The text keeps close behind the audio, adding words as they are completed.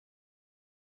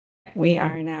We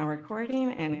are now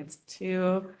recording and it's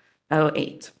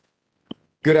 2:08.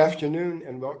 Good afternoon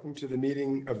and welcome to the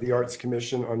meeting of the Arts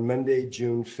Commission on Monday,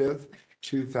 June 5th,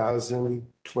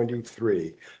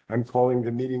 2023. I'm calling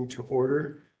the meeting to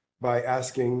order by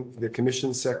asking the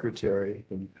Commission Secretary,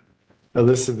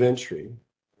 Alyssa Ventry,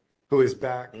 who is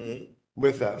back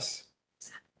with us.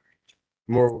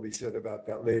 More will be said about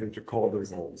that later, to call the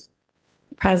rolls.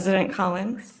 President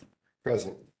Collins,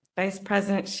 Present. Vice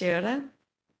President Shiota,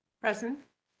 Present.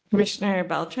 Commissioner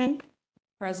Beltran,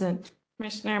 Present.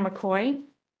 Commissioner McCoy,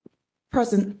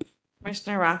 Present.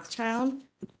 Commissioner Rothschild,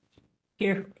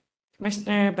 Here.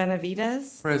 Commissioner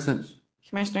Benavides, Present.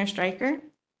 Commissioner Stryker,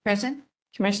 Present.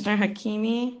 Commissioner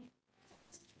Hakimi,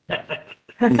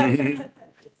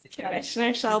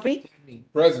 Commissioner Shelby,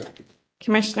 Present.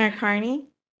 Commissioner Carney,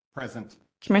 Present.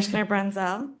 Commissioner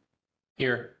Brunzell,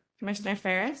 Here. Commissioner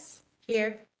Ferris,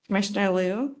 Here. Commissioner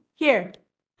Liu, Here.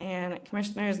 and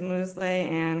Commissioners Mosley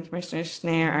and Commissioner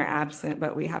Schnee are absent,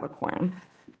 but we have a quorum.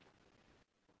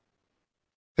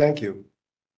 Thank you.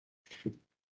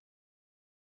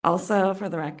 Also, for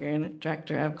the record,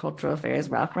 Director of Cultural Affairs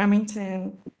Ralph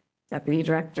Remington, Deputy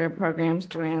Director of Programs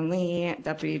Joanne Lee,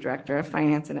 Deputy Director of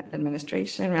Finance and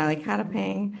Administration Riley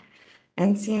Catapang,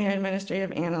 and Senior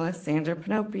Administrative Analyst Sandra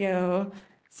Pinopio,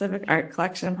 Civic Art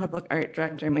Collection and Public Art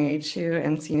Director Mary Chu,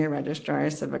 and Senior Registrar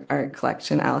Civic Art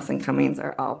Collection Allison Cummings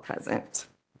are all present.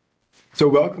 So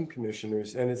welcome,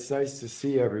 commissioners, and it's nice to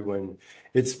see everyone.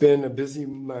 It's been a busy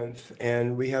month,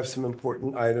 and we have some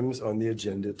important items on the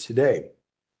agenda today.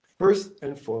 First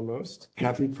and foremost,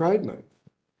 happy Pride Month.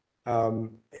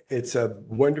 It's a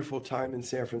wonderful time in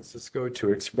San Francisco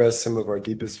to express some of our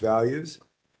deepest values.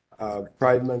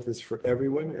 Pride Month is for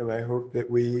everyone, and I hope that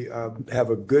we have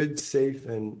a good, safe,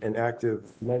 and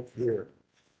active month here.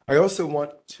 I also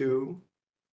want to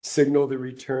signal the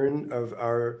return of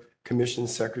our Commission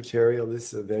Secretary,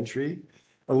 Alyssa Ventry,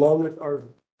 along with our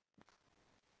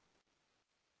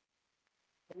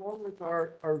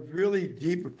really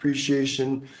deep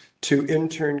appreciation to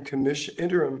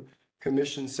interim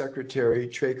Commission Secretary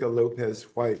Treka Lopez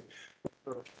White.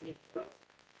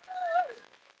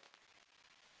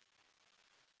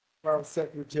 Our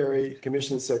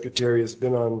Commission Secretary has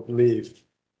been on leave.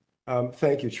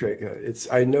 Thank you, Treka.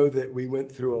 I know that we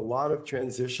went through a lot of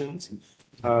transitions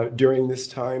during this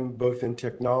time, both in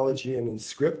technology and in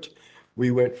script. We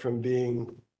went from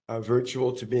being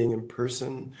virtual to being in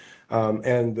person,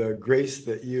 and the grace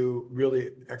that you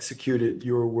really executed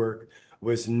your work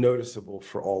was noticeable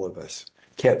for all of us.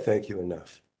 Can't thank you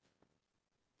enough.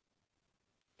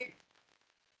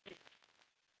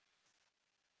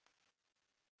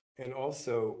 And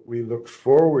also, we look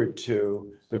forward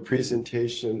to the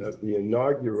presentation of the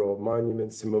inaugural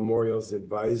Monuments and Memorials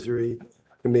Advisory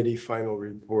Committee final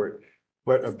report.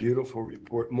 What a beautiful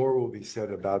report. More will be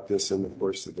said about this in the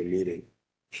course of the meeting.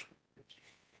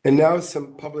 And now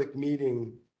some public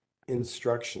meeting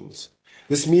instructions.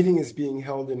 This meeting is being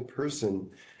held in person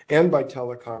and by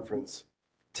teleconference.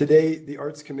 Today, the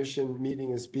Arts Commission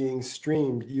meeting is being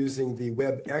streamed using the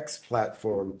WebEx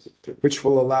platform, which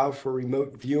will allow for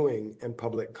remote viewing and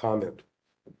public comment.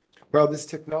 While this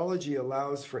technology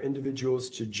allows for individuals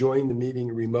to join the meeting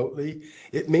remotely,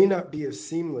 it may not be as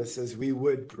seamless as we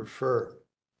would prefer.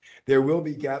 There will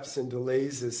be gaps and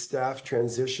delays as staff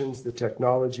transitions the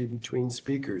technology between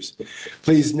speakers.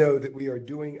 Please know that we are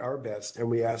doing our best and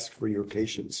we ask for your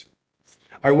patience.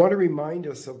 I want to remind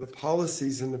us of the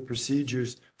policies and the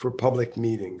procedures for public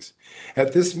meetings.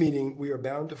 At this meeting, we are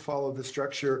bound to follow the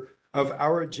structure of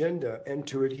our agenda and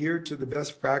to adhere to the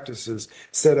best practices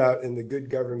set out in the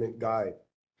Good Government Guide.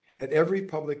 At every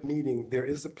public meeting, there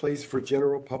is a place for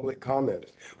general public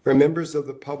comment, where members of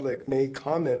the public may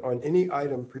comment on any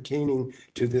item pertaining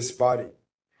to this body.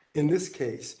 In this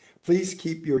case, please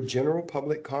keep your general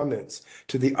public comments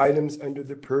to the items under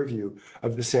the purview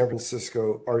of the San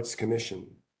Francisco Arts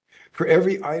Commission. For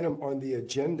every item on the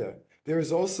agenda, there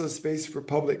is also space for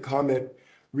public comment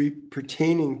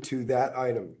pertaining to that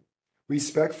item.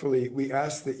 Respectfully, we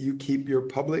ask that you keep your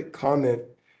public comment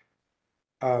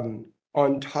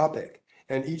on topic,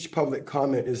 and each public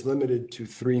comment is limited to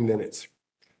 3 minutes.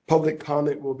 Public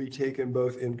comment will be taken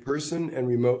both in person and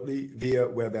remotely via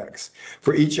WebEx.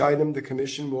 For each item, the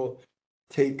Commission will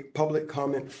take public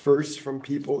comment first from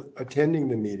people attending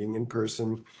the meeting in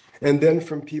person, and then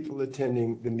from people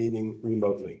attending the meeting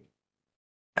remotely.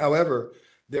 However,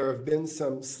 there have been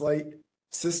some slight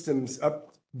systems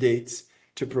updates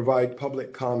to provide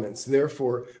public comments.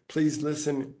 Therefore, please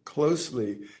listen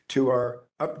closely to our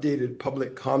updated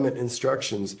public comment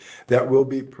instructions that will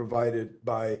be provided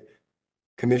by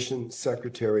Commission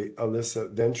Secretary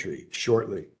Alyssa Ventry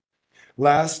shortly.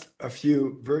 Last, a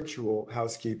few virtual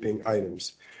housekeeping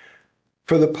items.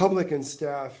 For the public and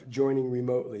staff joining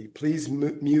remotely, please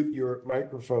mute your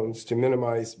microphones to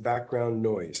minimize background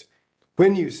noise.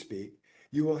 When you speak,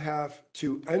 you will have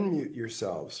to unmute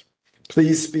yourselves.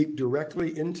 Please speak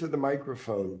directly into the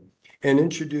microphone and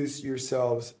introduce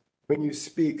yourselves when you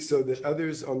speak so that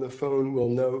others on the phone will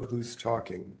know who's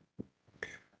talking.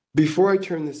 Before I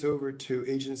turn this over to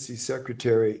Agency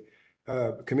Secretary,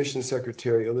 Commission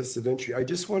Secretary Alyssa Ventry, I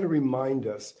just want to remind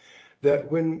us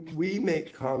that when we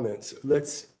make comments,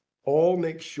 let's all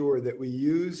make sure that we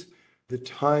use the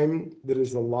time that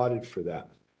is allotted for that.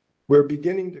 We're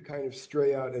beginning to kind of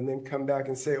stray out and then come back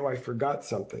and say, oh, I forgot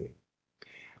something.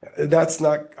 That's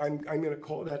not, I'm going to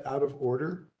call that out of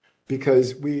order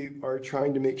because we are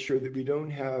trying to make sure that we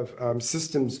don't have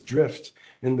systems drift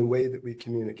in the way that we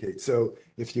communicate. So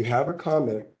if you have a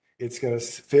comment, it's going to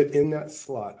fit in that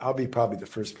slot. I'll be probably the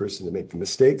first person to make the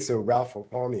mistake, so Ralph will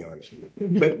call me on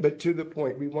it. But to the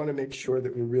point, we want to make sure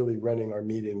that we're really running our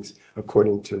meetings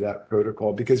according to that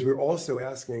protocol because we're also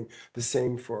asking the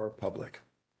same for our public.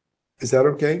 Is that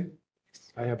okay?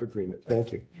 I have agreement.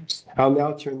 Thank you. I'll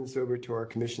now turn this over to our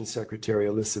Commission Secretary,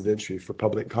 Alyssa Ventry, for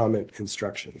public comment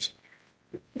instructions.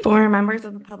 For members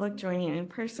of the public joining in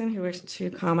person who wish to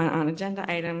comment on agenda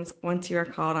items, once you are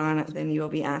called on, then you will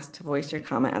be asked to voice your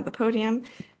comment at the podium.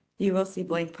 You will see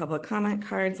blank public comment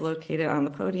cards located on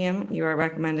the podium. You are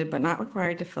recommended but not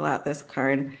required to fill out this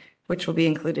card, which will be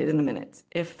included in the minutes.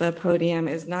 If the podium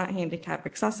is not handicap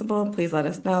accessible, please let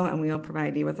us know and we will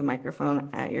provide you with a microphone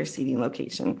at your seating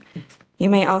location. You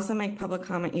may also make public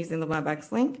comment using the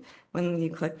WebEx link. When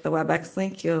you click the WebEx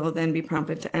link, you will then be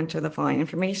prompted to enter the following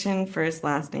information: first,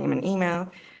 last name, and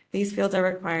email. These fields are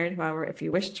required. However, if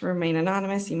you wish to remain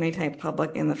anonymous, you may type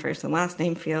public in the first and last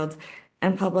name fields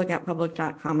and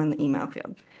public@public.com in the email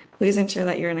field. Please ensure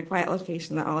that you're in a quiet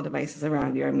location, that all devices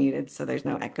around you are muted so there's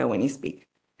no echo when you speak.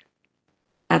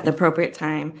 At the appropriate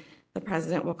time, the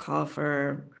president will call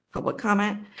for public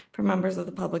comment. For members of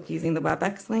the public using the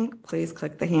WebEx link, please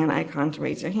click the hand icon to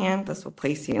raise your hand. This will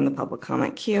place you in the public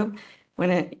comment queue. When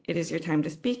it is your time to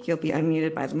speak, you'll be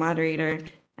unmuted by the moderator,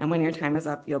 and when your time is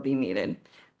up, you'll be muted.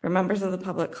 For members of the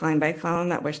public calling by phone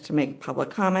that wish to make public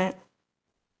comment,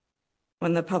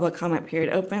 when the public comment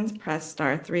period opens, press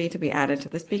 *3 to be added to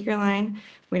the speaker line.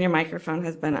 When your microphone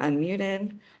has been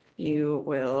unmuted, you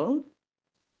will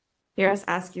hear us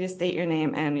ask you to state your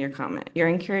name and your comment. You're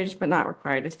encouraged but not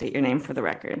required to state your name for the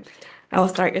record. I will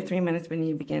start your 3 minutes when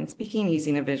you begin speaking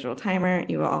using a visual timer.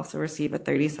 You will also receive a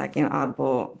 30-second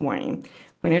audible warning.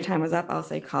 When your time is up, I'll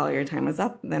say, "Call, your time is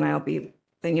up."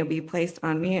 Then you'll be placed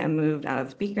on mute and moved out of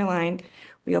the speaker line.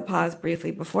 We will pause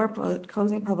briefly before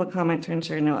closing public comment to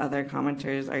ensure no other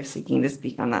commenters are seeking to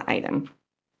speak on that item.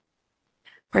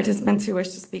 Participants who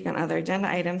wish to speak on other agenda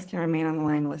items can remain on the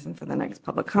line and listen for the next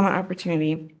public comment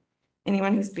opportunity.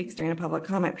 Anyone who speaks during a public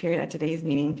comment period at today's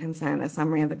meeting can send a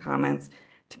summary of the comments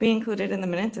to be included in the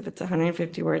minutes if it's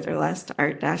 150 words or less to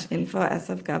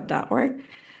art-info@sfgov.org.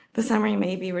 The summary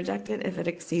may be rejected if it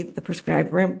exceeds the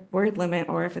prescribed word limit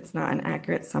or if it's not an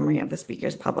accurate summary of the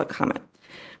speaker's public comment.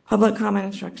 Public comment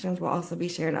instructions will also be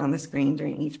shared on the screen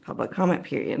during each public comment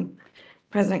period.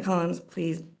 President Collins,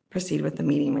 please proceed with the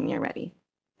meeting when you're ready.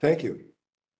 Thank you.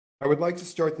 I would like to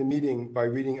start the meeting by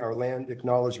reading our land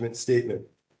acknowledgement statement.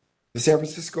 The San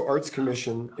Francisco Arts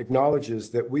Commission acknowledges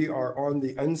that we are on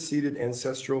the unceded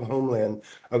ancestral homeland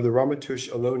of the Ramaytush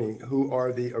Ohlone, who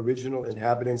are the original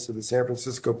inhabitants of the San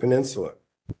Francisco Peninsula.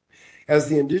 As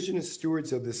the indigenous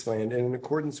stewards of this land and in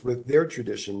accordance with their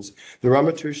traditions, the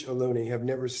Ramaytush Ohlone have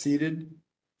never ceded,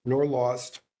 nor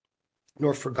lost,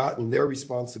 nor forgotten their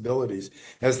responsibilities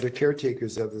as the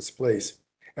caretakers of this place,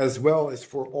 as well as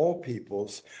for all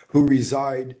peoples who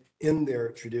reside in their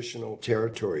traditional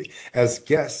territory. As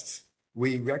guests,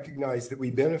 we recognize that we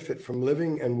benefit from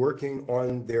living and working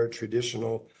on their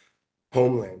traditional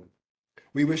homeland.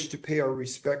 We wish to pay our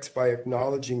respects by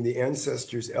acknowledging the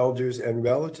ancestors, elders, and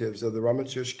relatives of the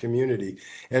Ramaytush community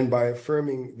and by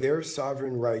affirming their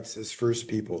sovereign rights as First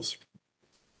Peoples.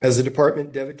 As a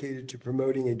department dedicated to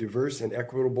promoting a diverse and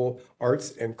equitable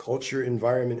arts and culture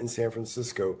environment in San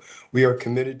Francisco, we are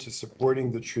committed to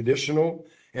supporting the traditional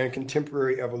and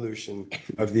contemporary evolution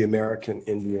of the American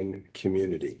Indian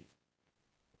community.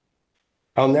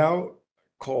 I'll now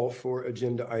call for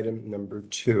agenda item number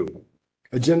 2.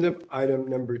 Agenda item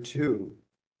number 2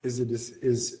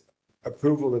 is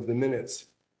approval of the minutes,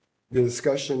 the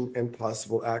discussion and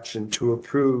possible action to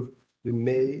approve the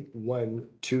May 1,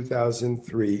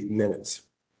 2003 minutes.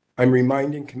 I'm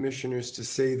reminding commissioners to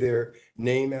say their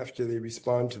name after they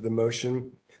respond to the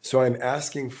motion. So I'm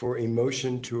asking for a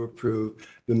motion to approve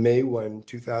the May 1,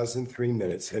 2003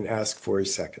 minutes and ask for a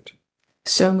second.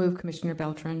 So move, Commissioner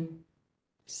Beltran.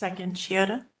 Second,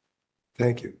 Shiota.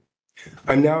 Thank you.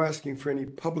 I'm now asking for any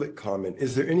public comment.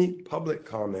 Is there any public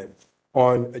comment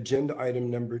on agenda item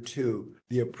number 2,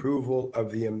 the approval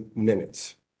of the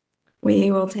minutes?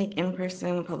 We will take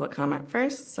in-person public comment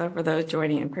first. So for those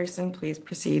joining in person, please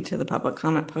proceed to the public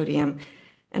comment podium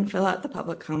and fill out the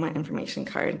public comment information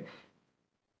card.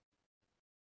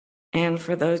 And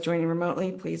for those joining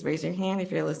remotely, please raise your hand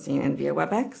if you're listening in via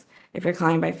WebEx. If you're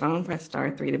calling by phone, press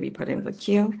 *3 to be put into the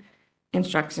queue.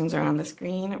 Instructions are on the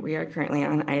screen. We are currently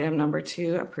on item number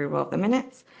 2, approval of the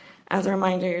minutes. As a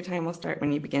reminder, your time will start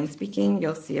when you begin speaking.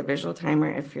 You'll see a visual timer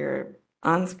if you're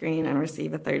on screen and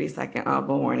receive a 30-second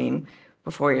audible warning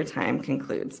before your time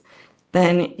concludes.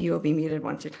 Then you will be muted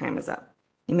once your time is up.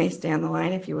 You may stay on the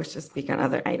line if you wish to speak on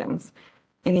other items.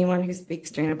 Anyone who speaks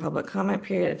during a public comment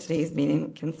period at today's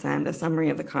meeting can send a summary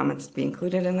of the comments to be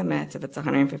included in the minutes if it's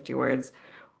 150 words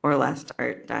or less to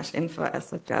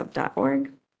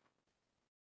art-info@sfgov.org.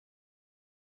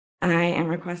 I am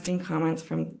requesting comments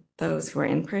from those who are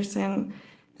in person.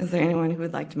 Is there anyone who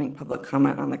would like to make public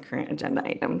comment on the current agenda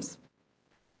items?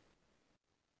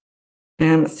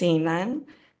 Seeing none,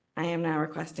 I am now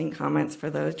requesting comments for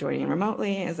those joining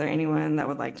remotely. Is there anyone that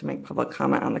would like to make public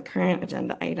comment on the current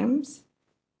agenda items?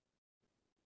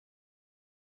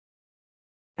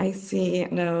 I see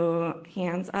no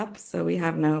hands up, so we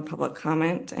have no public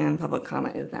comment, and public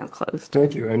comment is now closed.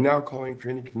 Thank you. I'm now calling for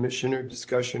any commissioner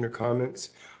discussion or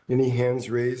comments. Any hands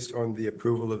raised on the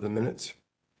approval of the minutes?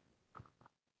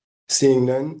 Seeing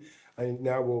none, I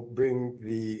now will bring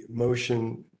the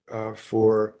motion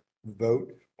for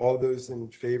vote. All those in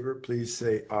favor, please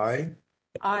say aye.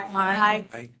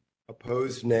 Aye.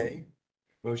 Opposed, nay.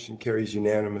 Motion carries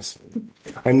unanimously.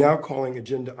 I'm now calling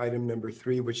agenda item number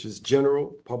 3, which is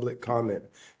general public comment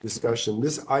discussion.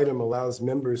 This item allows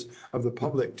members of the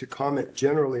public to comment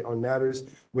generally on matters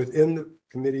within the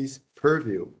committee's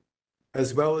purview,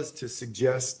 as well as to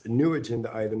suggest new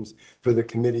agenda items for the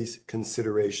committee's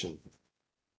consideration.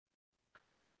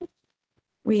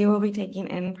 We will be taking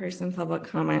in-person public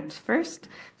comment first.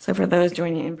 So for those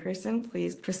joining in person,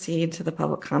 please proceed to the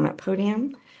public comment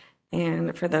podium.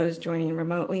 And for those joining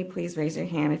remotely, please raise your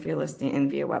hand if you're listening in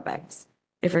via WebEx.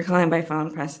 If you're calling by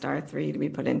phone, press *3 to be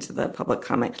put into the public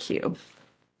comment queue.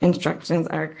 Instructions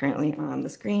are currently on the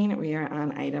screen. We are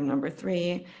on item number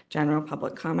 3, general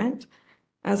public comment.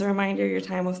 As a reminder, your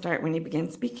time will start when you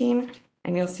begin speaking,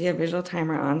 and you'll see a visual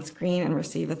timer on screen and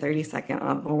receive a 30-second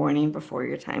audible warning before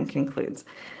your time concludes.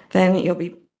 Then you'll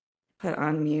be put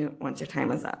on mute once your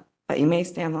time is up. But you may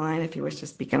stay on the line if you wish to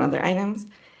speak on other items.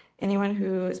 Anyone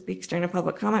who speaks during a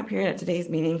public comment period at today's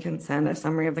meeting can send a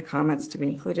summary of the comments to be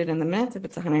included in the minutes if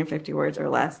it's 150 words or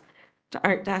less to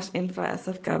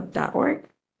art-info@sfgov.org.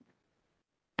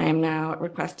 I am now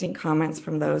requesting comments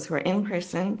from those who are in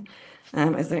person.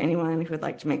 Is there anyone who would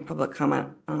like to make public comment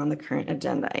on the current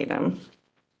agenda item?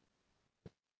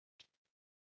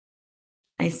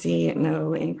 I see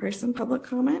no in-person public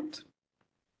comment.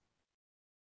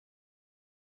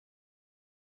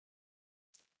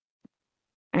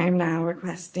 I am now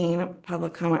requesting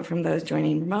public comment from those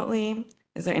joining remotely.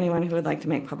 Is there anyone who would like to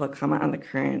make public comment on the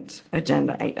current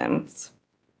agenda items?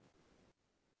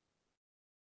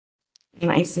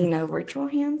 And I see no virtual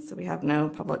hands, so we have no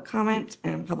public comment,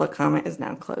 and public comment is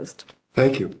now closed.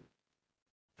 Thank you.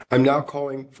 I'm now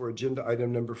calling for agenda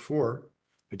item number 4.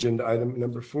 Agenda item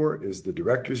number 4 is the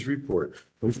director's report,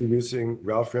 introducing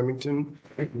Ralph Remington,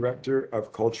 Director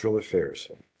of Cultural Affairs.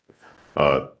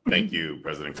 Thank you,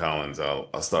 President Collins.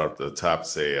 I'll start at the top,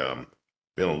 say,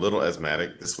 feeling a little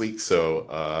asthmatic this week. So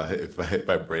if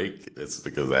I break, it's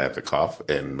because I have to cough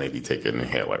and maybe take an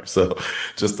inhaler. So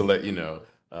just to let you know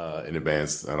in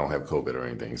advance, I don't have COVID or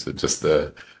anything. So just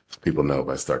people know if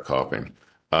I start coughing.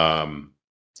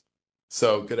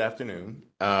 So good afternoon.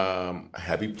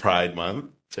 Happy Pride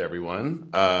Month to everyone.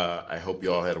 I hope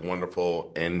you all had a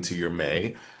wonderful end to your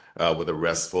May. With a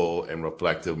restful and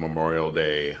reflective Memorial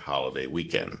Day holiday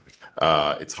weekend.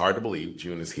 It's hard to believe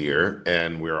June is here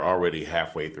and we're already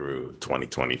halfway through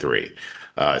 2023.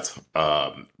 Before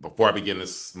I begin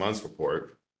this month's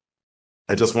report,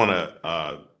 I just want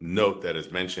to note that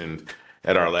as mentioned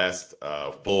at our last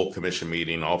full commission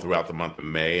meeting all throughout the month of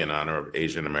May in honor of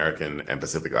Asian American and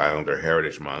Pacific Islander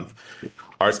Heritage Month,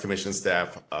 Arts Commission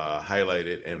staff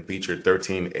highlighted and featured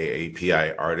 13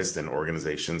 AAPI artists and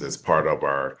organizations as part of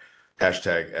our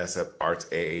hashtag SF Arts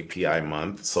AAPI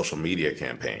Month social media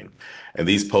campaign. And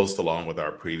these posts, along with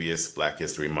our previous Black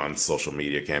History Month social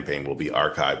media campaign, will be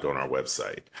archived on our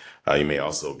website. You may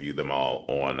also view them all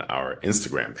on our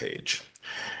Instagram page.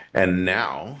 And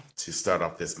now, to start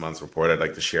off this month's report, I'd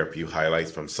like to share a few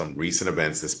highlights from some recent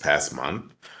events this past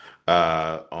month.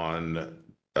 On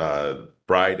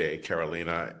Friday,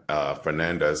 Carolina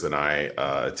Fernandez and I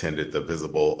attended the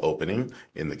Visible opening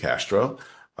in the Castro.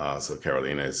 So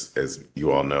Carolina, as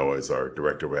you all know, is our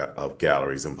Director of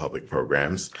Galleries and Public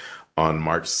Programs. On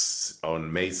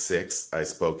May 6th, I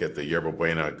spoke at the Yerba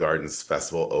Buena Gardens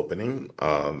Festival opening.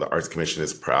 The Arts Commission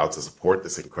is proud to support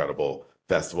this incredible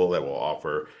festival that will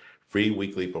offer free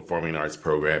weekly performing arts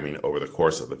programming over the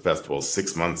course of the festival's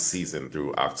 6-month season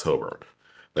through October.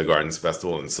 The Gardens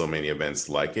Festival and so many events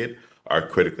like it are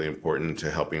critically important to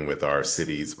helping with our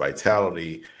city's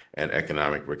vitality and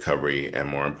economic recovery, and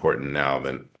more important now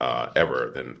than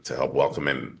ever than to help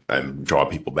welcome and draw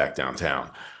people back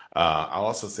downtown. I'll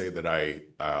also say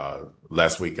that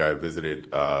last week I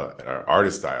visited our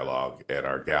artist dialogue at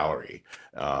our gallery,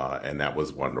 and that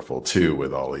was wonderful too,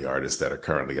 with all the artists that are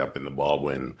currently up in the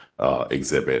Baldwin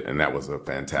exhibit. And that was a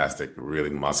fantastic,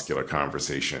 really muscular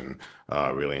conversation.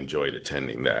 Really enjoyed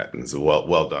attending that, and so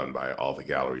well done by all the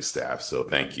gallery staff. So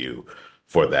thank you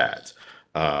for that.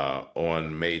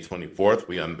 On May 24th,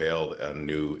 we unveiled a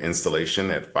new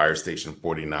installation at Fire Station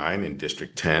 49 in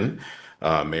District 10.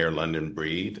 Mayor London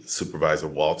Breed, Supervisor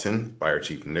Walton, Fire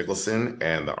Chief Nicholson,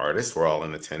 and the artists were all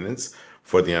in attendance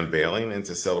for the unveiling and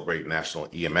to celebrate National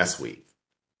EMS Week.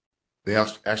 They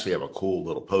actually have a cool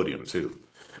little podium too.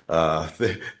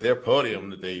 Their podium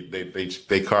that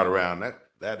they cart around,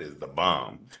 that is the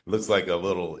bomb. It looks like a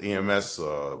little EMS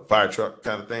fire truck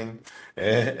kind of thing,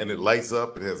 and it lights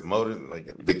up. It has motors. Like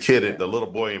the little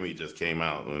boy in me just came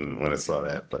out when I saw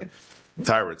that. But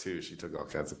Tyra too, she took all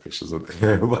kinds of pictures of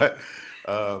it. But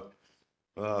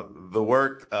the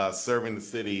work serving the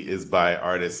city is by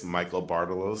artist Michael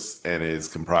Bartolos and is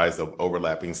comprised of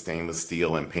overlapping stainless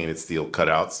steel and painted steel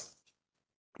cutouts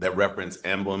that reference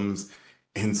emblems,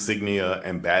 insignia,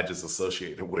 and badges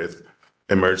associated with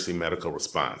emergency medical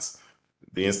response.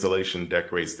 The installation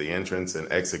decorates the entrance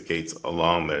and exit gates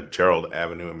along the Gerald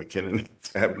Avenue and McKinnon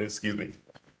Avenue,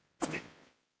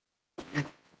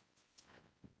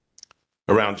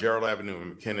 around Gerald Avenue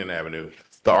and McKinnon Avenue.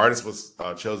 The artist was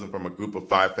chosen from a group of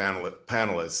 5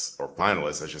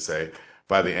 finalists, I should say,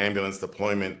 by the Ambulance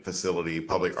Deployment Facility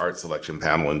Public Art Selection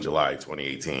Panel in July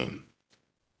 2018.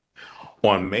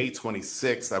 On May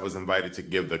 26th, I was invited to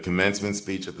give the commencement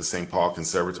speech at the St. Paul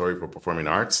Conservatory for Performing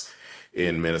Arts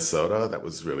in Minnesota. That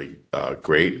was really a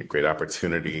great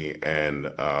opportunity, and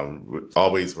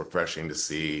always refreshing to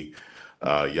see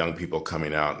young people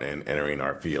coming out and entering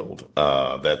our field.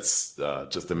 That's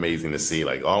just amazing to see.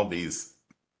 Like, all these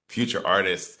future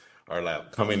artists are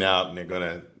like coming out, and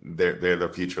they're the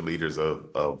future leaders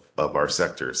of our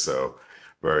sector. So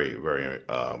very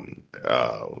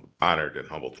honored and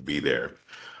humbled to be there.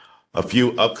 A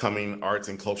few upcoming arts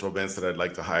and cultural events that I'd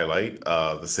like to highlight.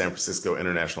 The San Francisco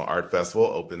International Art Festival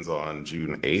opens on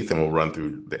June 8th and will run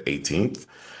through the 18th.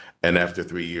 And after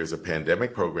 3 years of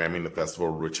pandemic programming, the festival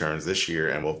returns this year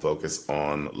and will focus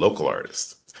on local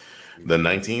artists. The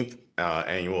 19th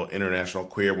annual International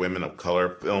Queer Women of Color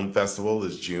Film Festival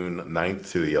is June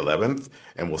 9th to the 11th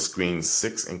and will screen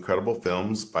 6 incredible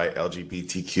films by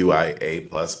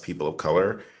LGBTQIA+ people of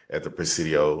color at the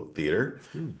Presidio Theater.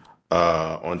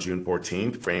 On June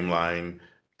 14th, Frameline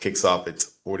kicks off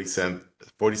its 47th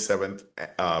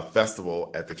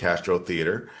festival at the Castro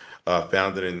Theater.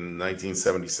 Founded in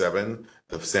 1977,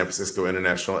 the San Francisco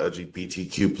International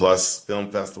LGBTQ+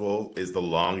 Film Festival is the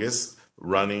longest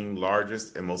running,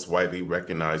 largest, and most widely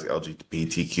recognized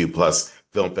LGBTQ+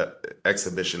 film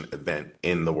exhibition event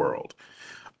in the world.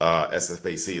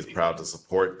 SFAC is proud to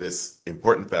support this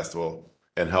important festival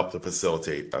and help to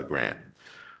facilitate a grant.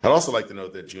 I'd also like to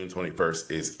note that June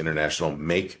 21st is International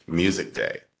Make Music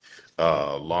Day.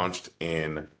 Launched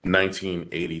in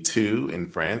 1982 in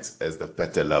France as the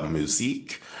Fête de la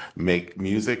Musique, Make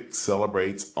Music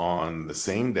celebrates on the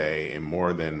same day in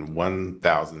more than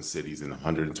 1,000 cities in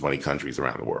 120 countries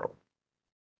around the world.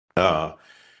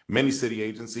 Many city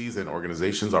agencies and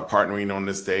organizations are partnering on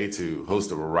this day to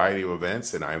host a variety of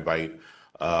events, and I invite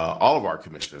all of our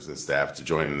commissioners and staff to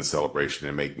join in the celebration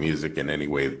and make music in any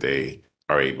way that they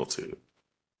are able to.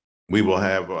 We will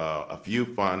have a few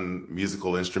fun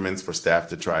musical instruments for staff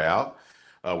to try out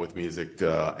with music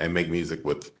and make music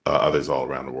with others all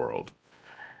around the world.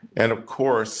 And of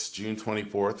course, June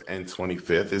 24th and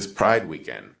 25th is Pride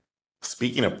Weekend.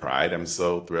 Speaking of Pride, I'm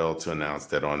so thrilled to announce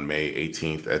that on May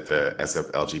 18th at the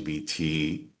SF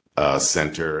LGBT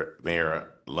Center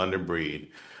Mayor London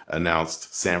Breed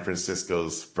announced San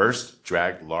Francisco's first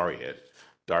drag laureate,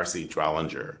 Darcy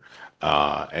Drollinger.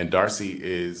 And Darcy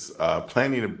is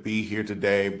planning to be here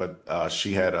today, but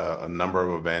she had a number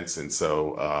of events, and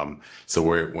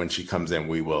when she comes in,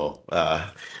 we will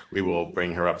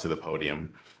bring her up to the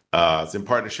podium. It's in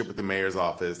partnership with the Mayor's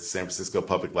Office, the San Francisco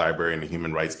Public Library, and the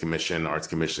Human Rights Commission. Arts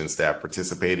Commission staff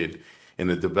participated in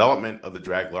the development of the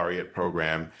Drag Laureate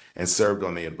program and served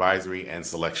on the advisory and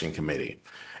selection committee.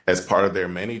 As part of their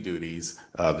many duties,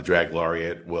 the Drag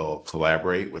Laureate will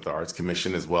collaborate with the Arts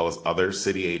Commission as well as other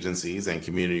city agencies and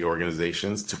community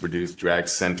organizations to produce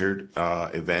drag-centered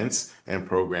events and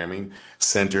programming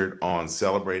centered on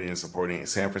celebrating and supporting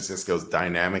San Francisco's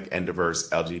dynamic and diverse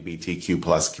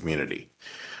LGBTQ+ community.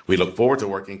 We look forward to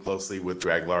working closely with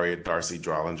Drag Laureate Darcy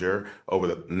Drollinger over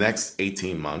the next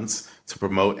 18 months to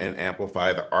promote and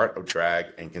amplify the art of drag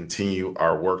and continue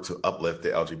our work to uplift the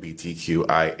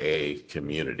LGBTQIA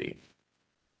community.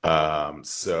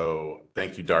 So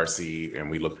thank you, Darcy, and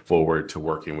we look forward to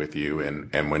working with you.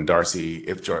 And when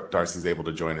if Darcy's able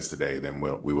to join us today, then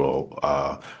we will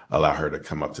allow her to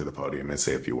come up to the podium and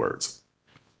say a few words.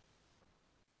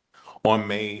 On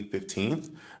May 15th,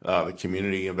 the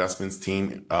Community Investments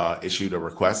team issued a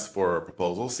request for a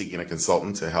proposal seeking a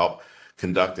consultant to help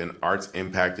conduct an arts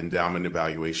impact endowment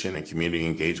evaluation and community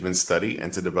engagement study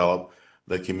and to develop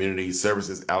the community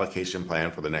services allocation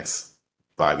plan for the next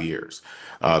 5 years.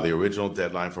 The original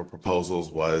deadline for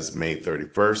proposals was May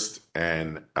 31st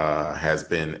and has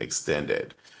been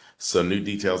extended. So new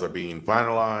details are being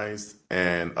finalized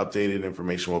and updated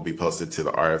information will be posted to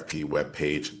the RFP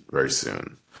webpage very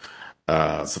soon.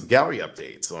 Some gallery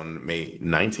updates on May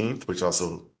 19th, which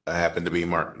also happened to be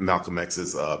Malcolm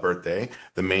X's birthday.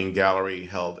 The main gallery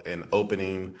held an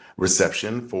opening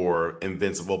reception for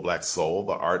Invincible Black Soul,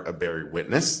 The Art of Barry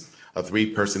Witness, a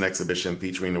 3-person exhibition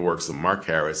featuring the works of Mark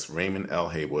Harris, Raymond L.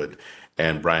 Haywood,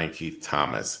 and Brian Keith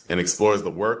Thomas, and explores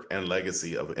the work and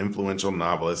legacy of influential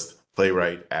novelist,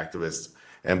 playwright, activist,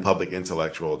 and public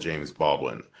intellectual James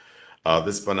Baldwin.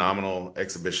 This phenomenal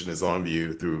exhibition is on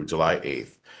view through July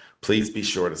 8th. Please be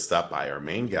sure to stop by our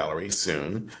main gallery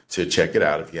soon to check it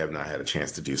out if you have not had a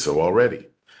chance to do so already.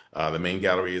 The main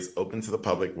gallery is open to the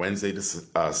public Wednesday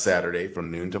to Saturday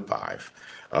from noon to 5.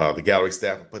 The gallery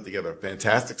staff have put together a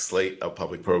fantastic slate of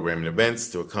public programming events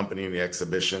to accompany the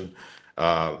exhibition.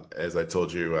 As I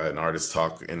told you, an artist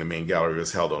talk in the main gallery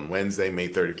was held on Wednesday, May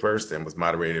 31st, and was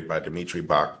moderated by Dimitri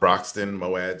Broxton,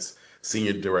 MOAD's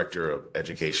Senior Director of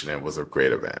Education, and was a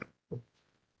great event.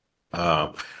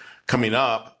 Coming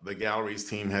up, the gallery's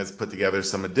team has put together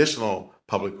some additional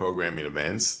public programming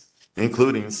events,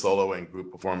 including solo and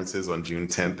group performances on June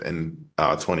 10th and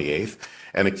 28th,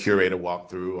 and a curated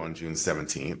walkthrough on June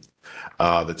 17th.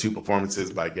 The 2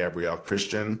 performances by Gabrielle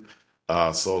Christian,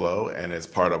 solo, and as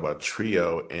part of a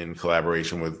trio in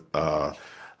collaboration with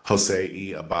Jose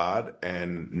E. Abad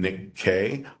and Nick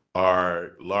Kay,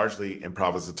 are largely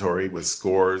improvisatory with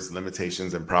scores,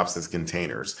 limitations, and props as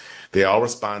containers. They all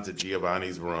respond to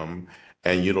Giovanni's Room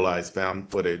and utilize found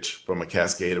footage from a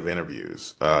cascade of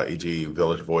interviews, e.g.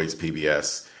 Village Voice,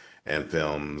 PBS, and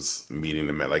films Meeting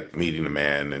the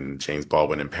Man and James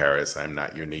Baldwin in Paris, I'm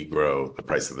Not Your Negro, The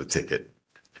Price of the Ticket.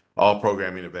 All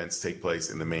programming events take place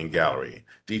in the main gallery.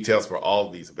 Details for all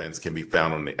of these events can be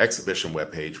found on the exhibition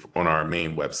webpage on our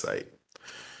main website.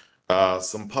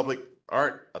 Some public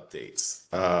art updates.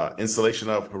 Installation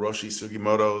of Hiroshi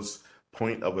Sugimoto's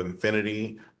Point of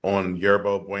Infinity on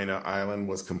Yerba Buena Island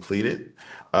was completed.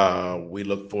 We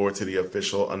look forward to the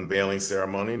official unveiling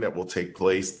ceremony that will take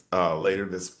place later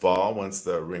this fall once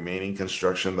the remaining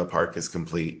construction of the park is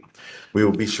complete. We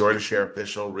will be sure to share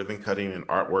official ribbon cutting and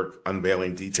artwork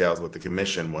unveiling details with the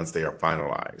commission once they are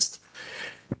finalized.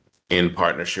 In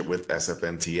partnership with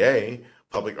SFMTA,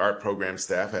 Public Art Program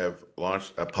staff have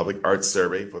launched a public art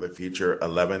survey for the future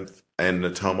 11th and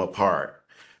Natoma Park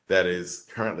that is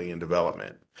currently in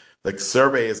development. The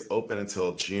survey is open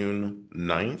until June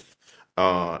 9th.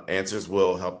 Answers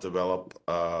will help develop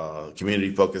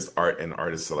community-focused art and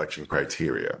artist selection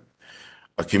criteria.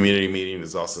 A community meeting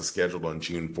is also scheduled on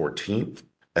June 14th.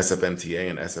 SFMTA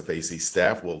and SFAC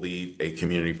staff will lead a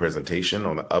community presentation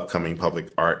on the upcoming public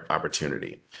art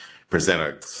opportunity, present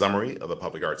a summary of the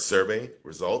public art survey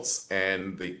results,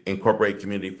 and incorporate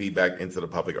community feedback into the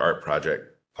public art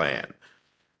project plan.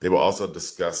 They will also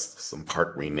discuss some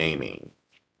park renaming.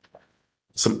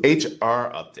 Some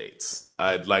HR updates.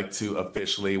 I'd like to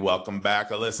officially welcome back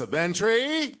Alyssa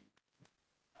Ventry.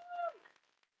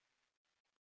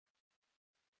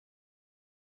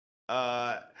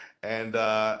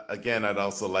 Again, I'd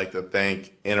also like to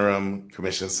thank Interim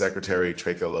Commission Secretary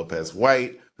Traco Lopez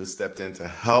White, who stepped in to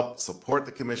help support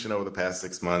the commission over the past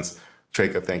 6 months.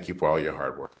 Traco, thank you for all your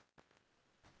hard work.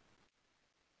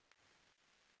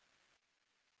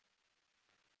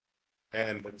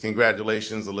 And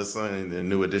congratulations, Alyssa, and the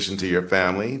new addition to your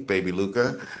family, baby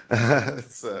Luca.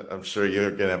 I'm sure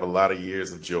you're going to have a lot of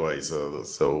years of joy.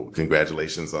 So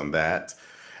congratulations on that.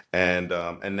 And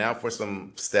now for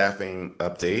some staffing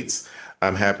updates.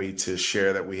 I'm happy to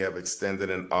share that we have extended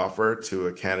an offer to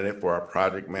a candidate for our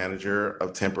project manager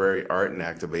of temporary art and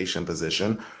activation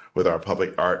position with our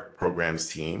public art programs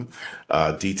team.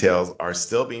 Details are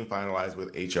still being finalized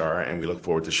with HR, and we look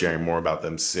forward to sharing more about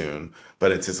them soon,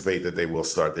 but anticipate that they will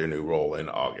start their new role in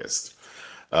August.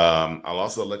 I'll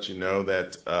also let you know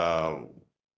that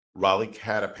Raleigh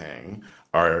Catapang,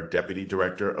 our Deputy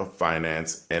Director of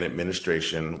Finance and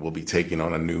Administration, will be taking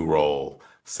on a new role,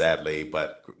 sadly,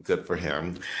 but good for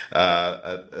him,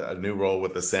 a new role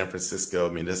with the San Francisco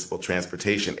Municipal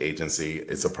Transportation Agency.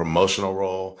 It's a promotional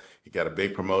role. He got a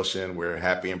big promotion. We're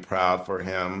happy and proud for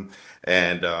him,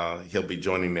 and he'll be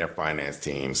joining their finance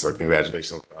team. So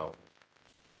congratulations.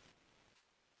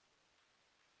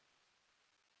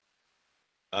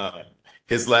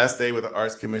 His last day with the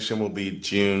Arts Commission will be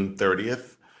June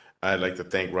 30th. I'd like to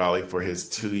thank Raleigh for his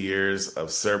 2 years of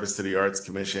service to the Arts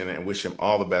Commission and wish him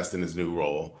all the best in his new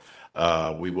role.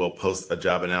 We will post a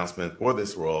job announcement for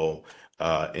this role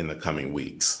in the coming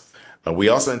weeks. We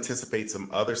also anticipate some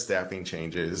other staffing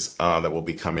changes that will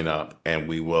be coming up, and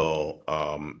we will,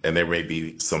 and there may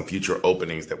be some future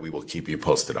openings that we will keep you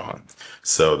posted on.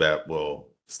 So that will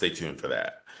stay tuned for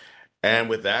that. And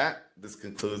with that, this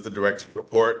concludes the director's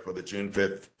report for the June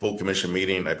 5th full commission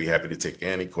meeting. I'd be happy to take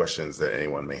any questions that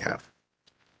anyone may have.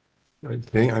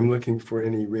 Okay, I'm looking for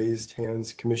any raised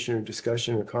hands, commissioner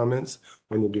discussion or comments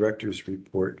on the director's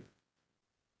report.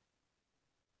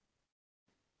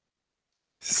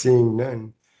 Seeing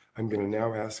none, I'm going to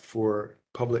now ask for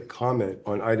public comment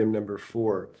on item number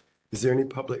 4. Is there any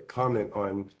public comment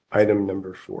on item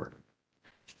number 4?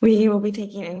 We will be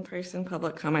taking in-person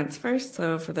public comments first.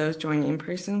 So for those joining in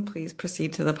person, please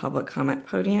proceed to the public comment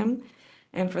podium.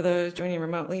 And for those joining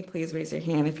remotely, please raise your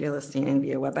hand if you're listening in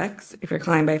via WebEx. If you're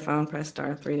calling by phone, press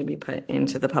 *3 to be put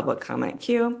into the public comment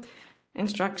queue.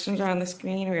 Instructions are on the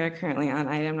screen. We are currently on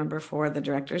item number 4, the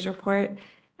director's report.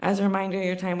 As a reminder,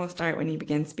 your time will start when you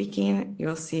begin speaking.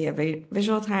 You'll see a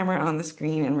visual timer on the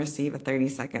screen and receive a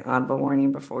 30-second audible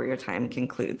warning before your time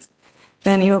concludes.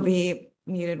 Then you will be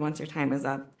muted once your time is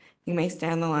up. You may stay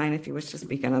on the line if you wish to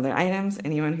speak on other items.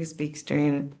 Anyone who speaks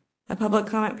during a public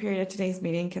comment period of today's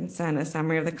meeting can send a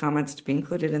summary of the comments to be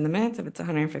included in the minutes if it's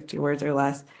 150 words or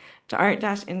less to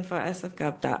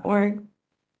art-info@sfgov.org.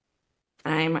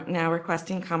 I'm now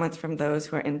requesting comments from those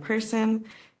who are in person.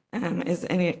 Is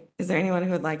there anyone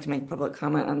who would like to make public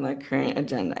comment on the current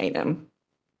agenda item?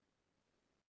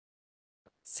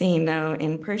 Seeing no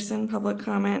in-person public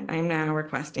comment, I'm now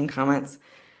requesting comments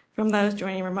from those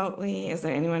joining remotely. Is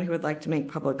there anyone who would like to make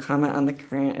public comment on the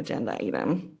current agenda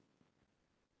item?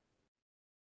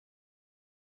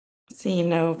 Seeing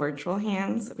no virtual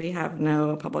hands, we have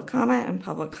no public comment, and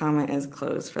public comment is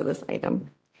closed for this item.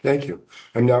 Thank you.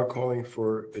 I'm now calling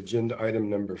for agenda item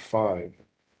number 5,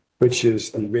 which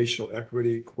is the Racial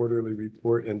Equity Quarterly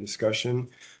Report and Discussion.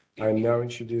 I'm now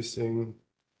introducing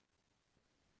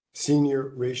Senior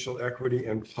Racial Equity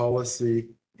and Policy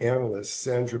Analyst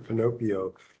Sandra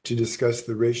Pinocchio to discuss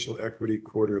the Racial Equity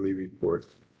Quarterly Report.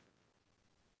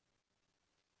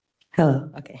 Hello.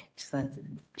 Okay. Just wanted to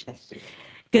check.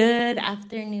 Good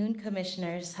afternoon,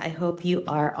 commissioners. I hope you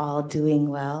are all doing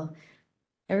well.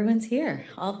 Everyone's here,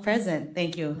 all present.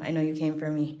 Thank you. I know you came for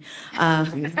me. Well,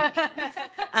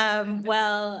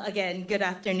 again, good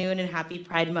afternoon and happy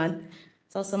Pride Month.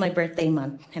 It's also my birthday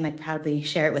month, and I proudly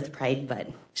share it with Pride, but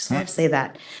just wanted to say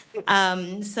that.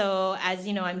 So as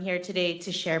you know, I'm here today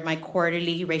to share my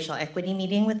quarterly racial equity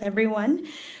meeting with everyone.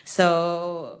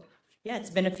 So yeah, it's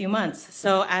been a few months.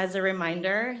 So as a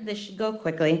reminder, this should go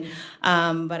quickly,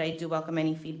 but I do welcome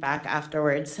any feedback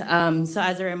afterwards. So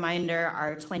as a reminder,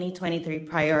 our 2023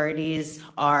 priorities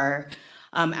are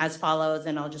as follows,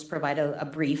 and I'll just provide a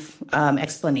brief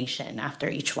explanation after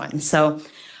each one. So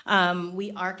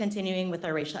we are continuing with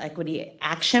our racial equity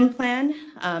action plan.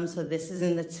 So this is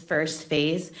in its first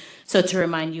phase. So to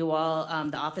remind you all,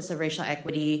 the Office of Racial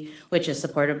Equity, which is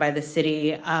supported by the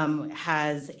city,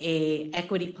 has an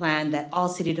equity plan that all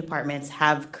city departments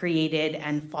have created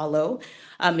and follow.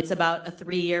 It's about a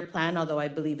 3-year plan, although I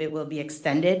believe it will be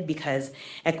extended because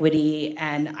equity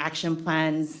and action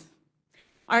plans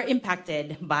are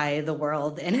impacted by the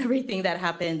world and everything that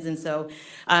happens. And so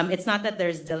it's not that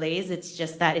there's delays, it's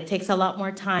just that it takes a lot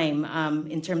more time.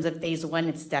 In terms of phase one,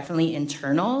 it's definitely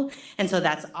internal. And so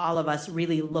that's all of us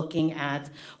really looking at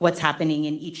what's happening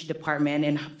in each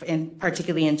department and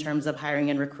particularly in terms of hiring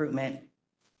and recruitment.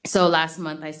 So last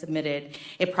month, I submitted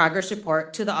a progress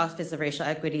report to the Office of Racial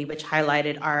Equity, which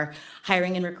highlighted our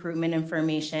hiring and recruitment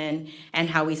information and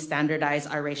how we standardize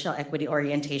our racial equity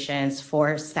orientations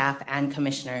for staff and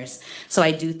commissioners. So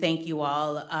I do thank you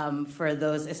all for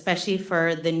those, especially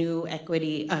for the new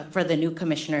for the new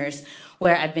commissioners,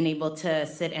 where I've been able to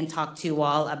sit and talk to you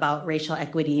all about racial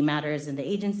equity matters in the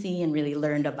agency and really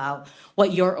learned about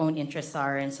what your own interests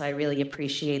are. And so I really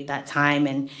appreciate that time.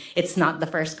 And it's not the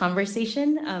first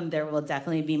conversation. There will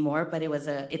definitely be more, but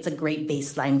it's a great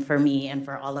baseline for me and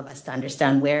for all of us to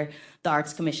understand where the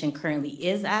Arts Commission currently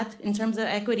is at in terms of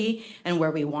equity and where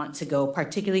we want to go,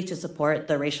 particularly to support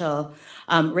the racial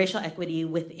equity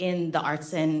within the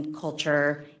arts and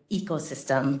culture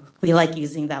ecosystem. We like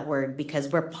using that word because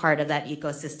we're part of that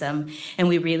ecosystem, and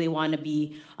we really want to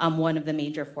be one of the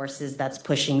major forces that's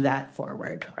pushing that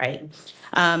forward, right?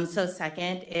 So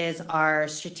second is our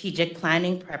strategic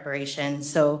planning preparation.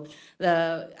 So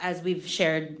as we've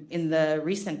shared in the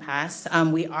recent past,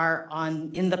 we are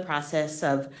in the process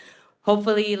of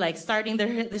hopefully starting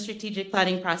the strategic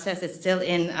planning process. It's still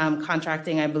in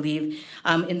contracting, I believe,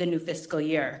 in the new fiscal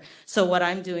year. So what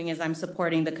I'm doing is I'm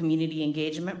supporting the community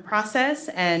engagement process,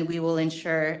 and we will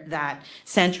ensure that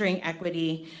centering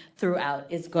equity throughout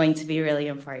is going to be really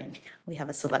important. We have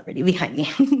a celebrity behind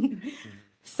me.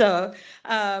 So,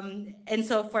 and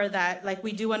so for that,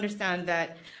 we do understand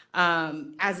that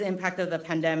as the impact of the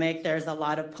pandemic, there's a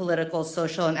lot of political,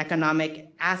 social, and economic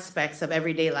aspects of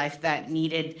everyday life that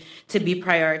needed to be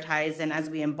prioritized. And as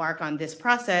we embark on this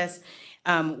process,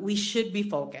 we should be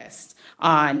focused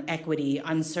on equity,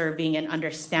 on serving and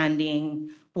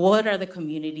understanding what are the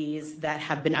communities that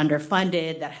have been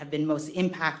underfunded, that have been most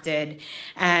impacted.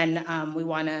 And we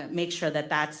want to make sure that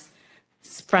that's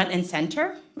front and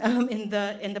center in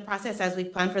the process as we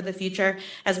plan for the future,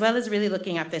 as well as really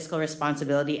looking at fiscal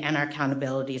responsibility and our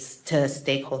accountabilities to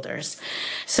stakeholders.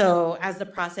 So as the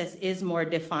process is more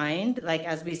defined,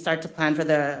 as we start to plan for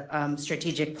the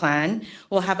strategic plan,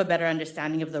 we'll have a better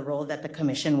understanding of the role that the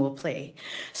commission will play.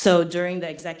 So during the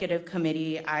executive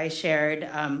committee, I shared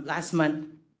last month,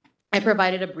 I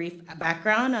provided a brief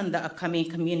background on the upcoming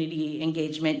community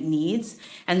engagement needs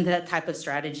and the type of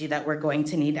strategy that we're going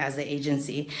to need as an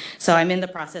agency. So I'm in the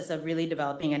process of really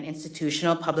developing an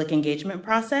institutional public engagement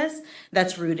process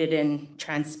that's rooted in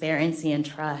transparency and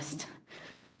trust.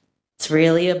 It's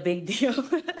really a big deal.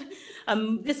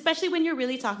 Especially when you're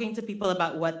really talking to people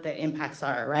about what the impacts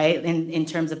are, right? In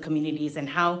terms of communities and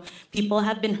how people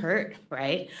have been hurt,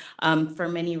 right? For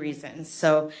many reasons.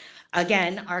 So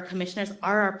again, our commissioners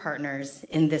are our partners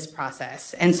in this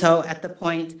process. And so at this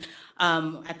point,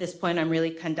 I'm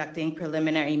really conducting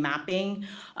preliminary mapping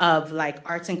of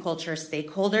arts and culture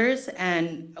stakeholders.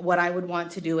 And what I would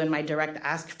want to do in my direct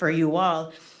ask for you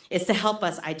all is to help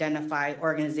us identify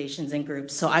organizations and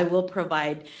groups. So I will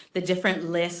provide the different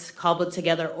lists cobbled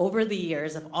together over the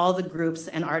years of all the groups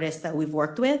and artists that we've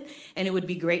worked with. And it would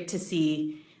be great to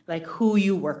see who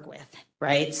you work with,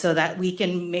 right? So that we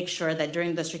can make sure that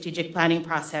during the strategic planning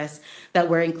process that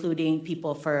we're including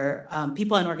people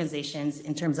and organizations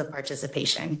in terms of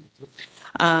participation.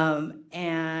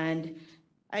 And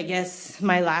I guess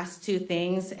my last two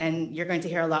things, and you're going to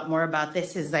hear a lot more about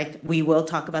this, is we will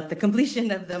talk about the completion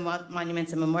of the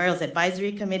Monuments and Memorials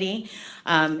Advisory Committee.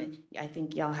 I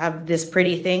think y'all have this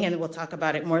pretty thing, and we'll talk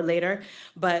about it more later.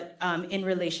 But in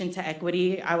relation to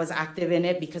equity, I was active in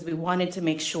it because we wanted to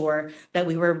make sure that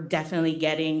we were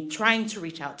definitely trying to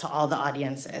reach out to all the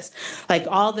audiences,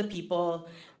 all the people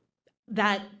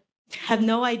that have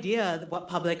no idea what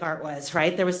public art was,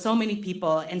 right? There were so many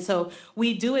people. And so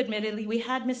we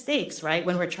had mistakes, right?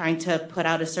 When we're trying to put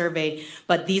out a survey,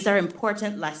 but these are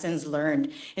important lessons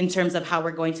learned in terms of how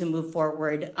we're going to move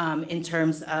forward, in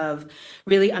terms of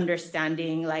really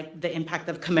understanding the impact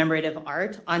of commemorative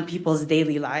art on people's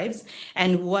daily lives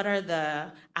and what are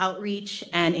the outreach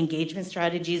and engagement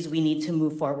strategies we need to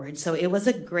move forward. So it was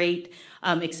a great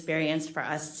experience for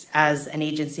us as an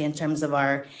agency in terms of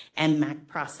our MMAC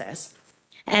process.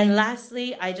 And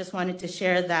lastly, I just wanted to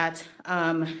share that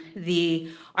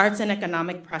the Arts and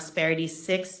Economic Prosperity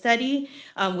 6 study,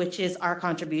 which is our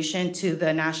contribution to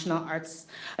the National Arts,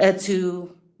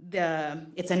 to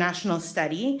it's a national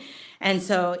study. And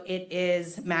so it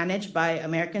is managed by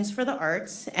Americans for the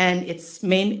Arts, and its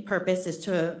main purpose is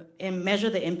to measure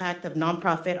the impact of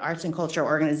nonprofit arts and culture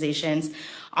organizations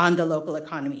on the local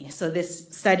economy. So this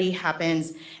study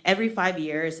happens every 5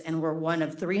 years, and we're one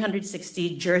of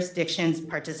 360 jurisdictions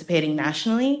participating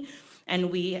nationally.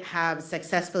 And we have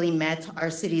successfully met our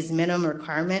city's minimum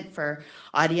requirement for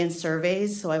audience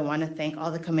surveys. So I want to thank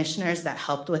all the commissioners that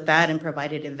helped with that and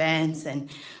provided events, and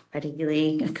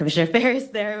particularly Commissioner Ferris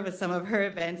there with some of her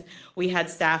events. We had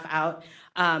staff out.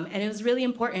 And it was really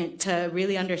important to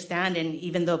really understand, and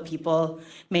even though people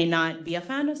may not be a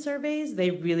fan of surveys,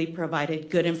 they really provided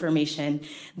good information.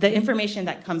 The information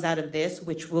that comes out of this,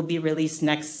 which will be released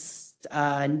next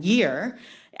year,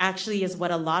 actually is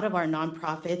what a lot of our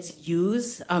nonprofits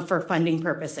use for funding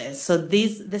purposes. So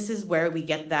this is where we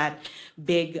get that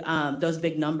those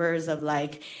big numbers of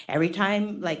like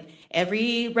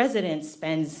every resident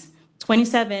spends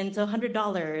 $27 to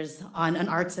 $100 on an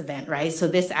arts event, right? So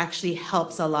this actually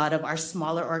helps a lot of our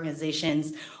smaller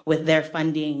organizations with their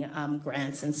funding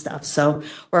grants and stuff. So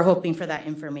we're hoping for that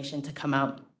information to come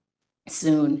out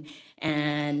soon.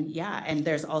 And yeah, and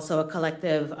there's also a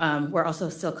collective, we're also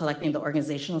still collecting the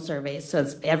organizational surveys. So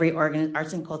it's every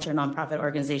arts and culture nonprofit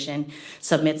organization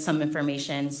submits some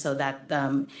information so that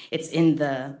it's in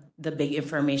the big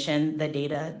information, the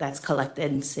data that's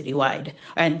collected citywide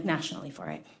and nationally for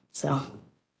it. So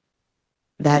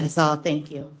that is all. Thank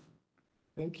you.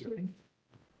 Thank you.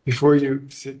 Before you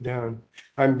sit down,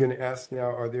 I'm going to ask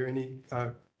now, are there any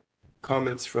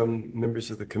comments from members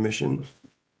of the commission?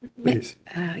 Please.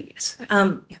 Yes.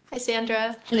 Hi,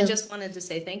 Sandra. Hello. I just wanted to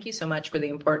say thank you so much for the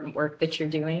important work that you're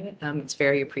doing. It's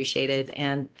very appreciated,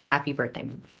 and happy birthday.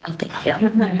 Oh, thank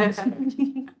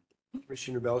you.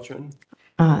 Commissioner Beltran?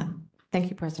 Thank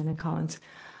you, President Collins.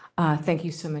 Thank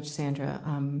you so much, Sandra.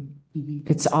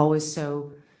 It's always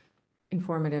so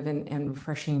informative and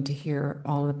refreshing to hear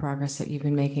all of the progress that you've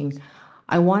been making.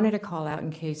 I wanted to call out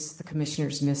in case the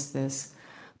commissioners missed this,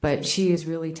 but she is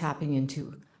really tapping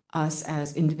into us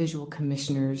as individual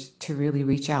commissioners to really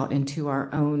reach out into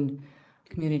our own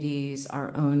communities,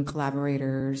 our own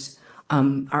collaborators,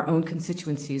 our own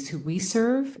constituencies who we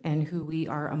serve and who we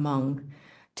are among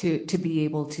to be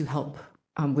able to help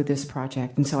with this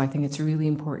project. And so I think it's really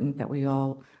important that we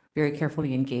all very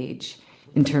carefully engage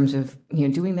in terms of,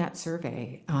 doing that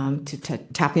survey to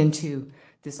tap into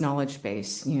this knowledge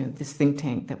base, this think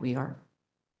tank that we are.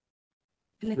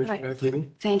 Commissioner Hakimi?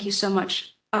 Thank you so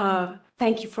much.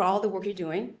 Thank you for all the work you're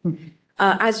doing.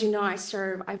 As you know, I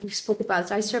serve on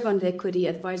the Equity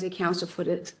Advisory Council for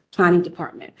the Planning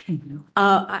Department.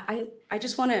 I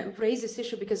just want to raise this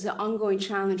issue because the ongoing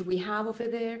challenge we have over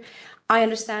there, I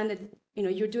understand that,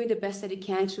 you're doing the best that you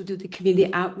can to do the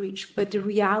community outreach, but the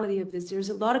reality of this, there's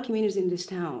a lot of communities in this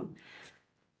town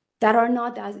that are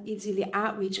not as easily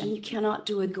outreach, and you cannot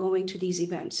do it going to these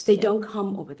events. They don't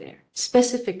come over there.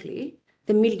 Specifically,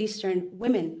 the Middle Eastern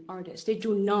women artists, they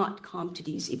do not come to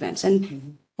these events.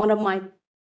 And one of my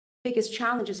biggest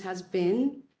challenges has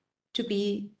been to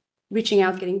be reaching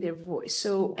out, getting their voice.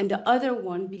 So, and the other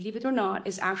one, believe it or not,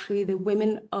 is actually the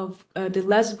women of the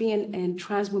lesbian and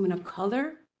trans women of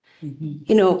color.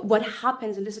 What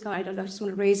happens, and this is, I just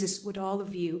want to raise this with all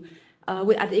of you,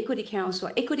 at the Equity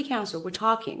Council, we're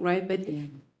talking, right? But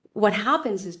what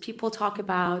happens is people talk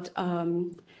about,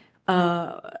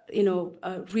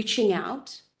 reaching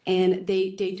out, and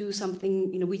they do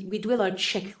something, we do a lot of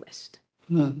checklist,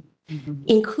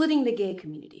 including the gay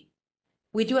community.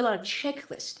 We do a lot of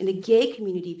checklist in the gay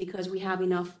community because we have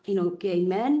enough, gay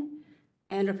men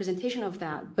and representation of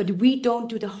that, but we don't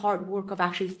do the hard work of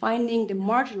actually finding the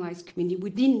marginalized community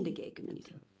within the gay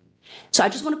community. So I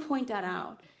just want to point that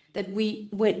out, that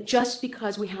just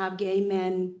because we have gay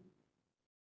men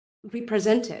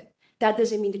represented, that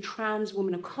doesn't mean the trans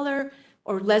women of color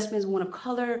or lesbians, women of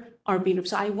color are being.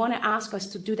 So I want to ask us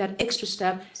to do that extra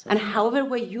step, and however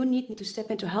way you need me to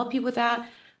step in to help you with that,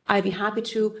 I'd be happy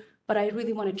to. But I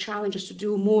really want to challenge us to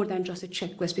do more than just a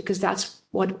checklist, because that's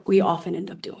what we often end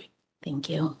up doing. Thank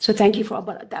you. So thank you for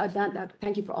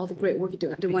thank you for all the great work you're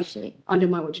doing. I don't want to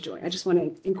undermine what you're doing. I just want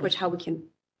to encourage how we can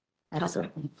help.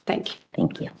 Absolutely. Thank you.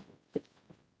 Thank you.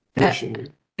 Commissioner.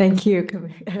 Thank you.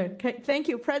 Thank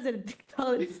you, President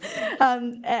Collins.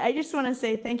 I just want to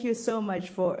say thank you so much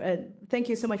for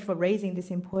raising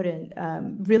this important,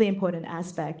 really important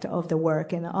aspect of the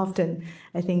work. And often,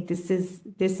 I think this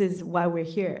is why we're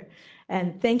here.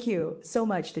 And thank you so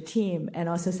much, the team, and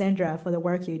also Sandra, for the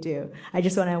work you do. I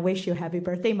just want to wish you happy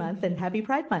birthday month and happy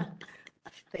Pride Month.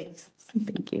 Thanks.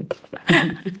 Thank you.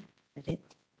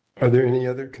 Are there any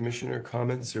other commissioner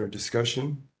comments or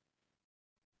discussion?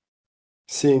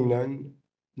 Seeing none,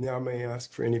 now may I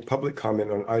ask for any public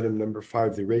comment on item number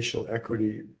 5, the Racial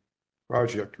Equity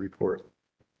Project Report.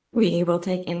 We will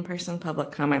take in-person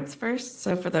public comments first.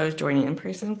 So for those joining in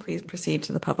person, please proceed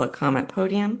to the public comment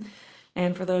podium.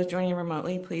 And for those joining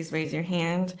remotely, please raise your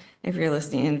hand if you're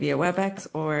listening in via WebEx,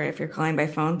 or if you're calling by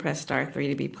phone, press *3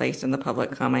 to be placed in the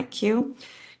public comment queue.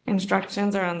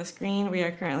 Instructions are on the screen. We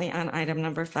are currently on item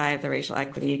number 5, the Racial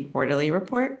Equity Quarterly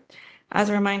Report. As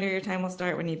a reminder, your time will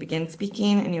start when you begin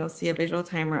speaking, and you will see a visual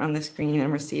timer on the screen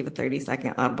and receive a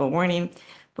 30-second audible warning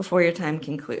before your time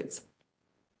concludes.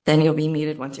 Then you'll be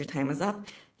muted once your time is up.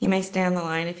 You may stay on the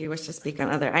line if you wish to speak on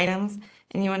other items.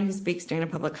 Anyone who speaks during a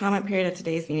public comment period at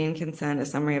today's meeting can send a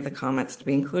summary of the comments to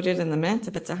be included in the minutes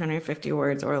if it's 150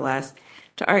 words or less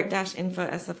to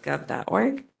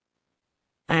art-info@sfgov.org.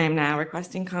 I am now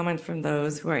requesting comments from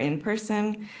those who are in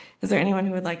person. Is there anyone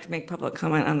who would like to make public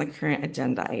comment on the current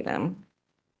agenda item?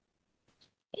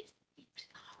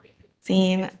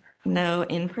 Seeing no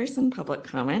in-person public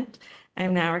comment, I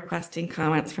am now requesting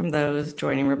comments from those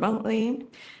joining remotely.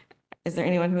 Is there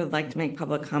anyone who would like to make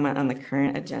public comment on the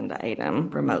current agenda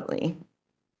item remotely?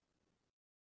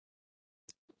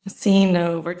 Seeing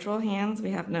no virtual hands,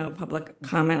 we have no public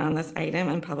comment on this item,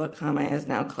 and public comment is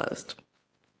now closed.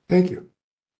 Thank you.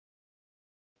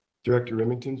 Director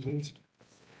Remington, please.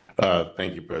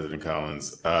 Thank you, President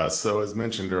Collins. So as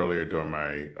mentioned earlier during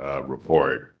my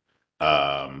report,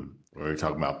 when we were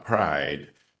talking about Pride,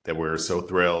 that we're so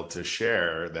thrilled to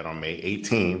share that on May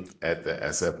 18th at the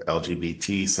SF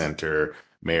LGBT Center,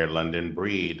 Mayor London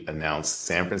Breed announced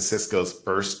San Francisco's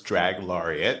first drag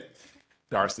laureate,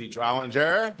 Darcy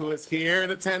Drollinger, who is here in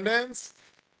attendance.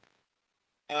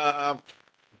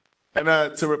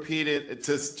 To repeat it,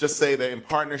 to just say that in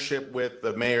partnership with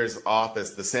the mayor's office,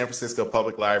 the San Francisco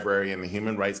Public Library and the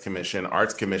Human Rights Commission,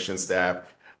 Arts Commission staff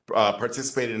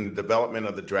participated in the development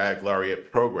of the Drag Laureate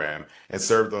program and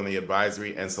served on the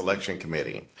advisory and selection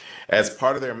committee. As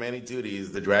part of their many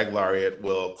duties, the Drag Laureate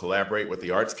will collaborate with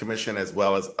the Arts Commission as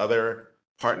well as other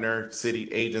partner city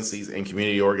agencies and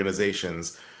community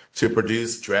organizations to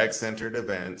produce drag-centered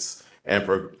events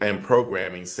and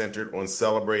programming centered on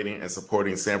celebrating and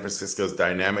supporting San Francisco's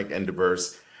dynamic and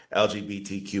diverse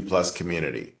LGBTQ+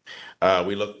 community.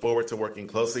 We look forward to working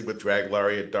closely with Drag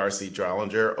Laureate Darcy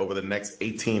Drollinger over the next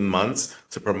 18 months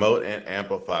to promote and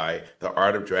amplify the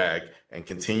art of drag and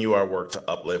continue our work to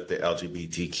uplift the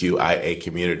LGBTQIA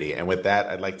community. And with that,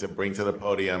 I'd like to bring to the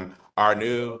podium our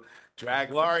new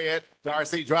Drag Laureate,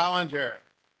 Darcy Drollinger.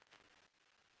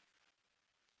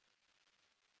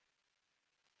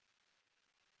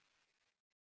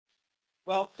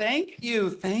 Well, thank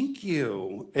you. Thank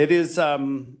you. It is, I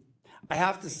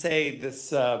have to say,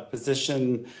 this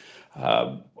position,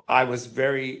 I was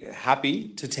very happy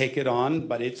to take it on,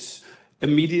 but it's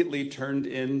immediately turned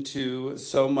into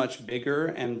so much bigger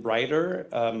and brighter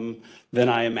than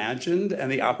I imagined, and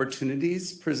the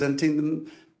opportunities presenting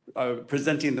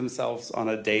themselves on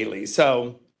a daily.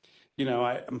 So, you know,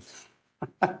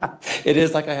 it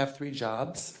is like I have 3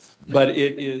 jobs. But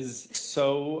it is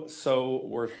so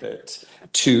worth it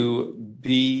to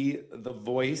be the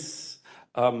voice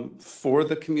for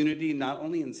the community, not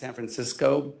only in San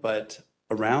Francisco, but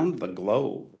around the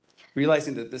globe.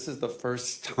 Realizing that this is the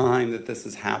first time that this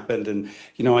has happened. And,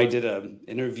 you know, I did an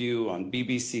interview on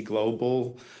BBC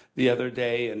Global the other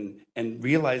day and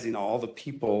realizing all the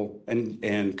people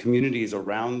and communities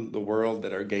around the world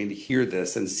that are getting to hear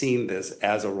this and seeing this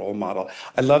as a role model.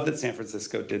 I love that San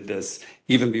Francisco did this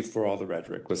even before all the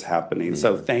rhetoric was happening.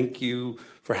 So thank you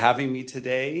for having me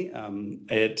today.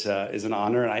 It is an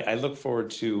honor, and I look forward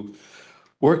to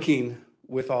working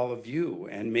with all of you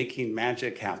and making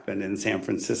magic happen in San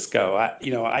Francisco. As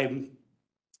you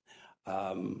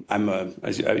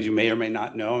may or may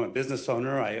not know, I'm a business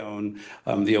owner. I own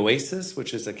the Oasis,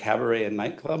 which is a cabaret and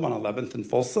nightclub on 11th and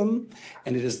Folsom,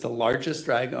 and it is the largest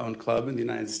drag-owned club in the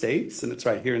United States, and it's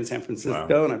right here in San Francisco.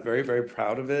 Wow. And I'm very, very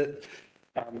proud of it.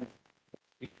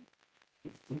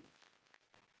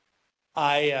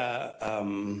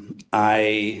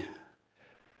 I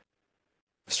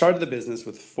started the business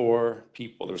with 4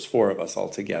 people. There's 4 of us all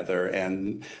together,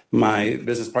 and my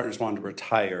business partners wanted to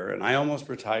retire, and I almost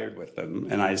retired with them,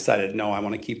 and I decided, no, I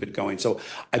want to keep it going. So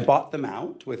I bought them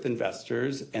out with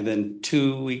investors, and then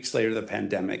 2 weeks later, the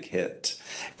pandemic hit,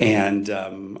 and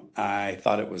I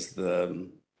thought it was the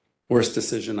worst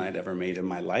decision I'd ever made in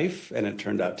my life, and it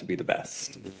turned out to be the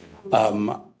best.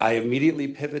 I immediately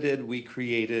pivoted. We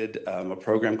created a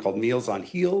program called Meals on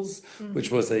Heels,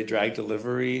 which was a drag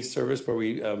delivery service where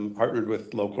we partnered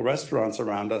with local restaurants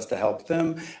around us to help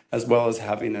them, as well as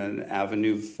having an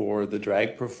avenue for the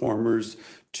drag performers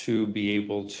to be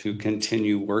able to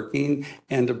continue working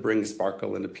and to bring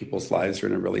sparkle into people's lives who are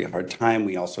in a really hard time.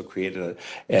 We also created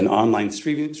an online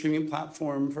streaming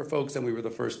platform for folks, and we were the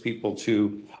first people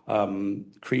to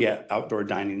create outdoor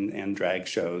dining and drag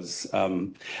shows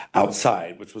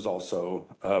outside, which was also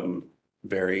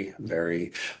very,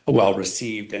 very well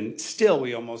received. And still,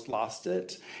 we almost lost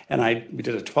it. And we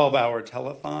did a 12-hour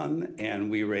telethon,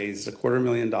 and we raised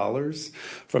 $250,000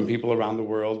 from people around the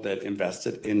world that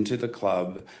invested into the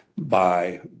club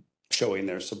by showing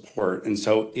their support. And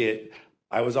so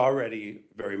I was already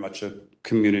very much a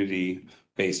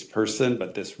community-based person,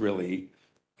 but this really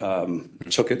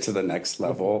took it to the next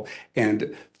level.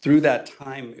 And through that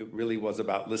time, it really was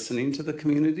about listening to the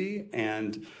community.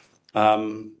 And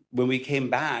when we came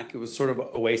back, it was sort of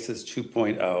Oasis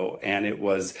 2.0, and it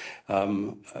was,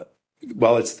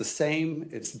 well, it's the same,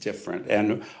 it's different.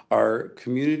 And our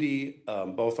community,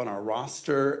 both on our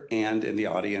roster and in the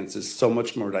audience, is so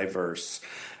much more diverse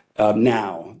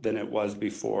now than it was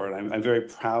before. And I'm very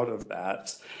proud of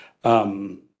that.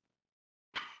 I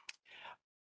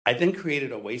then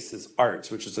created Oasis Arts,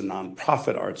 which is a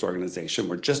nonprofit arts organization.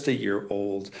 We're just a year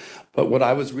old. But what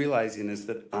I was realizing is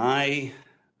that I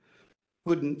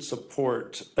couldn't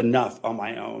support enough on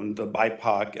my own the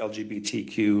BIPOC,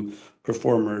 LGBTQ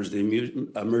performers, the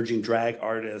emerging drag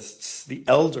artists, the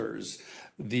elders,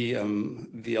 the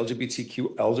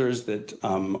LGBTQ elders that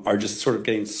are just sort of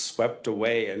getting swept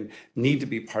away and need to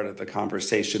be part of the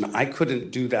conversation. I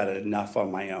couldn't do that enough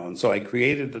on my own. So I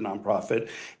created the nonprofit.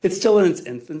 It's still in its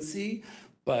infancy,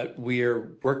 but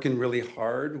we're working really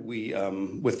hard. We,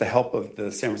 with the help of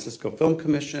the San Francisco Film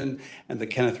Commission and the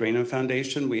Kenneth Rainham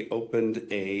Foundation, we opened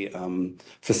a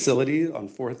facility on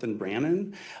 4th and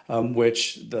Brannan,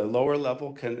 which the lower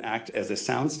level can act as a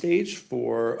soundstage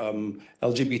for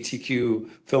LGBTQ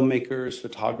filmmakers,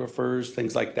 photographers,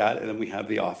 things like that. And then we have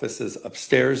the offices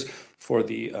upstairs for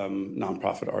the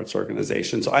nonprofit arts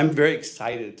organization. So I'm very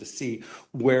excited to see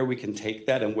where we can take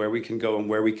that and where we can go and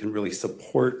where we can really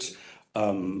support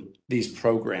these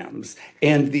programs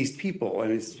and these people. I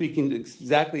mean, speaking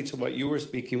exactly to what you were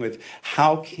speaking with,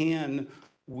 how can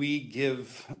we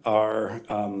give our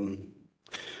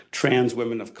trans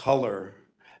women of color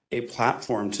a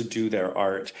platform to do their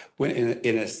art when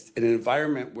in an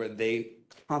environment where they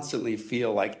constantly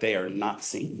feel like they are not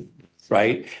seen,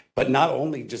 right? But not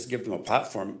only just give them a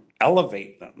platform,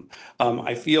 elevate them.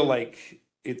 I feel like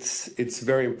it's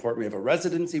very important. We have a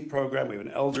residency program, we have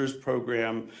an elders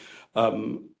program.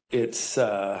 Which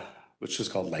is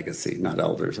called Legacy, not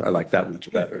Elders. I like that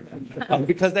much better.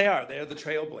 Because they're the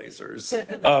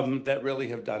trailblazers that really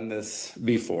have done this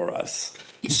before us.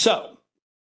 So,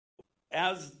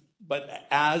 as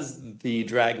the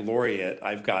drag laureate,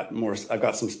 I've got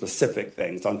some specific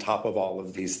things on top of all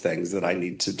of these things that I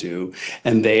need to do.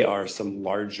 And they are some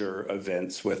larger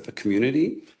events with the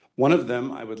community. One of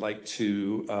them I would like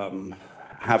to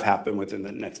have happen within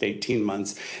the next 18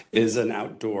 months is an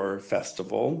outdoor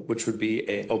festival, which would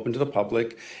be open to the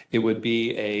public. It would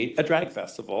be a drag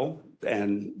festival,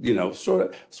 and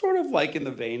sort of like in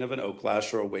the vein of an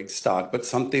Oaklash or a Wigstock, but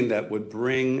something that would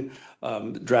bring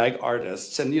drag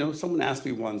artists. And someone asked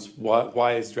me once,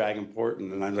 why is drag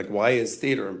important? And I'm like, why is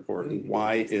theater important?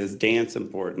 Why is dance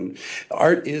important?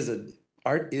 Drag is an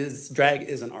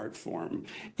art form,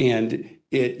 and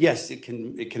it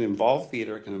can involve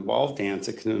theater, it can involve dance,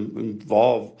 it can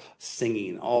involve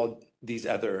singing, all these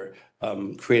other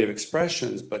creative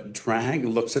expressions, but drag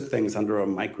looks at things under a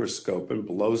microscope and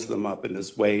blows them up in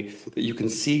this way that you can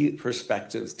see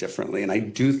perspectives differently. And I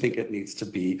do think it needs to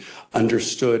be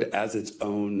understood as its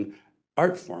own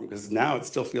art form, because now it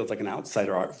still feels like an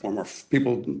outsider art form, or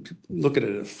people look at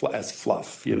it as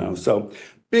fluff, So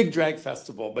big drag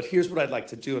festival, but here's what I'd like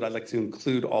to do. I'd like to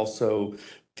include also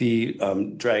the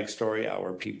Drag Story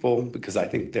Hour people, because I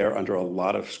think they're under a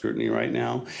lot of scrutiny right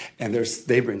now, and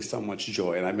they bring so much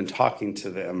joy. And I've been talking to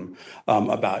them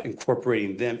about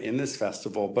incorporating them in this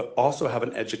festival, but also have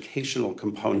an educational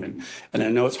component. And I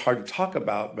know it's hard to talk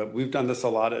about, but we've done this a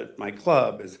lot at my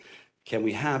club, is can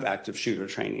we have active shooter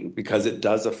training? Because it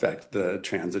does affect the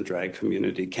trans and drag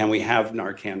community. Can we have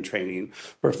Narcan training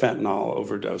for fentanyl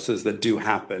overdoses that do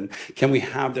happen? Can we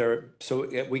have so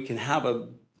we can have a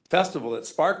festival that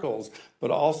sparkles,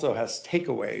 but also has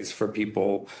takeaways for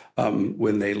people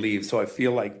when they leave. So I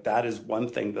feel like that is one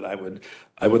thing that I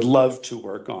would love to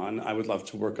work on.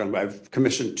 I've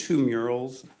commissioned 2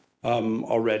 murals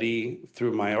already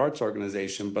through my arts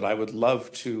organization, but I would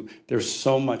love to. There's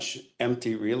so much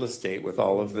empty real estate with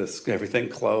all of this, everything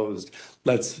closed.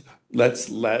 Let's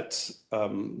let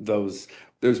those.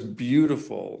 There's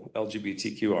beautiful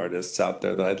LGBTQ artists out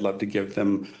there that I'd love to give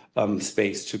them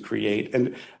space to create.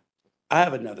 And I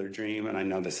have another dream, and I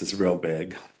know this is real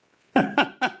big,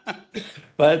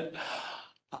 but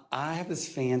I have this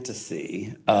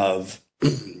fantasy of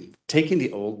taking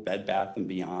the old Bed Bath and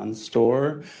Beyond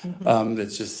store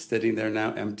that's just sitting there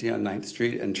now empty on 9th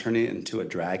Street and turning it into a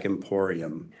drag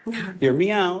emporium. Hear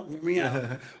me out, hear me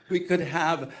out. We could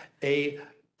have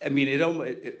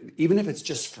even if it's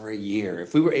just for a year,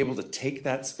 if we were able to take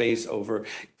that space over,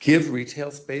 give retail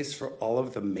space for all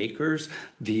of the makers,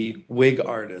 the wig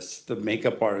artists, the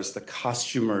makeup artists, the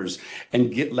costumers,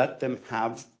 and let them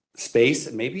have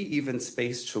space, maybe even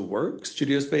space to work,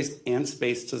 studio space and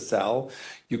space to sell.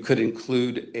 You could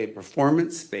include a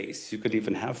performance space. You could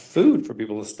even have food for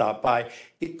people to stop by.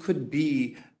 It could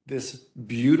be this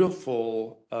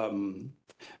beautiful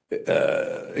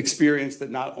experience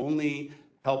that not only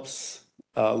helps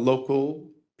local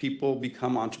people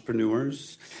become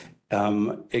entrepreneurs.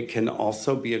 It can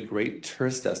also be a great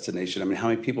tourist destination. I mean, how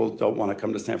many people don't want to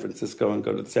come to San Francisco and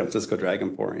go to the San Francisco Drag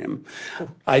Emporium?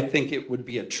 I think it would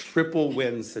be a triple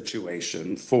win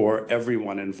situation for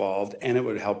everyone involved, and it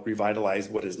would help revitalize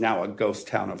what is now a ghost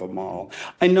town of a mall.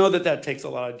 I know that takes a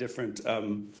lot of different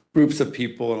groups of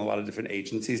people and a lot of different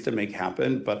agencies to make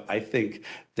happen, but I think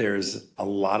there's a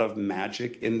lot of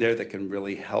magic in there that can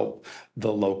really help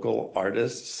the local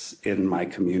artists in my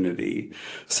community.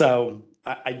 So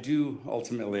I do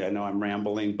ultimately, I know I'm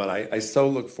rambling, but I so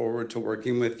look forward to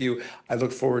working with you. I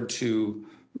look forward to,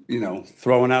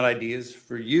 throwing out ideas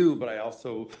for you, but I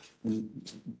also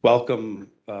welcome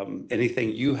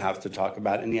anything you have to talk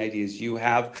about, any ideas you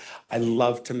have. I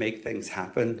love to make things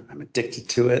happen. I'm addicted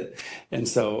to it. And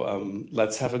so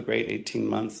let's have a great 18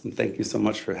 months. And thank you so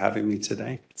much for having me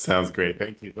today. Sounds great.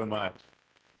 Thank you so much.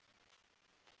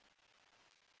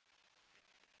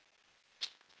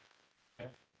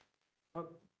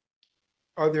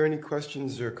 Are there any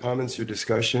questions or comments or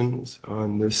discussions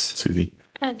on this? Susie.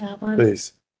 I got one.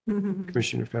 Please,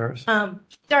 Commissioner Ferris.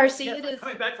 Darcy, it is.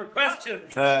 Coming back for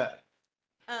questions.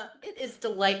 It is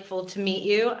delightful to meet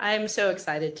you. I'm so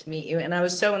excited to meet you, and I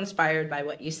was so inspired by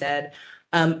what you said.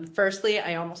 Firstly,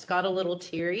 I almost got a little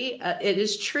teary. It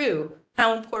is true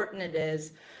how important it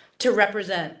is to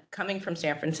represent coming from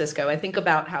San Francisco. I think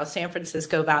about how San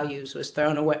Francisco values was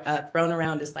thrown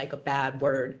around as like a bad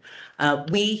word.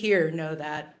 We here know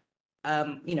that,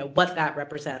 what that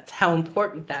represents, how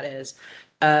important that is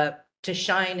to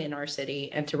shine in our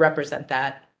city and to represent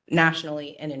that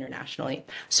nationally and internationally.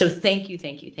 So thank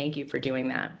you for doing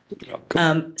that.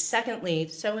 Secondly,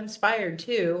 so inspired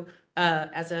too,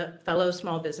 as a fellow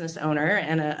small business owner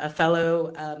and a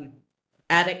fellow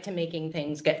addict to making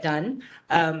things get done,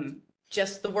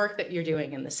 just the work that you're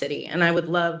doing in the city. And I would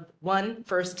love,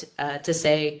 first to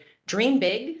say, dream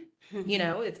big.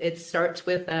 It starts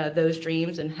with those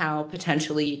dreams and how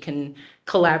potentially you can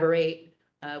collaborate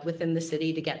within the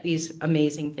city to get these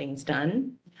amazing things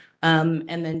done.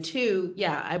 And then two,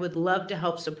 I would love to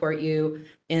help support you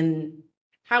in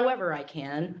however I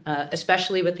can,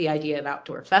 especially with the idea of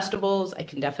outdoor festivals. I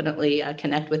can definitely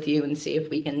connect with you and see if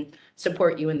we can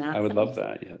support you in that. I would love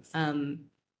that, yes.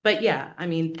 But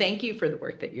thank you for the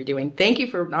work that you're doing. Thank you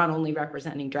for not only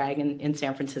representing drag in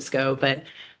San Francisco, but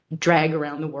drag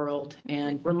around the world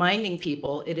and reminding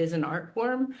people it is an art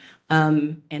form.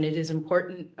 And it is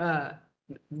important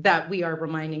that we are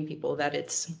reminding people that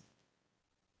it's,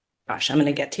 gosh, I'm going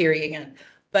to get teary again.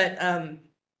 But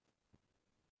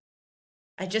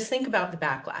I just think about the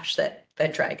backlash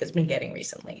that drag has been getting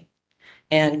recently.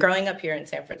 And growing up here in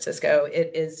San Francisco,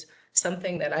 it is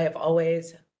something that I have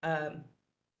always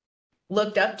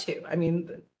looked up to. I mean,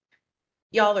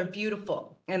 y'all are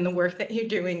beautiful, and the work that you're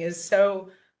doing is so,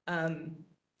 I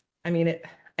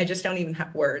just don't even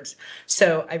have words.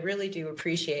 So I really do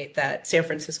appreciate that San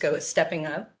Francisco is stepping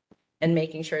up and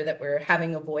making sure that we're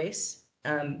having a voice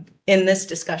in this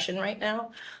discussion right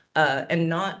now, and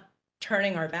not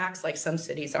turning our backs like some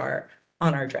cities are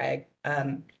on our drag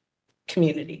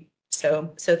community.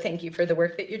 So thank you for the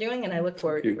work that you're doing, and I look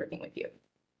forward to working with you.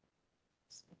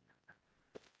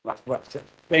 Well,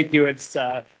 thank you.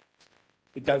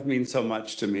 It does mean so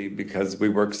much to me because we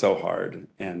work so hard,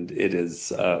 and it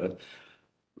is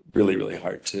really, really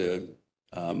hard to,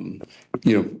 a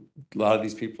lot of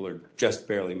these people are just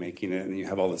barely making it, and you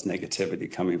have all this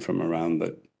negativity coming from around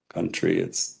the country.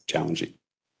 It's challenging.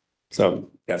 So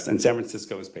yes, and San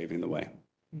Francisco is paving the way.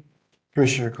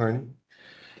 Commissioner Carney.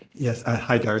 Yes,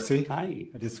 hi Darcy. Hi.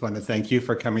 I just want to thank you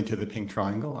for coming to the Pink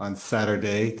Triangle on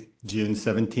Saturday, June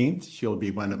 17th. She'll be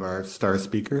one of our star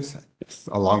speakers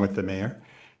along with the mayor.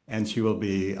 And she will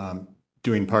be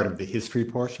doing part of the history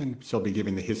portion. She'll be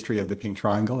giving the history of the Pink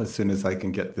Triangle as soon as I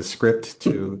can get the script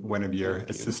to one of your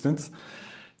assistants.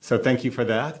 So thank you for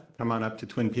that. Come on up to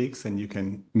Twin Peaks and you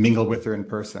can mingle with her in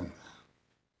person.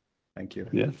 Thank you.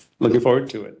 Yes, looking forward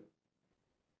to it.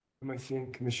 Am I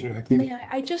seeing Commissioner Hakeem?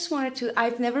 I just wanted to,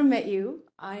 I've never met you.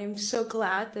 I am so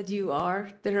glad that you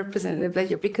are the representative that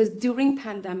you're, because during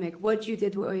pandemic, what you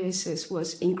did with Oasis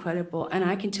was incredible. And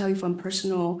I can tell you from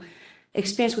personal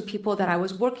experience with people that I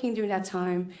was working during that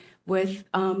time with,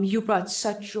 you brought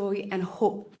such joy and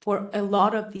hope for a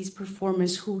lot of these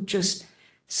performers who just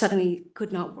suddenly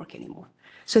could not work anymore.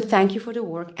 So thank you for the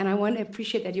work. And I want to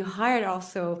appreciate that you hired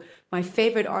also my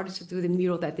favorite artist to do the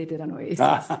mural that they did on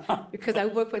Oasis. Because I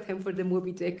worked with him for the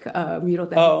Moby Dick mural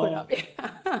that he put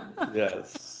up.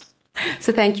 Yes.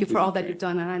 So thank you for all that you've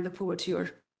done. And I look forward to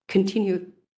your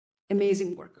continued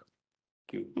amazing work.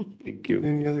 Thank you. Thank you.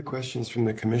 Any other questions from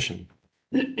the commission?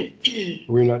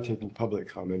 We're not taking public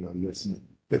comment on this,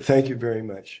 but thank you very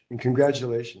much and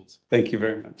congratulations. Thank you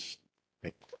very much.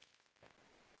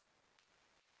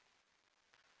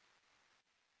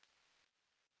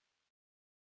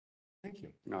 Thank you.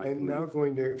 I'm now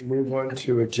going to move on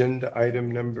to agenda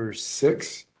item number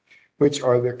 6, which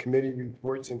are the committee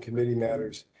reports and committee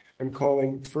matters. I'm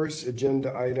calling first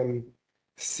agenda item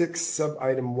 6,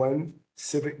 sub-item 1,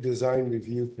 Civic Design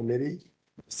Review Committee.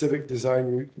 Civic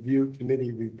Design Review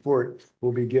Committee report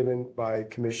will be given by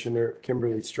Commissioner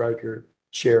Kimberly Stryker,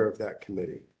 chair of that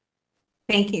committee.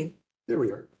 Thank you. There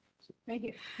we are. Thank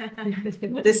you.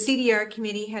 The CDR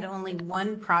committee had only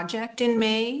one project in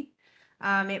May.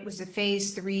 It was a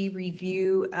phase 3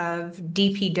 review of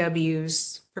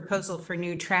DPW's proposal for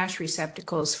new trash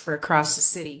receptacles for across the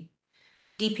city.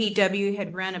 DPW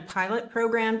had run a pilot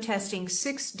program testing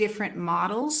 6 different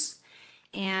models,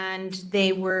 and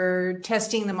they were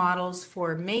testing the models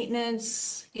for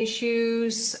maintenance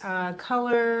issues,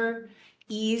 color,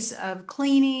 ease of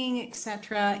cleaning,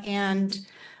 etc. And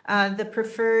the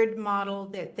preferred model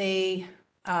that they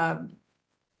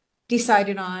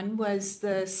decided on was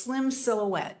the Slim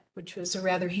Silhouette, which was a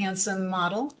rather handsome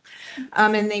model.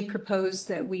 And they proposed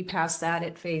that we pass that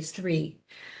at phase 3.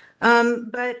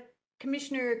 But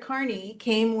Commissioner Carney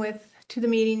came to the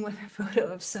meeting with a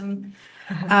photo of some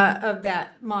of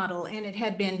that model, and it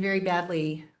had been very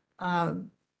badly,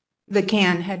 the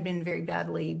can had been very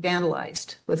badly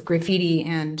vandalized with graffiti,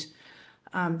 and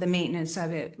the maintenance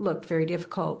of it looked very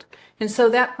difficult. And so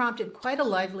that prompted quite a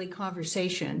lively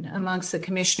conversation amongst the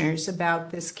commissioners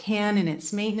about this can and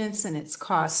its maintenance and its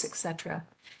costs, etc.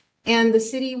 And the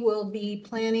city will be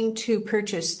planning to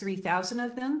purchase 3,000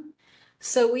 of them.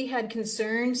 So we had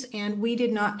concerns, and we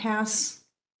did not pass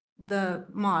the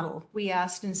model. We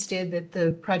asked instead that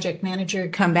the project manager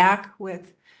come back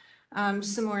with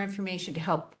some more information to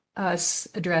help us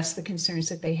address the concerns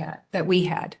that we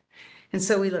had. And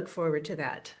so we look forward to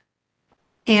that.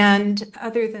 And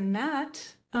other than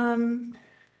that,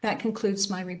 that concludes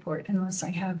my report, unless I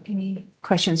have any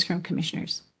questions from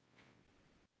commissioners.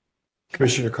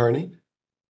 Commissioner Carney?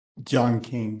 John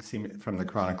King from the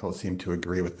Chronicle seemed to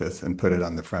agree with this and put it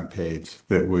on the front page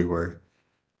that we were,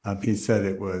 he said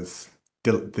it was,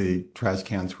 the trash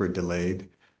cans were delayed,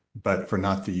 but for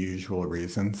not the usual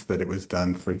reasons, that it was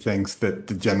done for things that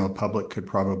the general public could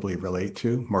probably relate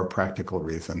to, more practical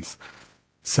reasons.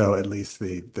 So at least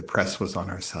the press was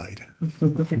on our side.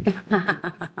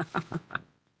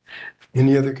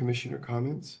 Any other commissioner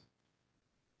comments?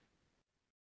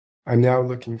 I'm now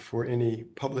looking for any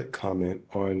public comment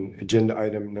on agenda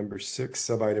item number 6,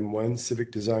 sub-item 1,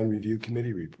 Civic Design Review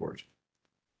Committee report.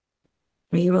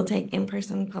 We will take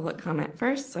in-person public comment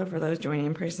first. So for those joining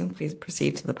in person, please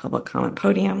proceed to the public comment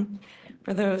podium.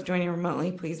 For those joining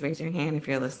remotely, please raise your hand if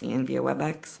you're listening in via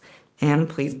WebEx, and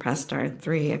please press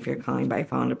 *3 if you're calling by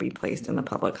phone to be placed in the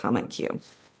public comment queue.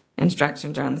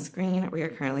 Instructions are on the screen. We are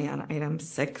currently on item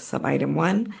 6, sub-item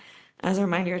 1. As a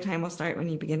reminder, your time will start when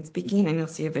you begin speaking, and you'll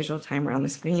see a visual timer on the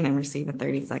screen and receive a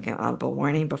 30-second audible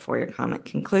warning before your comment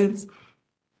concludes.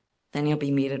 Then you'll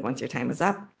be muted once your time is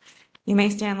up. You may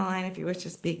stay on the line if you wish to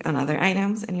speak on other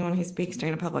items. Anyone who speaks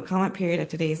during a public comment period at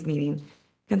today's meeting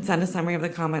can send a summary of the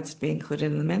comments to be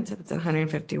included in the minutes if it's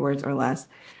 150 words or less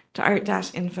to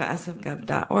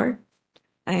art-info.sfgov.org.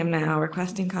 I am now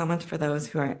requesting comments for those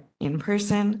who are in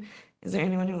person. Is there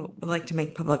anyone who would like to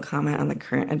make public comment on the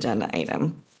current agenda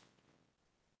item?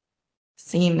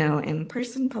 Seeing no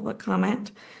in-person public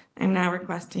comment, I'm now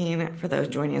requesting for those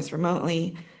joining us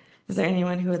remotely. Is there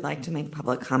anyone who would like to make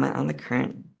public comment on the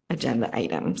current agenda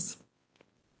items?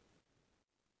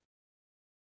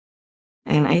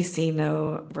 And I see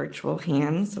no virtual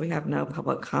hands, so we have no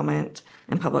public comment,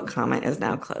 and public comment is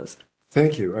now closed.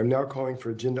 Thank you. I'm now calling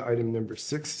for agenda item number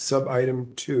 6,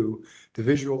 sub-item 2, the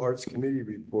Visual Arts Committee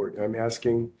report. I'm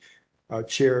asking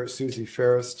Chair Susie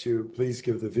Ferris to please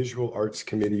give the Visual Arts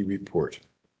Committee report.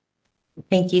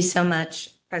 Thank you so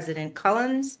much, President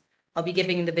Collins. I'll be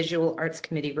giving the Visual Arts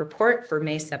Committee report for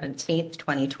May 17th,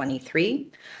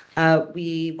 2023.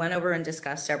 We went over and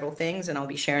discussed several things, and I'll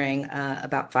be sharing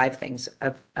about 5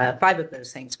 of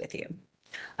those things with you.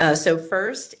 So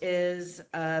first is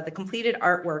the completed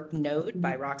artwork Node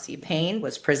by Roxy Payne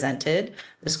was presented.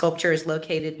 The sculpture is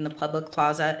located in the public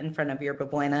plaza in front of Yerba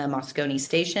Buena Moscone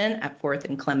Station at 4th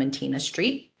and Clementina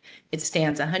Street. It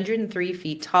stands 103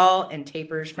 feet tall and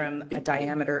tapers from a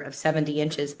diameter of 70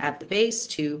 inches at the base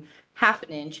to half an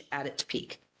inch at its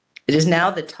peak. It is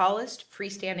now the tallest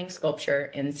freestanding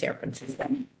sculpture in San Francisco.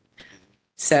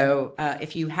 So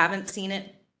if you haven't seen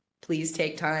it, please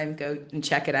take time, go and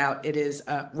check it out. It is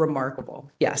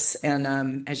remarkable. Yes.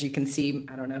 And as you can see,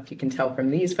 I don't know if you can tell from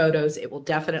these photos, it will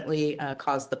definitely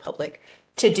cause the public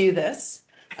to do this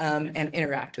and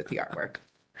interact with the artwork.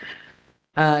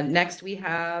 Next, we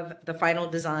have the final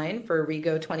design for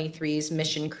Rego 23's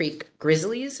Mission Creek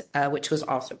Grizzlies, which was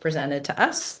also presented to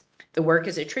us. The work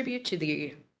is a tribute to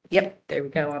the, there we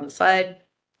go on the slide.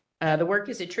 The work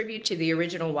is a tribute to the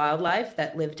original wildlife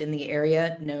that lived in the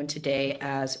area known today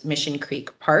as Mission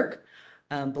Creek Park.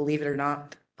 Believe it or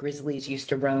not, grizzlies used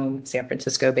to roam San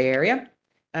Francisco Bay Area.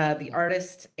 The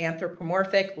artist's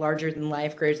anthropomorphic,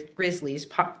 larger-than-life grizzlies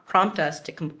prompt us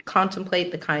to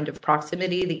contemplate the kind of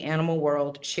proximity the animal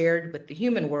world shared with the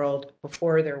human world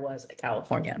before there was a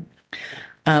California.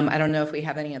 I don't know if we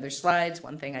have any other slides.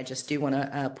 One thing I just do want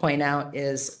to point out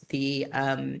is the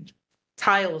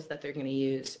tiles that they're going to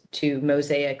use to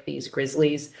mosaic these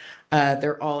grizzlies.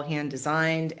 They're all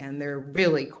hand-designed, and they're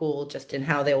really cool just in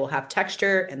how they will have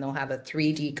texture, and they'll have a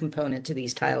 3D component to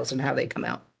these tiles and how they come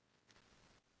out.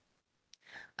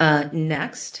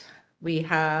 Next, we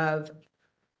have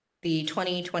the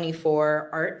 2024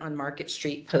 Art on Market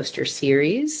Street poster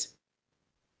series.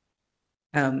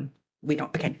 We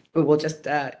don't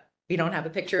have a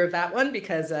picture of that one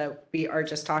because we are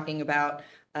just talking about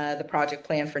the project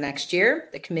plan for next year.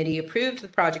 The committee approved the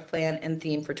project plan and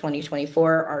theme for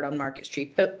 2024 Art on Market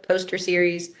Street poster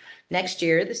series. Next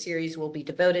year, the series will be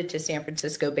devoted to San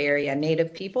Francisco Bay Area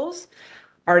Native peoples.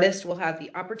 Artists will have the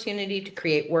opportunity to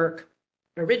create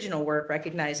original work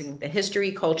recognizing the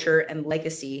history, culture, and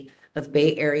legacy of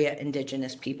Bay Area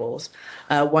Indigenous peoples.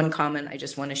 One comment I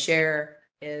just want to share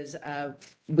is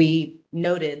we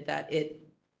noted that it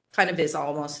kind of is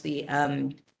almost the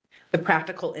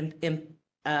practical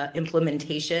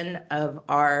implementation of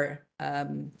our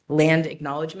land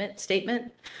acknowledgement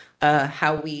statement,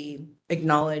 how we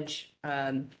acknowledge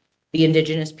the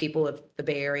Indigenous people of the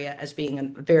Bay Area as being a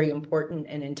very important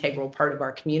and integral part of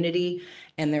our community.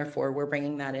 And therefore, we're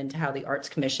bringing that into how the Arts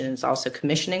Commission is also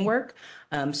commissioning work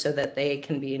so that they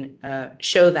can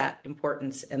show that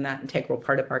importance and that integral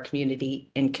part of our community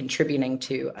in contributing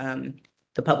to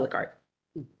the public art.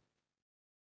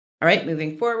 All right,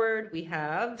 moving forward, we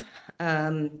have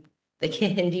the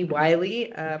Kehinde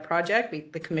Wiley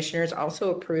project. The commissioners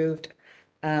also approved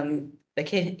the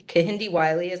Kehinde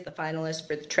Wiley is the finalist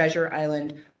for the Treasure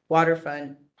Island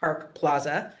Waterfront Park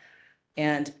Plaza.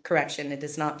 And correction, it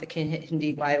is not the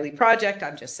Kehinde Wiley project.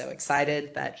 I'm just so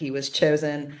excited that he was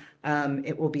chosen.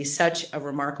 It will be such a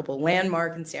remarkable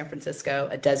landmark in San Francisco,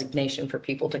 a designation for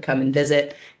people to come and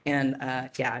visit. And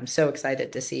I'm so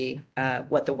excited to see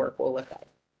what the work will look like.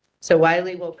 So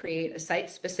Wiley will create a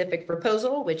site-specific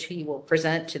proposal, which he will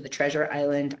present to the Treasure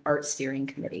Island Art Steering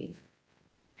Committee.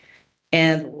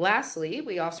 And lastly,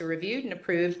 we also reviewed and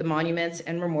approved the Monuments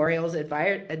and Memorials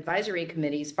Advisory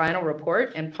Committee's final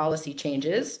report and policy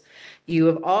changes. You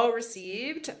have all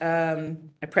received a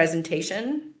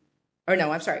presentation, or no,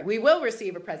 I'm sorry, we will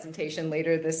receive a presentation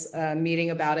later this meeting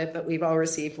about it, but we've all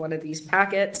received one of these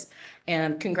packets.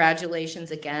 And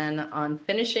congratulations again on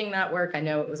finishing that work. I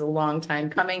know it was a long time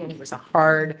coming. It was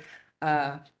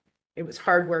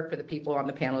hard work for the people on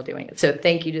the panel doing it. So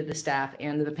thank you to the staff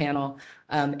and to the panel,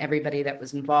 everybody that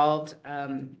was involved.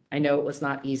 I know it was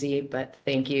not easy, but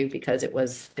thank you because it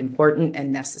was important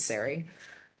and necessary.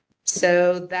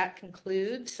 So that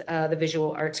concludes the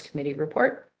Visual Arts Committee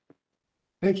report.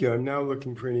 Thank you. I'm now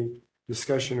looking for any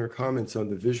discussion or comments on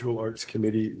the Visual Arts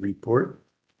Committee report.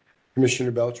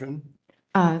 Commissioner Beltran.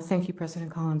 Thank you,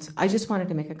 President Collins. I just wanted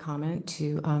to make a comment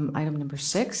to item number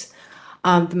 6.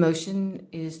 The motion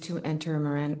is to enter a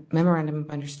memorandum of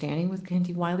understanding with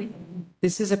Candy Wiley.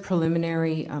 This is a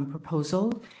preliminary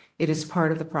proposal. It is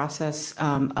part of the process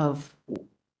of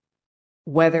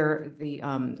whether the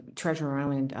Treasure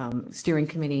Island Steering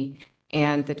Committee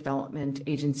and the development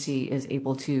agency is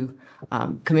able to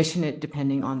commission it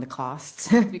depending on the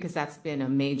costs, because that's been a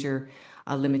major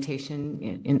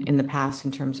limitation in the past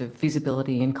in terms of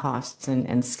feasibility and costs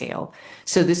and scale.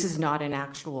 So this is not an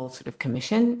actual sort of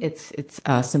commission. It's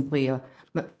simply an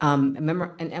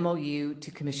MOU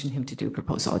to commission him to do a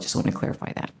proposal. I just want to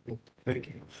clarify that. Thank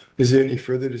you. Is there any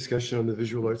further discussion on the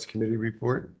Visual Arts Committee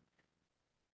report?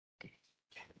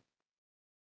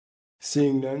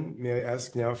 Seeing none, may I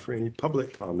ask now for any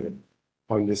public comment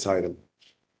on this item?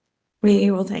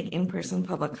 We will take in-person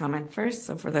public comment first.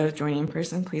 So for those joining in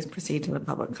person, please proceed to the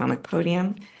public comment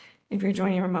podium. If you're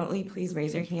joining remotely, please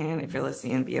raise your hand if you're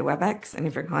listening via WebEx. And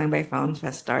if you're calling by phone,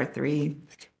 press *3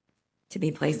 to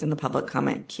be placed in the public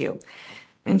comment queue.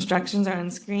 Instructions are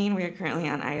on screen. We are currently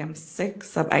on item 6,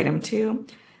 sub-item 2.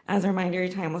 As a reminder, your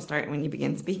time will start when you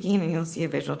begin speaking, and you'll see a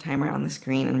visual timer on the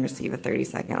screen and receive a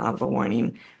 30-second audible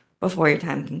warning before your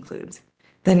time concludes.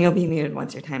 Then you'll be muted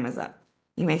once your time is up.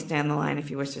 You may stay on the line if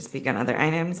you wish to speak on other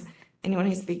items. Anyone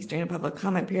who speaks during a public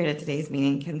comment period at today's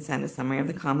meeting can send a summary of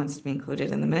the comments to be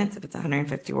included in the minutes if it's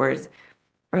 150 words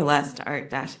or less to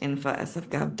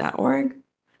art-info.sfgov.org.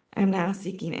 I'm now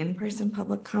seeking in-person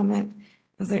public comment.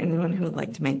 Is there anyone who would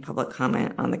like to make public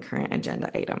comment on the current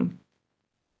agenda item?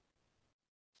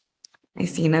 I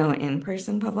see no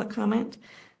in-person public comment.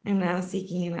 I'm now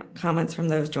seeking comments from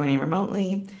those joining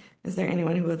remotely. Is there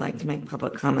anyone who would like to make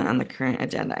public comment on the current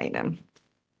agenda item?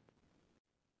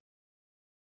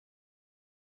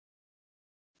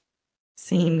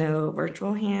 Seeing no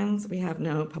virtual hands, we have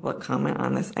no public comment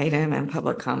on this item, and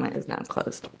public comment is now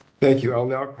closed. Thank you. I'll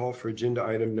now call for agenda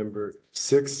item number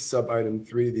 6, sub-item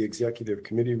 3, the Executive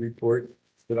Committee report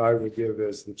that I will give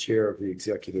as the chair of the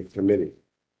Executive Committee.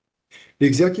 The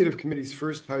Executive Committee's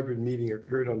first hybrid meeting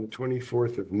occurred on the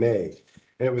 24th of May,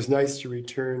 and it was nice to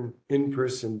return in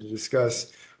person to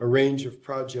discuss a range of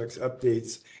projects,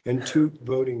 updates, and 2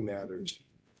 voting matters.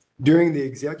 During the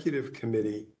Executive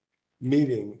Committee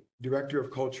meeting, Director of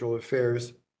Cultural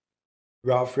Affairs,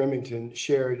 Ralph Remington,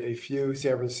 shared a few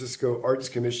San Francisco Arts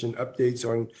Commission updates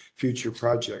on future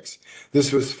projects.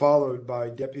 This was followed by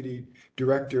Deputy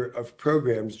Director of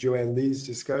Programs, Joanne Lee's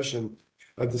discussion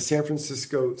of the San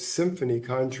Francisco Symphony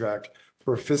contract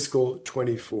for fiscal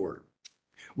 '24.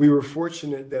 We were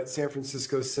fortunate that San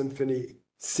Francisco Symphony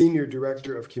Senior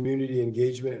Director of Community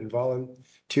Engagement and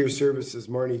Volunteer Services,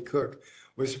 Marnie Cook,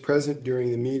 was present during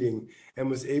the meeting and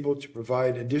was able to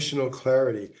provide additional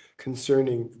clarity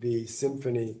concerning the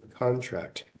symphony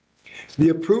contract. The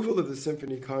approval of the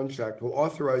symphony contract will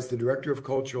authorize the Director of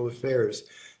Cultural Affairs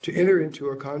to enter into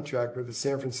a contract with the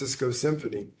San Francisco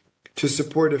Symphony to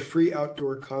support a free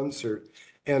outdoor concert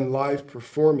and live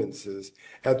performances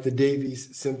at the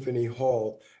Davies Symphony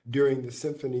Hall during the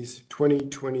Symphony's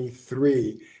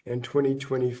 2023 and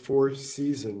 2024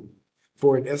 season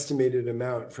for an estimated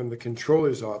amount from the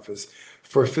Controller's Office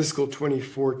for fiscal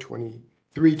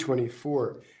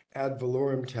 23-24 ad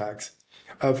valorem tax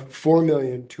of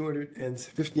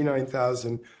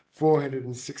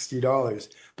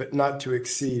 $4,259,460, but not to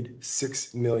exceed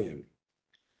 $6 million.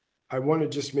 I want to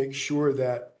just make sure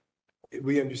that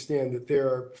we understand that there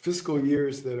are fiscal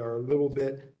years that are a little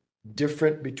bit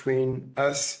different between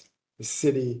us, the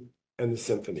city, and the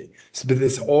symphony. So that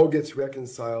this all gets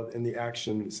reconciled in the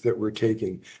actions that we're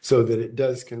taking so that it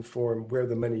does conform where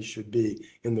the money should be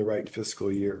in the right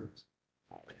fiscal year.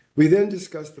 We then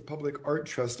discussed the Public Art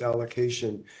Trust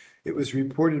allocation. It was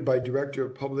reported by Director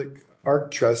of Public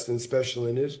Art Trust and Special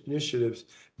Initiatives,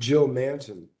 Jill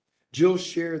Manton. Jill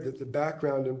shared that the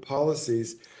background and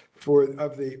policies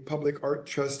of the Public Art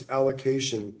Trust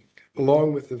allocation,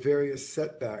 along with the various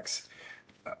setbacks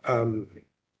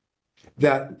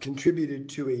that contributed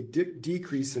to a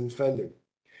decrease in funding.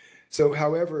 So,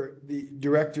 however, the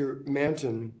Director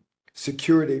Manton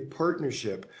secured a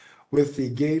partnership with the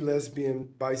Gay, Lesbian,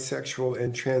 Bisexual,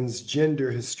 and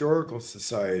Transgender Historical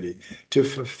Society to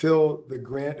fulfill the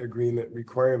grant agreement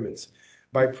requirements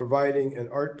by providing an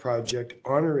art project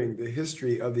honoring the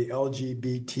history of the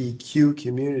LGBTQ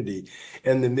community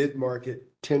and the Mid-Market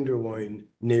Tenderloin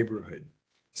neighborhood.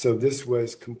 So this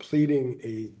was completing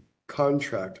a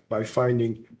contract by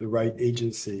finding the right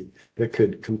agency that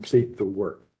could complete the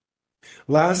work.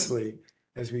 Lastly,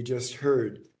 as we just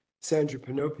heard, Sandra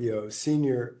Pinocchio,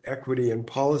 Senior Equity and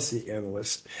Policy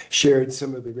Analyst, shared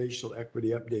some of the racial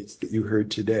equity updates that you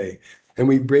heard today. And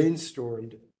we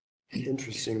brainstormed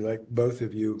interesting, like both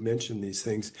of you mentioned these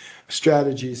things,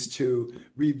 strategies to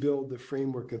rebuild the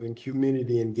framework of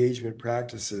community engagement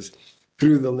practices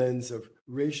through the lens of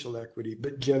racial equity,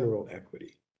 but general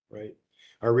equity, right?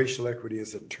 Our racial equity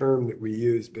is a term that we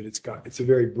use, but it's a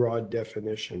very broad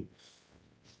definition.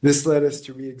 This led us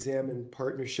to re-examine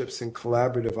partnerships and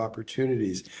collaborative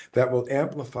opportunities that will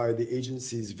amplify the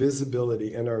agency's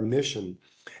visibility and our mission,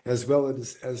 as well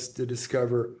as to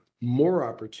discover more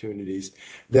opportunities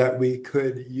that we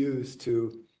could use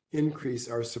to increase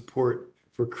our support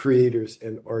for creators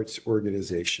and arts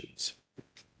organizations.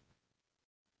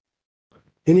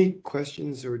 Any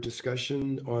questions or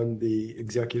discussion on the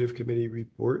executive committee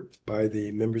report by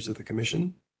the members of the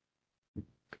commission?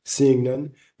 Seeing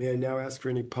none, may I now ask for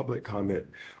any public comment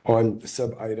on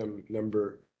sub-item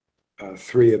number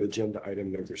 3 of agenda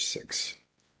item number 6?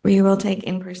 We will take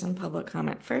in-person public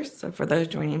comment first. So for those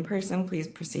joining in person, please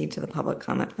proceed to the public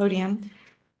comment podium.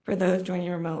 For those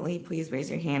joining remotely, please raise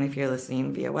your hand if you're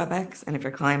listening via WebEx. And if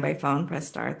you're calling by phone,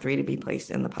 press *3 to be placed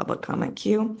in the public comment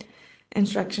queue.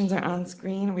 Instructions are on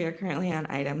screen. We are currently on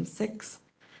item 6,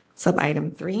 sub-item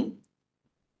 3.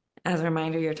 As a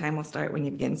reminder, your time will start when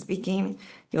you begin speaking.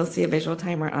 You'll see a visual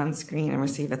timer on screen and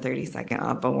receive a 30-second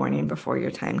audible warning before your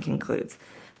time concludes.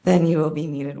 Then you will be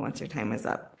muted once your time is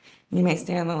up. You may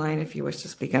stay on the line if you wish to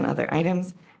speak on other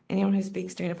items. Anyone who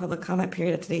speaks during a public comment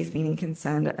period at today's meeting can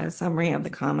send a summary of the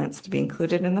comments to be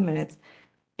included in the minutes.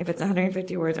 If it's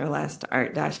 150 words or less, to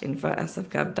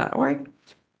art-info@sfgov.org.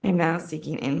 I'm now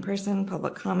seeking in-person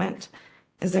public comment.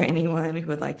 Is there anyone who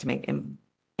would like to make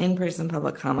in-person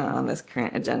public comment on this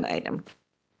current agenda item?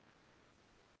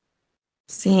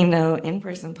 Seeing no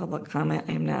in-person public comment,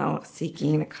 I am now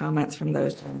seeking comments from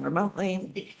those joining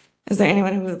remotely. Is there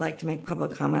anyone who would like to make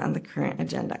public comment on the current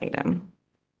agenda item?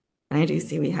 And I do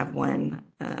see we have one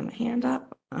hand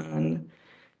up on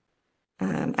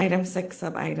item 6,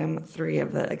 sub-item 3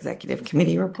 of the executive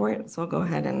committee report. So I'll go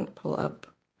ahead and pull up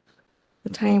the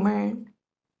timer.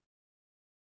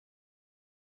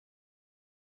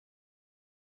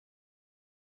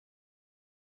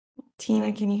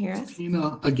 Tina, can you hear us?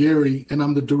 Tina Aguirre, and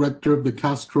I'm the director of the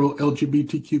Castro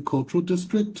LGBTQ Cultural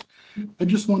District. I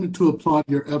just wanted to applaud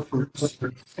your efforts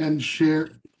and share.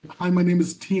 Hi, my name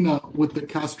is Tina with the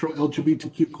Castro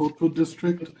LGBTQ Cultural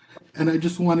District, and I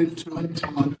just wanted to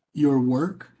applaud your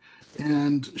work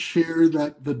and share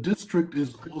that the district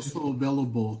is also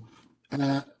available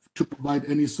to provide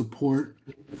any support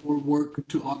for work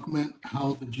to augment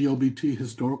how the GLBT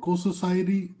Historical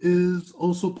Society is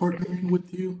also partnering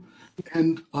with you.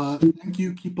 And thank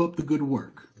you. Keep up the good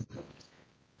work.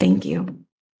 Thank you.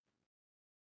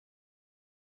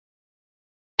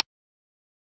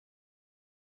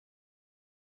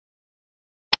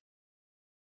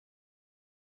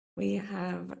 We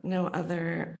have no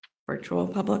other virtual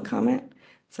public comment,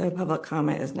 so public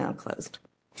comment is now closed.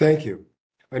 Thank you.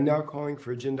 I'm now calling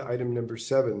for agenda item number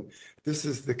 7. This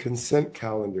is the consent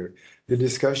calendar, the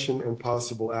discussion and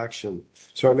possible action.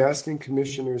 So I'm asking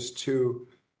commissioners to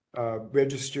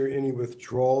register any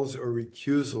withdrawals or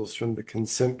recusals from the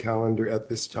consent calendar at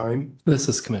this time. This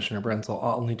is Commissioner Brenzel.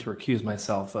 I'll need to recuse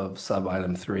myself of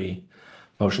sub-item 3,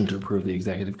 motion to approve the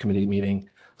executive committee meeting,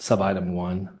 sub-item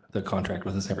 1, the contract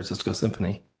with the San Francisco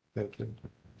Symphony. Thank you.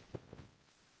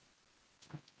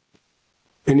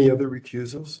 Any other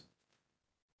recusals?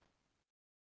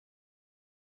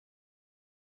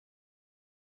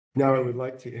 Now I would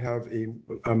like to have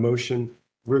a motion.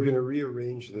 We're going to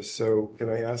rearrange this. So can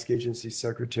I ask agency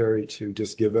secretary to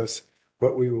just give us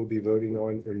what we will be voting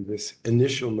on in this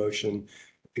initial motion,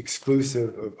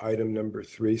 exclusive of item number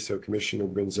 3, so Commissioner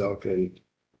Brenzel can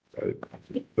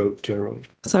vote generally.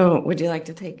 So would you like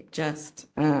to take just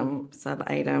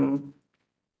sub-item,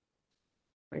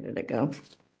 where did it go?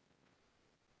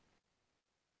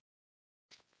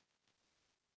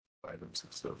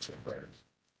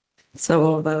 So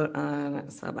we'll vote on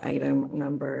sub-item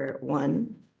number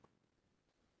 1.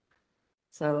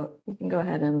 So you can go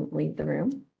ahead and leave the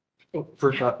room.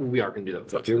 First, we are going to do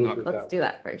that. Okay, we'll do Let's that. do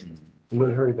that first. I'm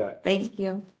going to hurry that. Thank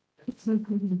you.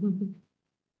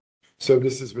 So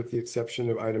this is with the exception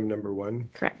of item number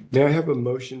 1. Correct. May I have a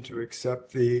motion to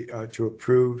accept to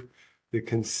approve the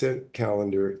consent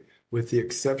calendar with the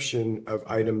exception of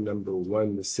item number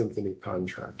 1, the symphony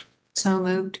contract? So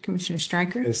moved, Commissioner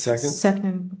Stryker. A second?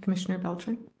 Second, Commissioner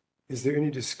Beltran. Is there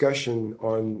any discussion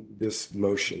on this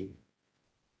motion?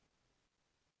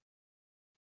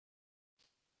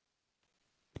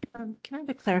 Can I have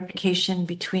a clarification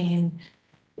between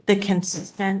the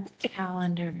consent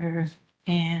calendar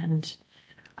and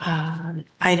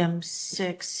item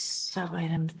 6,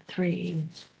 sub-item 3?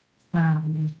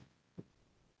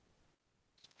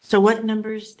 So what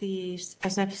number is the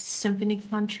SF Symphony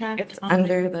contract? It's on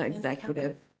under the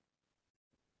executive.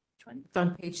 It's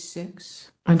on page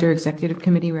 6, under Executive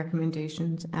Committee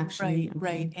Recommendations, Action. Right,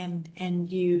 right,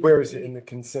 and you. Where is it in the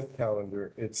consent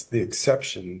calendar? It's the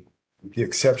exception. The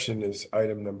exception is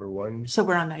item number 1. So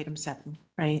we're on item 7,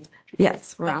 right?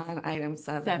 Yes, we're on item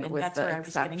 7 7, with that's the where I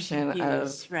was getting exception of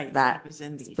confused. Right, that was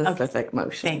in the. specific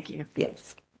motion. Thank you.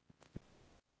 Yes.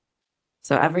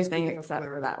 So everything except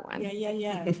for that one.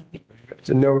 Yeah.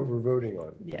 To know what we're voting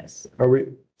on. Yes. Are we,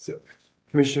 so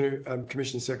Commissioner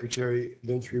Secretary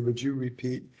Ventry, would you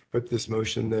repeat what this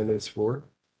motion then is for?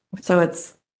 So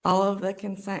it's all of the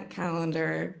consent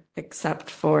calendar except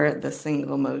for the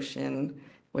single motion,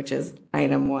 which is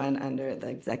item 1 under the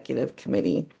executive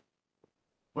committee,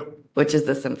 which is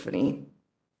the symphony.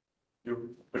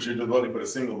 But you're voting for the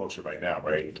single motion right now,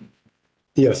 right?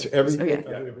 Yes, Okay.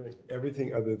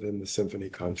 everything other than the symphony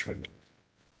contract.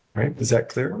 Right? Is that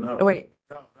clear? Oh, wait,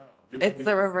 it's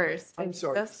the reverse. I'm It's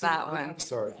sorry. just that one. I'm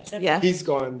sorry. Yes. He's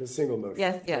gone, the single motion.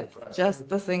 Yes, just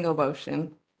the single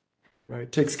motion.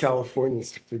 Right, takes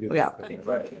Californians to figure this Yeah.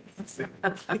 thing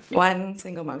out. One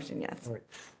single motion, yes. All right.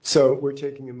 So we're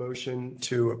taking a motion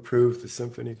to approve the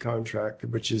symphony contract,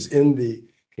 which is in the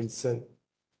consent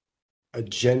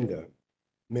agenda.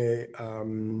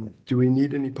 Do we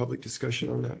need any public discussion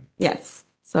on that? Yes,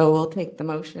 so we'll take the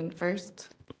motion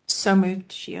first. So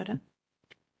moved, Shiota.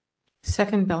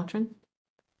 Second, Beltran.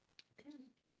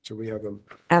 So we have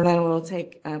And then we'll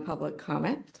take a public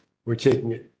comment. we're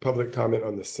taking public comment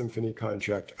on the symphony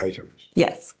contract items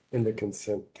Yes. in the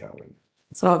consent calendar.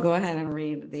 So I'll go ahead and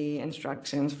read the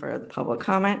instructions for the public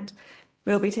comment.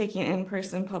 We'll be taking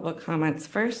in-person public comments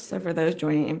first. So for those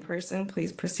joining in person,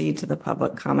 please proceed to the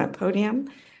public comment podium.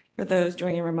 For those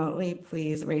joining remotely,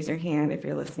 please raise your hand if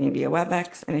you're listening via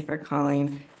WebEx. And if you're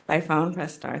calling by phone,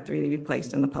 press *3 to be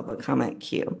placed in the public comment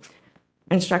queue.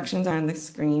 Instructions are on the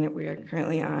screen. We are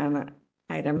currently on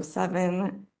item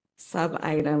 7,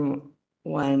 sub-item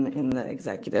 1 in the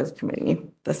executive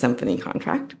committee, the symphony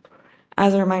contract.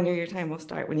 As a reminder, your time will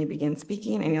start when you begin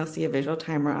speaking, and you'll see a visual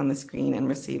timer on the screen and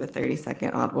receive a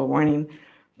 30-second audible warning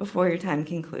before your time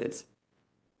concludes.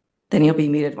 Then you'll be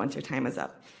muted once your time is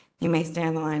up. You may stay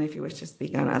on the line if you wish to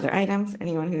speak on other items.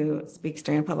 Anyone who speaks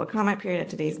during a public comment period at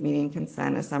today's meeting can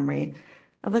send a summary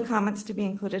of the comments to be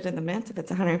included in the minutes if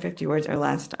it's 150 words or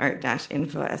less to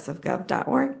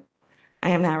art-info@sfgov.org. I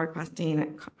am now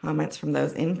requesting comments from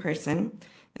those in person.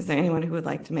 Is there anyone who would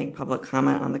like to make public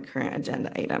comment on the current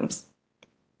agenda items?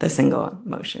 The single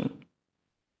motion.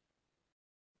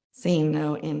 Seeing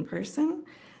no in person,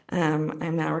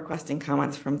 I'm now requesting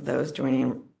comments from those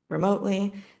joining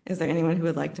remotely. Is there anyone who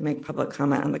would like to make public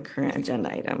comment on the current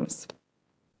agenda items?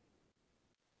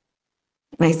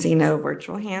 And I see no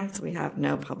virtual hands. We have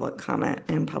no public comment,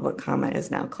 and public comment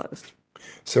is now closed.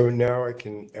 So now I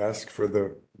can ask for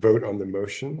the vote on the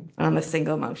motion, On the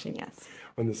single motion, yes.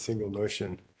 on the single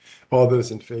motion. All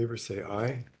those in favor say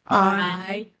aye.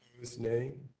 Aye. Opposed,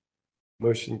 nay.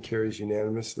 Motion carries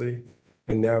unanimously.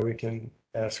 And now we can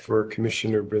ask for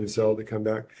Commissioner Brinzel to come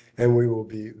back, and we will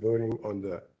be voting on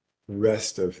the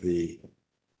rest of the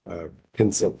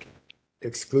consent,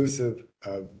 exclusive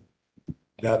of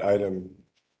that item,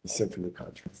 the symphony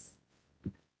contract.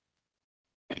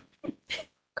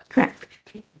 Correct.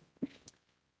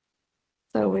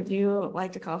 So would you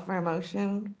like to call for a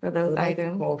motion for those I'd like to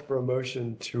items? call for a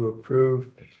motion to approve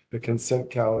the consent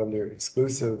calendar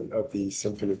exclusive of the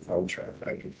symphony contract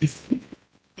item.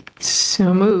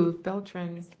 So moved,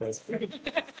 Beltran.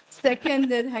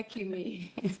 Seconded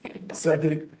Hakimi.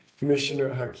 Second, Commissioner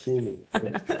Hakimi.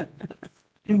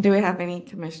 And do we have any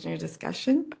commissioner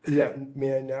discussion? Yeah,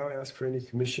 may I now ask for any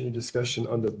commissioner discussion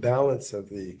on the balance of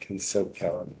the consent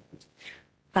calendar?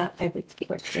 I have a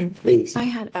question. Please. I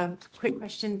had a quick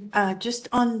question, just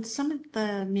on some of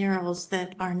the murals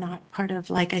that are not part of,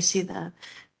 like I see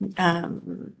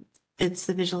it's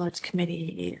the Visual Arts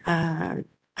Committee,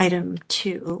 item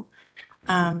 2,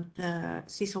 the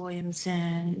Cecil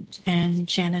Williamson and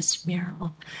Janice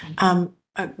mural.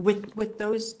 With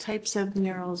those types of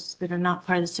murals that are not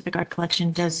part of the Civic Art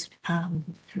Collection, does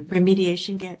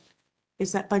remediation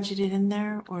is that budgeted in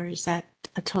there, or is that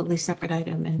a totally separate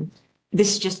item? And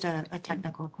this is just a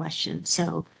technical question.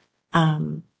 So,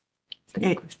 and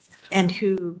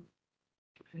who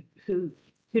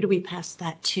do we pass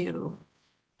that to?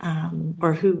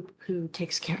 Or who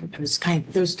takes care of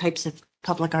those types of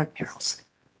public art murals?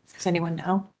 Does anyone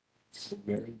know?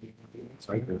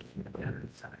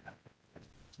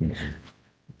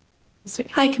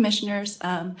 Hi, Commissioners.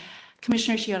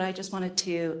 Commissioner Shiota, I just wanted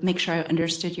to make sure I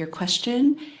understood your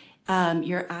question.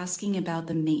 You're asking about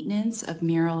the maintenance of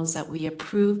murals that we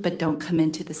approve but don't come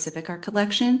into the Civic Art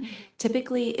Collection.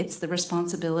 Typically, it's the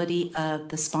responsibility of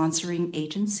the sponsoring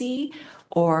agency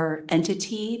or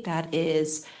entity that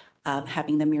is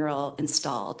having the mural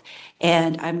installed.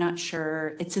 And I'm not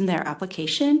sure, it's in their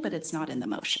application, but it's not in the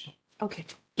motion. Okay,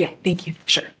 yeah, thank you.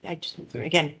 Sure. I just,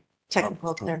 again,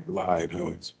 technical there. Glide,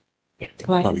 Glide.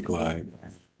 probably Glide.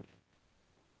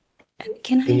 And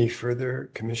can I? Any further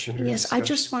commissioner Yes, I discussion?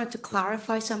 just wanted to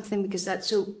clarify something because that's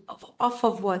so off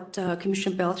of what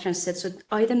Commissioner Beltran said. So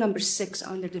item number 6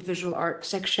 under the visual art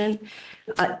section,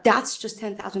 that's just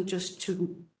 10,000 just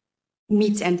to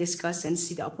meet and discuss and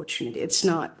see the opportunity. It's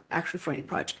not actually for any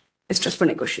project. It's just for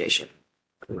negotiation.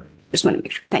 Correct. Just want to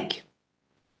make sure. Thank you.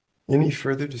 Any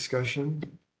further discussion?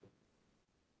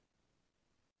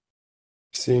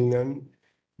 Seeing none,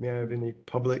 may I have any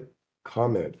public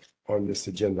comment on this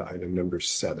agenda item number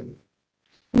 7?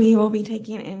 We will be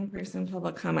taking in-person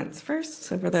public comments first.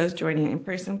 So for those joining in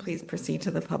person, please proceed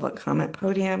to the public comment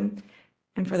podium.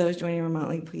 And for those joining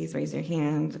remotely, please raise your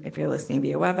hand if you're listening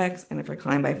via WebEx. And if you're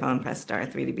calling by phone, press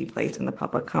 *3 to be placed in the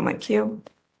public comment queue.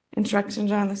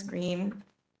 Instructions are on the screen.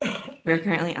 We're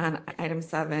currently on item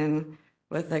 7,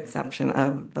 with the exception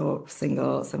of the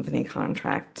single symphony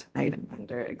contract item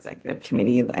under executive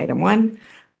committee, the item 1.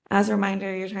 As a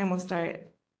reminder, your time will start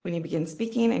when you begin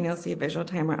speaking, and you'll see a visual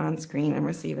timer on screen and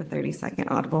receive a 30-second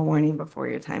audible warning before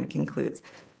your time concludes.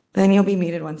 Then you'll be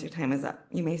muted once your time is up.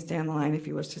 You may stay on the line if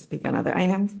you wish to speak on other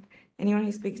items. Anyone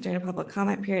who speaks during a public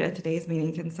comment period at today's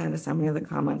meeting can send a summary of the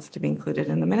comments to be included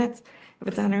in the minutes. If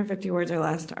it's 150 words or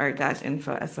less, to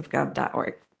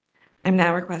art-info@sfgov.org. I'm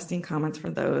now requesting comments for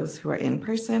those who are in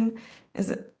person. Is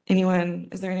there anyone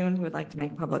who would like to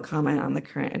make public comment on the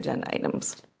current agenda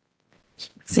items?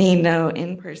 Seeing no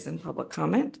in-person public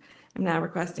comment, I'm now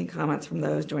requesting comments from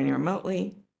those joining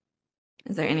remotely.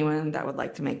 Is there anyone that would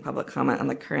like to make public comment on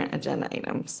the current agenda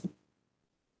items?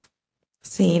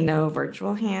 Seeing no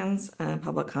virtual hands,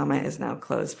 public comment is now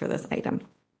closed for this item.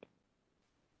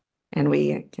 And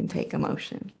we can take a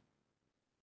motion.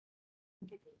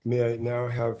 May I now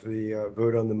have the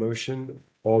vote on the motion?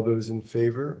 All those in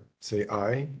favor, say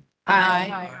aye.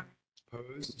 Aye.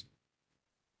 Opposed?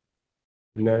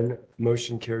 None.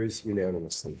 Motion carries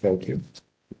unanimously. Thank you.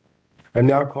 I'm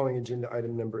now calling agenda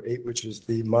item number 8, which is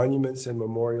the Monuments and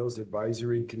Memorials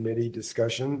Advisory Committee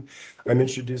discussion. I'm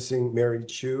introducing Mary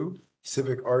Chu,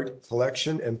 Civic Art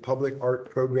Collection and Public Art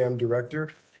Program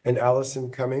Director, and Allison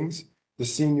Cummings, the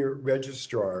Senior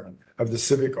Registrar of the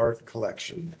Civic Art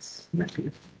Collection.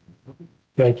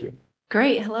 Thank you.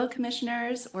 Great. Hello,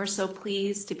 commissioners. We're so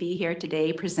pleased to be here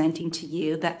today presenting to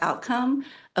you the outcome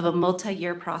of a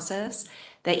multi-year process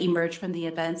that emerged from the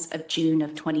events of June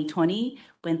of 2020,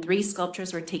 when 3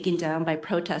 sculptures were taken down by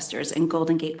protesters in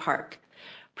Golden Gate Park.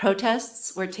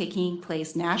 Protests were taking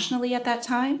place nationally at that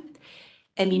time,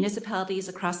 and municipalities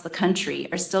across the country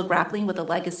are still grappling with the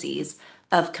legacies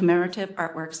of commemorative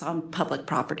artworks on public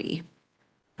property.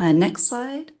 Next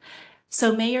slide.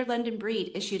 So Mayor London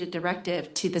Breed issued a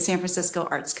directive to the San Francisco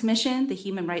Arts Commission, the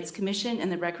Human Rights Commission,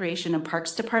 and the Recreation and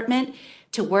Parks Department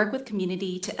to work with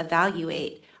community to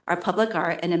evaluate our public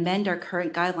art and amend our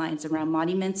current guidelines around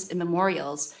monuments and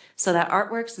memorials so that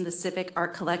artworks in the Civic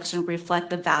Art Collection reflect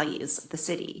the values of the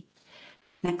city.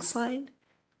 Next slide.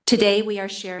 Today, we are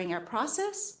sharing our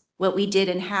process, what we did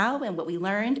and how, and what we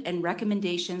learned, and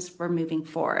recommendations for moving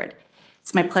forward.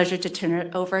 It's my pleasure to turn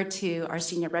it over to our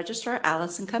Senior Registrar,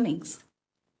 Allison Cummings.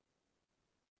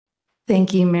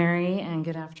 Thank you, Mary, and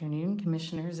good afternoon,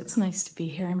 commissioners. It's nice to be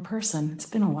here in person. It's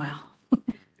been a while.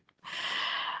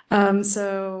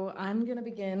 So I'm going to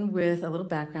begin with a little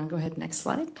background. Go ahead, next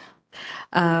slide.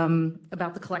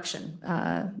 About the collection.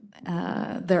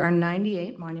 There are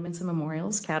 98 monuments and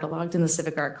memorials cataloged in the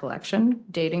Civic Art Collection,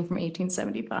 dating from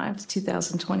 1875 to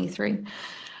 2023.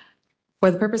 For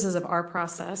the purposes of our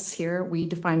process here, we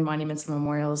define monuments and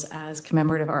memorials as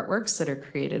commemorative artworks that are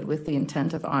created with the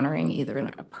intent of honoring either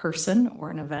a person or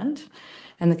an event.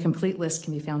 And the complete list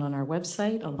can be found on our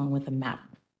website along with a map.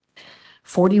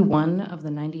 41 of the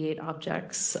 98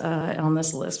 objects on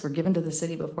this list were given to the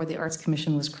city before the Arts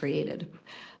Commission was created.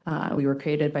 We were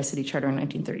created by City Charter in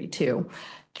 1932.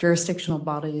 Jurisdictional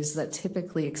bodies that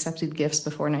typically accepted gifts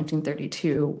before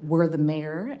 1932 were the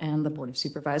mayor and the Board of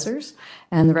Supervisors,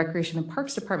 and the Recreation and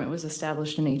Parks Department was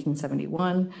established in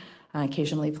 1871,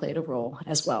 occasionally played a role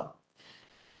as well.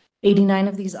 89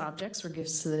 of these objects were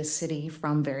gifts to the city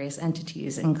from various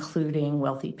entities, including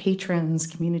wealthy patrons,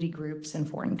 community groups, and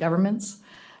foreign governments.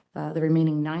 The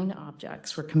remaining 9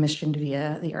 objects were commissioned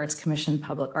via the Arts Commission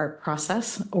public art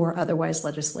process or otherwise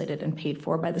legislated and paid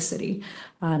for by the city.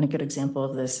 And a good example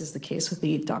of this is the case with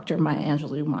the Dr. Maya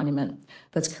Angelou monument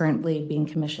that's currently being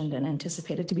commissioned and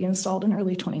anticipated to be installed in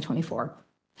early 2024.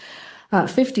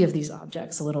 50 of these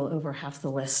objects, a little over half the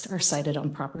list, are sited on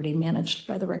property managed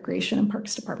by the Recreation and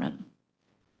Parks Department.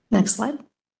 Next slide.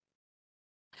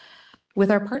 With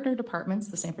our partner departments,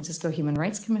 the San Francisco Human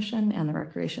Rights Commission and the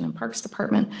Recreation and Parks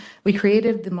Department, we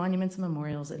created the Monuments and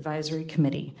Memorials Advisory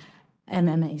Committee,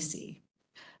 MMAC,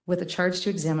 with a charge to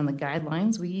examine the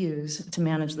guidelines we use to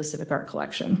manage the civic art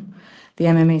collection. The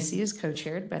MMAC is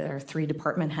co-chaired by our 3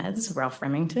 department heads, Ralph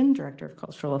Remington, Director of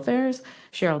Cultural Affairs,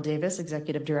 Cheryl Davis,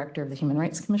 Executive Director of the Human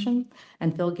Rights Commission,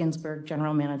 and Phil Ginsberg,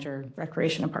 General Manager,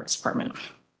 Recreation and Parks Department.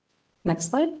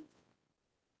 Next slide.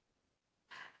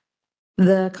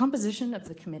 The composition of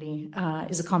the committee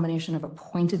is a combination of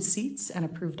appointed seats and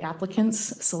approved applicants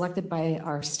selected by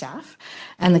our staff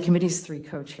and the committee's 3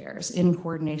 co-chairs in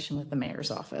coordination with the mayor's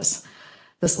office.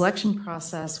 The selection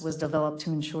process was developed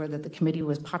to ensure that the committee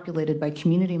was populated by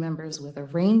community members with a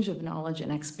range of knowledge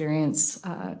and experience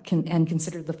and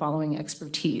considered the following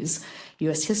expertise: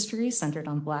 U.S. history centered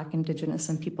on Black, Indigenous,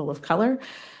 and people of color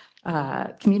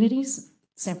communities,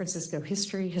 San Francisco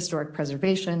history, historic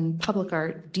preservation, public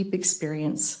art, deep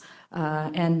experience,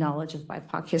 and knowledge of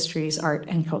BIPOC histories, art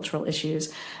and cultural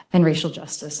issues, and racial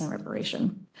justice and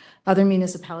reparation. Other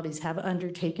municipalities have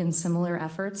undertaken similar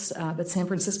efforts, but San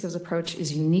Francisco's approach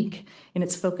is unique in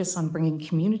its focus on bringing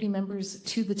community members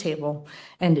to the table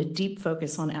and a deep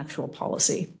focus on actual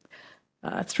policy.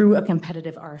 Through a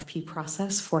competitive RFP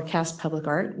process, Forecast Public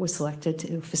Art was selected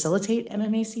to facilitate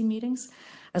MMAC meetings,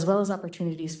 as well as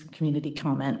opportunities for community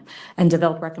comment, and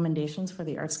develop recommendations for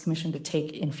the Arts Commission to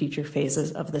take in future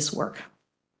phases of this work.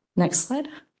 Next slide.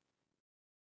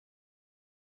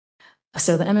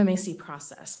 So the MMAC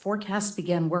process. Forecast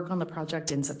began work on the project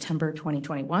in September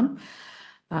 2021.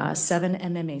 7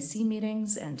 MMAC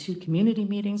meetings and 2 community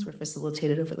meetings were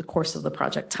facilitated over the course of the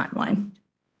project timeline.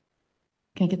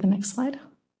 Can I get the next slide?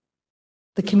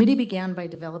 The committee began by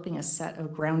developing a set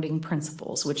of grounding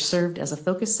principles, which served as a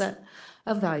focus set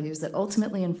of values that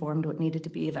ultimately informed what needed to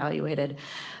be evaluated,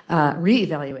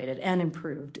 reevaluated, and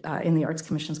improved in the Arts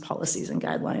Commission's policies and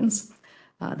guidelines.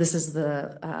 This is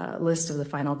the list of the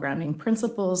final grounding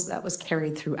principles that was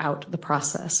carried throughout the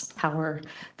process: power,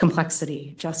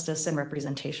 complexity, justice, and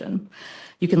representation.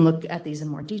 You can look at these in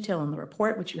more detail in the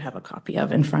report, which you have a copy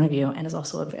of in front of you and is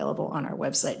also available on our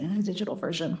website in a digital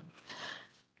version.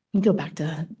 You can go back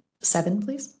to 7,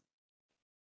 please.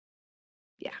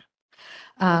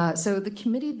 Yeah. So the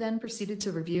committee then proceeded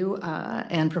to review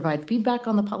and provide feedback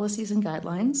on the policies and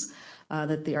guidelines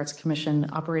that the Arts Commission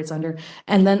operates under,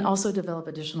 and then also develop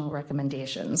additional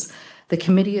recommendations. The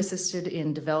committee assisted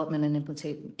in development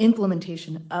and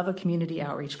implementation of a community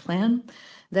outreach plan,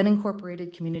 then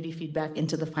incorporated community feedback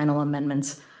into the final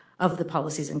amendments of the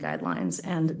policies and guidelines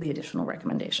and the additional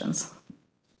recommendations.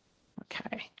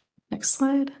 Okay, next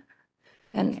slide.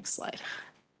 And next slide.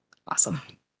 Awesome.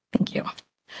 Thank you.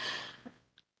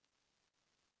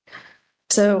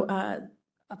 So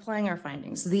applying our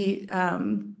findings,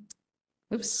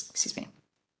 oops, excuse me.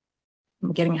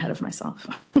 I'm getting ahead of myself.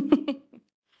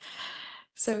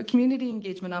 So community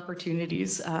engagement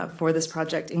opportunities for this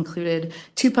project included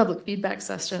 2 public feedback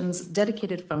sessions,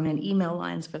 dedicated phone and email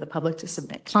lines for the public to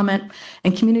submit comment,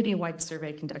 and community-wide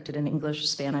survey conducted in English,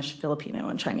 Spanish, Filipino,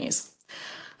 and Chinese.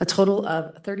 A total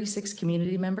of 36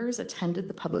 community members attended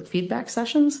the public feedback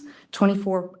sessions.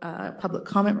 24 public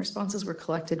comment responses were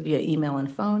collected via email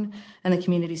and phone, and the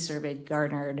community survey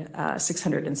garnered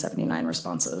 679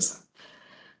 responses.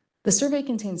 The survey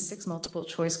contains 6 multiple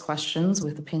choice questions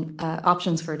with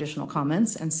options for additional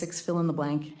comments and 6 fill in the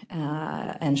blank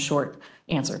and short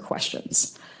answer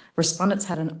questions. Respondents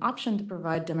had an option to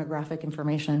provide demographic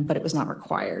information, but it was not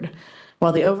required.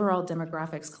 While the overall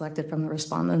demographics collected from the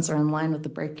respondents are in line with the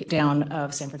breakdown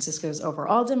of San Francisco's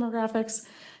overall demographics,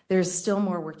 there's still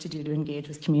more work to do to engage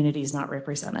with communities not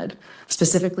represented.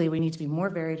 Specifically, we need to be more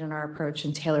varied in our approach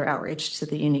and tailor outreach to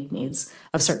the unique needs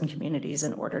of certain communities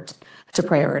in order to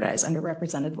prioritize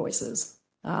underrepresented voices.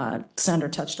 Sandra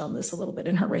touched on this a little bit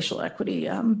in her racial equity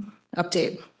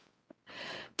update.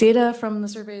 Data from the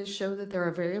surveys show that there are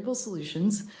variable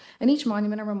solutions, and each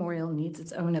monument or memorial needs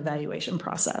its own evaluation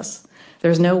process.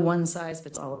 There's no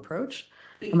one-size-fits-all approach.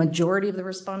 A majority of the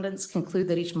respondents conclude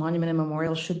that each monument and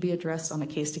memorial should be addressed on a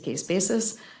case-to-case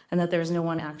basis, and that there is no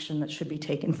one action that should be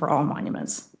taken for all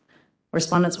monuments.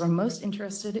 Respondents were most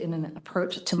interested in an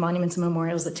approach to monuments and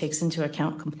memorials that takes into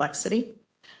account complexity.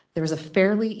 There was a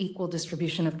fairly equal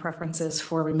distribution of preferences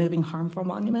for removing harmful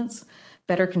monuments,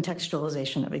 better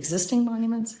contextualization of existing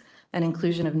monuments, and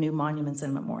inclusion of new monuments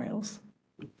and memorials.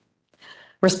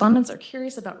 Respondents are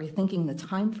curious about rethinking the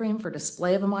timeframe for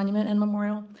display of a monument and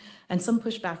memorial, and some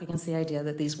push back against the idea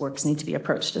that these works need to be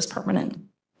approached as permanent.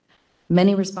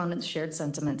 Many respondents shared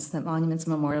sentiments that monuments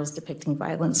and memorials depicting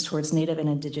violence towards Native and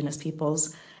Indigenous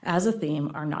peoples as a theme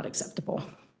are not acceptable.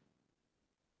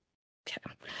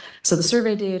 Okay. So the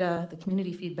survey data, the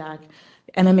community feedback,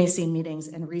 MMAC meetings,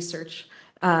 and research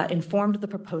informed the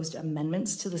proposed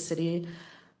amendments to the city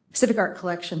Civic Art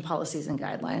Collection policies and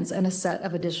guidelines, and a set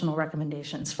of additional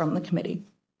recommendations from the committee.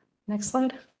 Next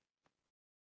slide.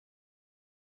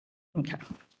 Okay.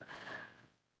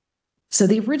 So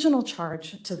the original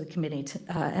charge to the committee,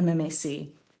 MMAC,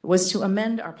 was to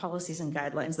amend our policies and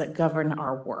guidelines that govern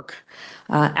our work.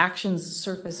 Actions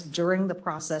surfaced during the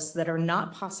process that are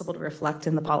not possible to reflect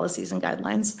in the policies and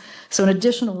guidelines. So an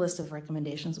additional list of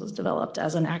recommendations was developed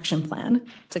as an action plan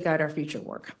to guide our future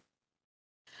work.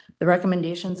 The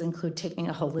recommendations include taking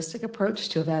a holistic approach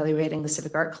to evaluating the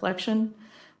Civic Art Collection,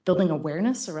 building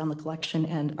awareness around the collection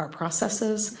and our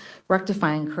processes,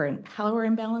 rectifying current power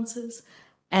imbalances,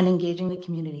 and engaging the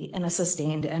community in a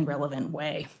sustained and relevant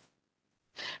way.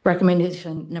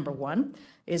 Recommendation number 1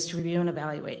 is to review and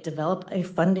evaluate, develop a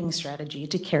funding strategy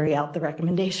to carry out the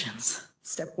recommendations.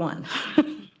 Step 1,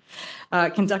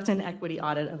 conduct an equity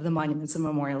audit of the monuments and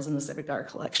memorials in the Civic Art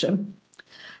Collection.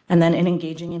 And then in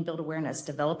engaging and build awareness,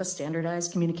 develop a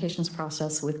standardized communications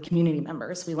process with community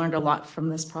members. We learned a lot from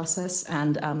this process,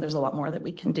 and there's a lot more that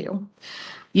we can do.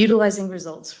 Utilizing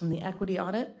results from the equity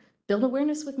audit, build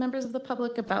awareness with members of the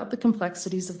public about the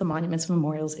complexities of the monuments and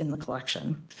memorials in the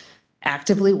collection.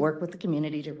 Actively work with the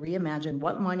community to reimagine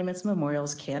what monuments and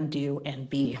memorials can do and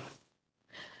be.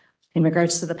 In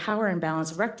regards to the power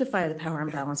imbalance, rectify the power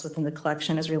imbalance within the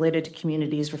collection as related to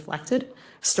communities reflected,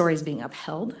 stories being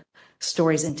upheld,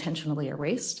 stories intentionally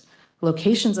erased,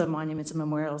 locations of monuments and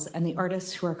memorials, and the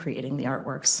artists who are creating the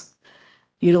artworks.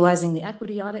 Utilizing the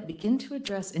equity audit, begin to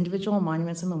address individual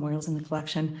monuments and memorials in the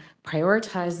collection,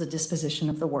 prioritize the disposition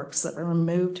of the works that were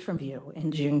removed from view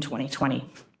in June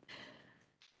 2020.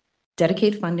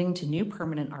 Dedicate funding to new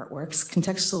permanent artworks,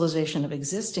 contextualization of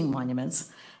existing monuments,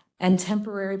 and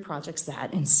temporary projects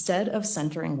that, instead of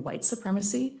centering white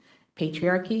supremacy,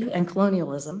 patriarchy, and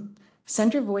colonialism,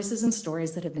 center voices and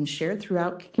stories that have been shared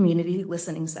throughout community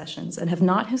listening sessions and have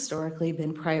not historically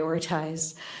been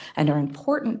prioritized and are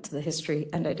important to the history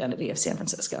and identity of San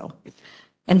Francisco.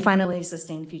 And finally,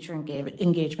 sustain future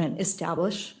engagement,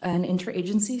 establish an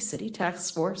interagency city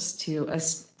task force to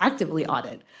actively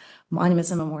audit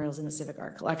monuments and memorials in the Civic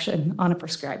Art Collection on a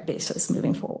prescribed basis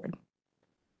moving forward.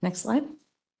 Next slide.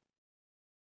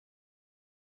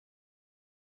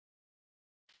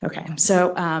 Okay,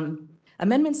 so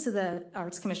amendments to the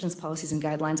Arts Commission's policies and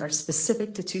guidelines are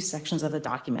specific to 2 sections of the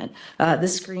document.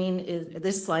 This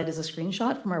slide is a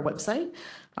screenshot from our website.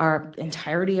 Our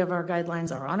entirety of our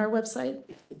guidelines are on our website.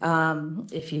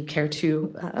 If you care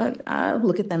to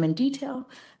look at them in detail.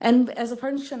 And as a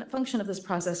function of this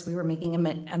process, we were making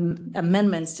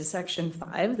amendments to Section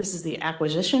 5. This is the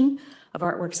acquisition of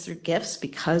artworks through gifts,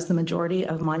 because the majority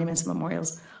of monuments and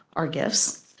memorials are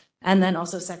gifts. And then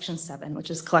also Section 7,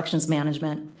 which is collections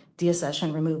management,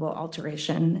 deaccession, removal,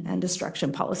 alteration, and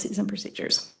destruction policies and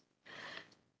procedures.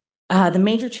 The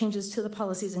major changes to the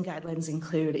policies and guidelines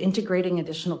include integrating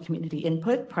additional community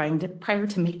input prior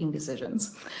to making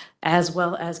decisions, as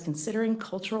well as considering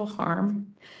cultural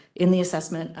harm in the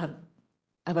assessment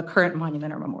of a current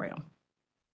monument or memorial.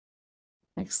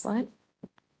 Next slide.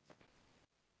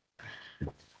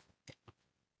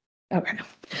 Okay.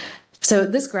 So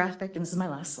this graphic, and this is my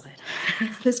last slide,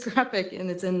 this graphic, and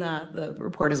it's in the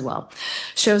report as well,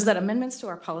 shows that amendments to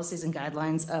our policies and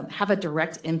guidelines have a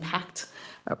direct impact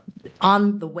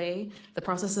on the way, the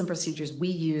process and procedures we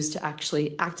use to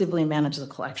actually actively manage the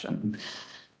collection.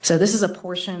 So this is a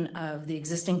portion of the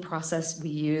existing process we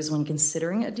use when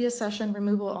considering a deaccession,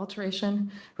 removal,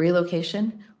 alteration,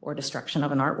 relocation, or destruction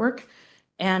of an artwork.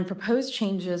 And proposed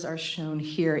changes are shown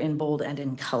here in bold and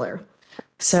in color.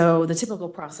 So the typical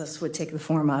process would take the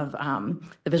form of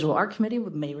the Visual Art Committee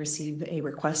may receive a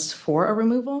request for a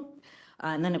removal,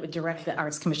 and then it would direct the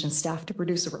Arts Commission staff to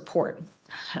produce a report.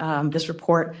 This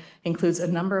report includes a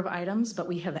number of items, but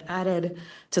we have added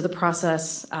to the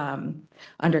process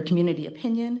under community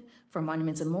opinion for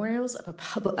monuments and memorials, a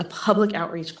public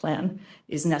outreach plan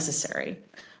is necessary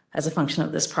as a function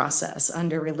of this process.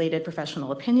 Under related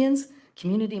professional opinions,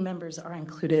 community members are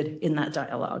included in that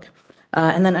dialogue.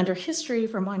 And then under history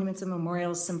for monuments and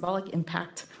memorials, symbolic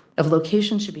impact of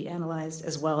location should be analyzed,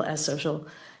 as well as social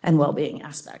and well-being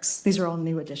aspects. These are all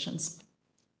new additions.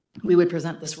 We would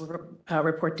present this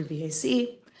report to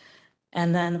VAC,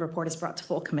 and then the report is brought to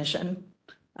full commission.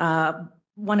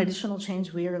 One additional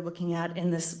change we are looking at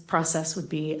in this process would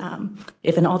be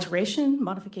if an alteration,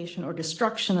 modification, or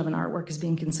destruction of an artwork is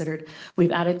being considered,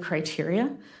 we've added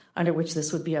criteria under which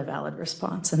this would be a valid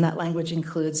response. And that language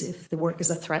includes if the work is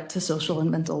a threat to social and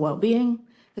mental well-being,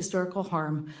 historical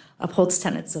harm, upholds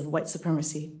tenets of white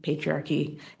supremacy,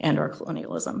 patriarchy, and/or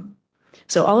colonialism.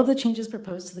 So all of the changes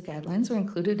proposed to the guidelines are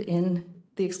included in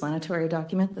the explanatory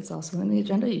document that's also in the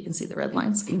agenda. You can see the red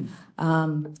lines.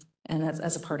 And that's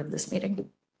as a part of this meeting.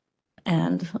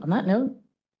 And on that note,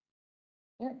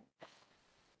 yeah.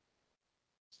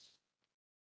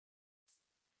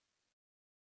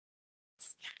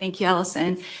 Thank you,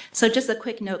 Allison. So just a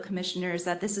quick note, commissioners,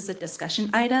 that this is a discussion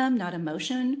item, not a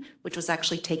motion, which was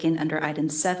actually taken under item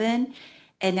 7.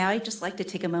 And now I'd just like to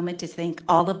take a moment to thank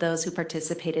all of those who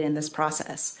participated in this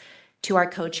process. To our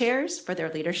co-chairs for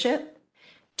their leadership,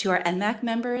 to our NMAC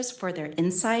members for their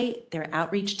insight, their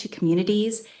outreach to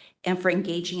communities, and for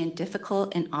engaging in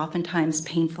difficult and oftentimes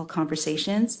painful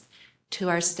conversations, to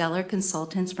our stellar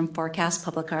consultants from Forecast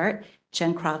Public Art,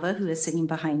 Jen Krava, who is sitting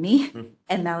behind me,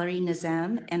 and Mallory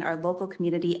Nizam, and our local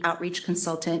community outreach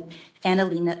consultant, Anna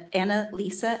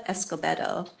Lisa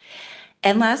Escobedo.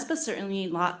 And last but certainly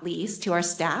not least, to our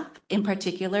staff, in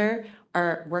particular,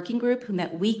 our working group who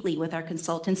met weekly with our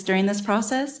consultants during this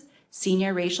process,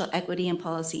 Senior Racial Equity and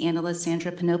Policy Analyst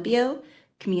Sandra Pinopio,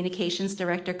 Communications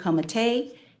Director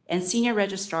Komate, and Senior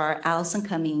Registrar Allison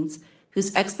Cummings,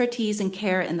 whose expertise and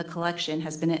care in the collection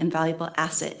has been an invaluable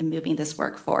asset in moving this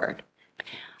work forward.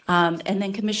 And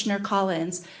then Commissioner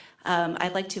Collins,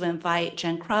 I'd like to invite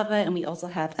Jen Krava, and we also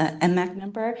have an MMAC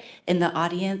member in the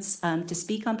audience to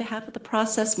speak on behalf of the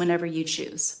process whenever you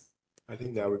choose. I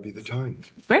think that would be the time.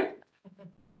 Great.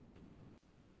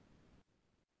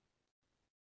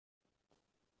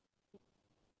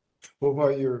 Well,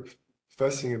 while you're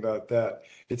fussing about that,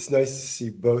 it's nice to see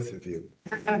both of you.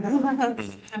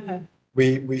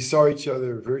 We saw each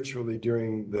other virtually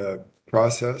during the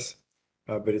process,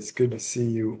 but it's good to see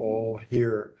you all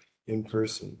here in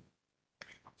person.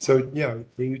 So yeah,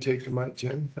 will you take the mic,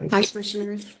 Jen? Thank Hi, you.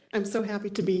 Commissioners. I'm so happy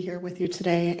to be here with you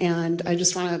today, and I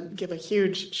just want to give a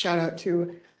huge shout out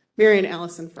to Mary and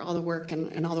Allison for all the work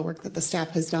and all the work that the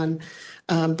staff has done,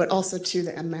 but also to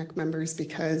the MMAC members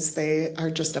because they are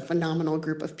just a phenomenal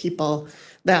group of people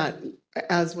that,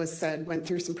 as was said, went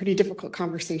through some pretty difficult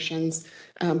conversations.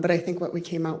 But I think what we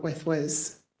came out with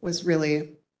was really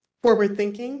forward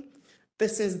thinking.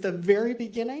 This is the very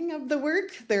beginning of the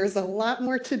work. There's a lot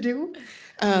more to do,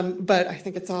 but I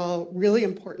think it's all really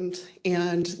important.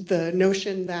 And the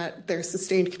notion that there's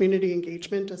sustained community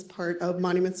engagement as part of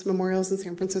monuments and memorials in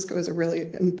San Francisco is a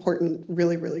really important,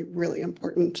 really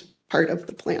important part of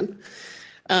the plan.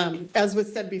 As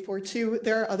was said before too,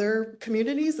 there are other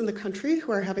communities in the country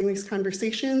who are having these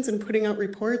conversations and putting out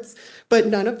reports, but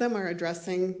none of them are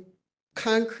addressing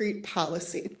concrete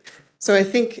policy. So I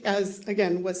think, as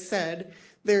again was said,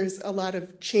 there's a lot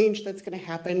of change that's going to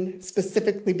happen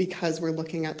specifically because we're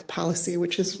looking at the policy,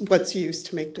 which is what's used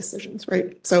to make decisions,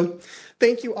 right? So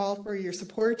thank you all for your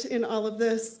support in all of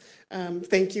this.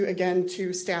 Thank you again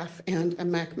to staff and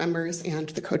MMAC members and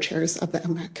the co-chairs of the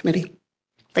MMAC committee.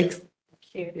 Thanks.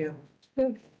 Thank you.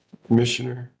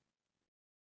 Commissioner.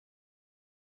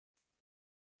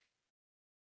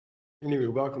 Anyway,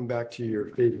 welcome back to your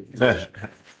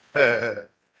favorite.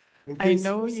 I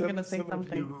know you're going to say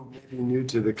something. Who may be new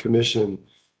to the commission,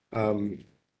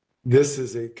 this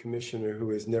is a commissioner who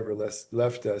has never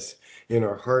left us in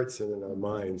our hearts and in our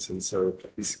minds. And so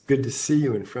it's good to see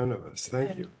you in front of us.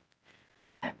 Thank you.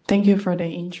 Thank you for the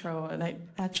intro. And I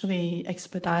actually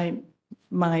expedite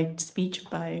my speech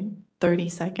by 30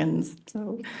 seconds.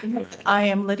 So I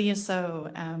am Lydia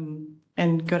So,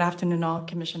 and good afternoon, all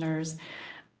commissioners.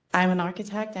 I'm an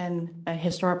architect and a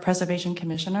historic preservation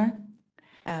commissioner.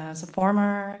 As a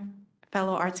former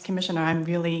fellow arts commissioner, I'm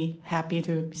really happy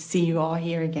to see you all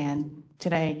here again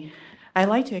today. I'd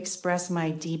like to express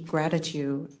my deep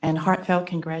gratitude and heartfelt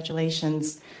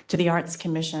congratulations to the Arts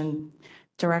Commission,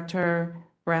 Director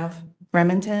Ralph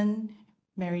Remington,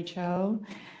 Mary Cho,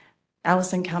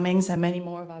 Allison Cummings, and many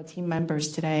more of our team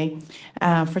members today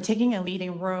for taking a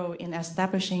leading role in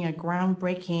establishing a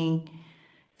groundbreaking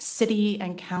city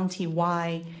and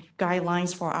county-wide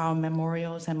guidelines for our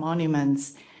memorials and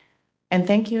monuments. And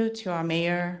thank you to our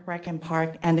Mayor, Rec and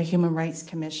Park, and the Human Rights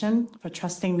Commission for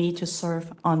trusting me to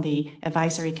serve on the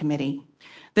advisory committee.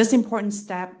 This important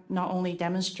step not only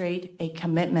demonstrates a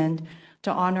commitment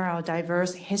to honor our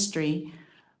diverse history,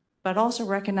 but also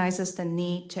recognizes the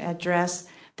need to address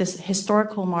this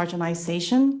historical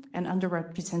marginalization and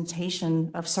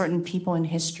underrepresentation of certain people and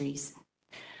histories.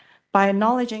 By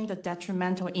acknowledging the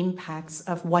detrimental impacts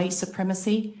of white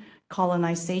supremacy,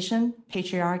 colonization,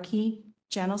 patriarchy,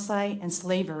 genocide, and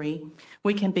slavery,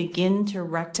 we can begin to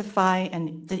rectify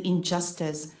the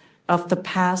injustice of the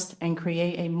past and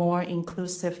create a more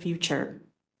inclusive future.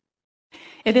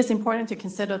 It is important to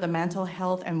consider the mental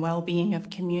health and well-being of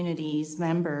communities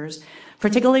members,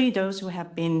 particularly those who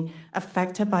have been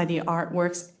affected by the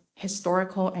artwork's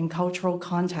historical and cultural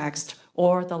context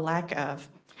or the lack of.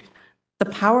 The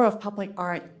power of public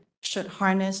art should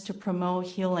harness to promote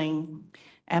healing,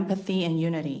 empathy, and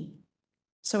unity.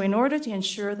 So in order to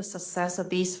ensure the success of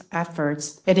these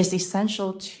efforts, it is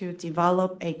essential to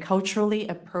develop a culturally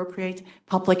appropriate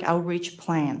public outreach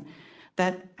plan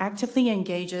that actively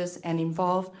engages and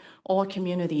involves all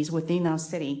communities within our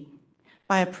city.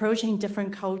 By approaching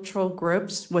different cultural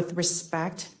groups with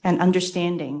respect and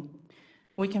understanding,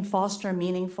 we can foster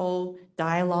meaningful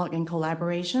dialogue and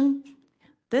collaboration.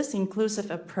 This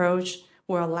inclusive approach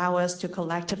will allow us to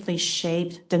collectively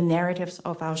shape the narratives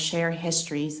of our shared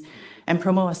histories and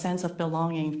promote a sense of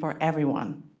belonging for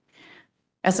everyone.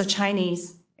 As a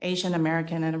Chinese, Asian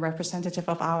American, and a representative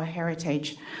of our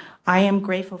heritage, I am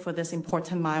grateful for these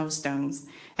important milestones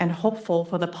and hopeful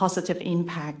for the positive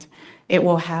impact it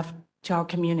will have to our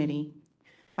community.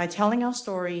 By telling our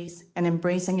stories and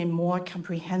embracing a more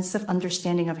comprehensive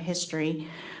understanding of history,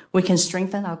 we can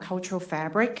strengthen our cultural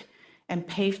fabric and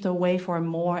pave the way for a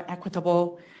more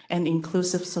equitable and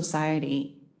inclusive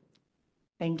society.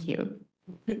 Thank you.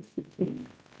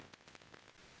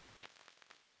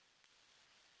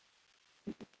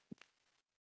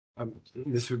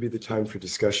 This would be the time for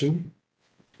discussion.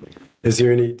 Is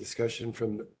there any discussion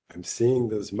from, I'm seeing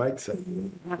those mics up.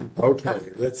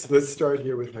 Okay, let's start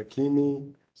here with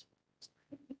Hakimi.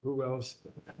 Who else?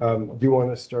 Do you want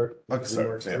to start? Remarks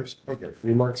first? Okay,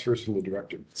 remarks first from the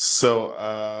director. So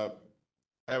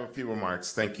I have a few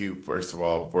remarks. Thank you, first of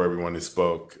all, for everyone who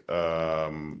spoke.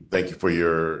 Thank you for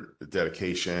your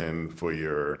dedication, for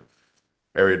your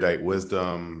erudite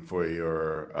wisdom, for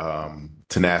your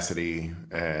tenacity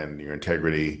and your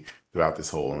integrity throughout this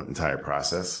whole entire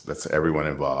process. That's everyone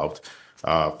involved.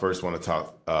 First, want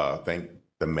to thank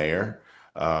the mayor,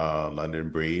 London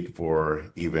Breed, for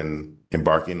even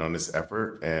embarking on this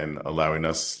effort and allowing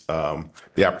us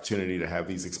the opportunity to have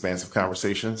these expansive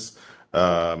conversations.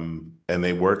 And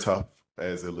they were tough,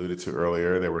 as alluded to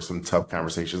earlier. There were some tough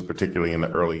conversations, particularly in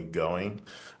the early going,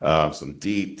 some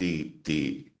deep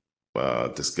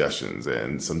discussions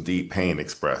and some deep pain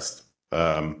expressed.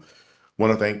 Want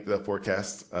to thank the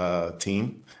Forecast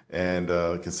team and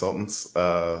consultants,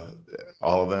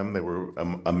 all of them. They were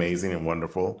amazing and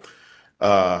wonderful.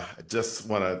 Just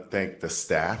want to thank the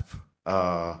staff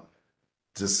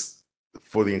just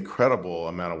for the incredible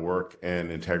amount of work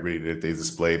and integrity that they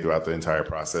displayed throughout the entire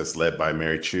process, led by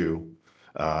Mary Chu,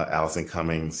 Allison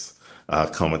Cummings,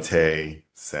 Komate,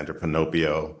 Sandra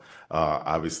Pinopio,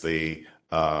 obviously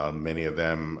many of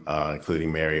them,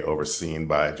 including Mary, overseen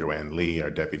by Joanne Lee,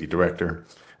 our deputy director.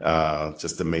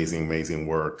 Just amazing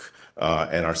work.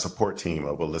 And our support team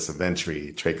of Alyssa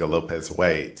Ventry, Traca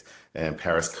Lopez-White, and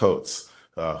Paris Coates,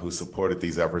 who supported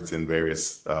these efforts in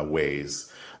various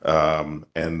ways.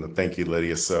 And thank you,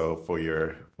 Lydia So,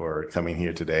 for coming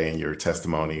here today and your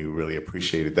testimony. We really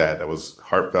appreciated that. That was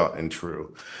heartfelt and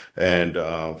true. And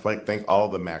thank all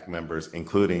the MAC members,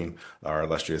 including our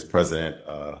illustrious president,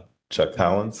 Chuck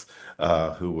Collins,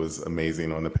 who was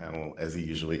amazing on the panel, as he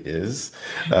usually is,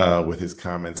 with his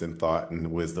comments and thought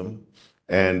and wisdom.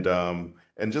 And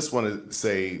just want to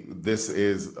say this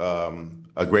is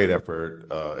a great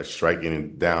effort at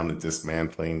striking down and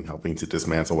dismantling, helping to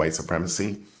dismantle white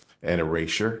supremacy and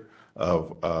erasure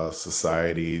of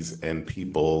societies and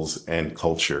peoples and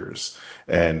cultures.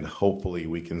 And hopefully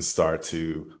we can start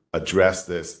to address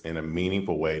this in a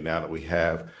meaningful way now that we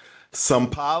have some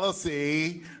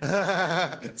policy,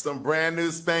 some brand new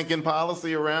spanking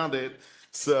policy around it.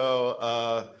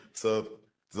 So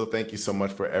thank you so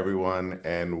much for everyone,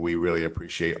 and we really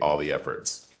appreciate all the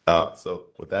efforts. So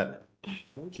with that,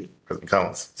 thank you, President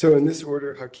Collins. So in this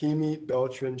order, Hakimi,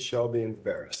 Beltran, Shelby, and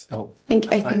Ferris. I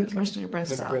think Commissioner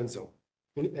Bristol. And Brenzel.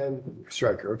 And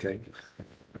Stryker, okay.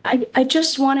 I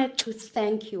just wanted to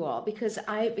thank you all because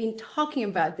I've been talking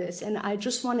about this and I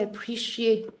just want to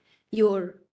appreciate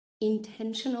your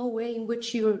intentional way in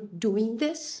which you're doing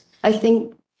this. I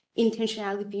think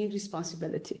intentionality being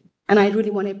responsibility. And I really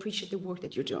want to appreciate the work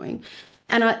that you're doing.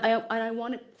 And I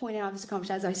want to point out this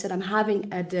conversation, as I said, I'm having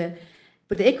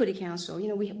with the Equity Council,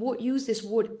 we use this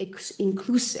word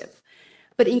inclusive.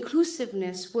 But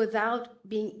inclusiveness without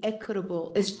being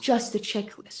equitable is just a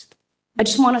checklist. I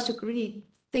just want us to really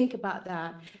think about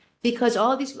that, because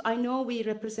all these, I know we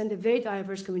represent a very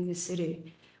diverse community in the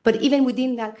city, but even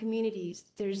within that communities,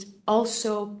 there's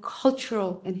also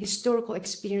cultural and historical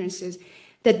experiences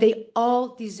that they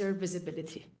all deserve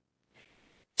visibility.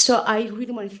 So I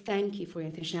really want to thank you for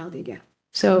your intentionality again.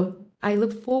 So I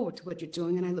look forward to what you're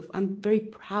doing, and I'm very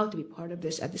proud to be part of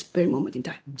this at this very moment in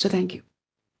time. So thank you.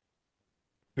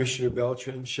 Commissioner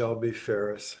Beltran, Shelby,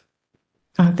 Ferris.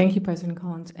 Thank you, President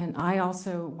Collins. And I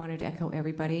also wanted to echo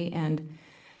everybody and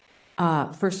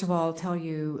first of all, tell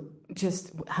you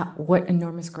just what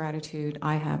enormous gratitude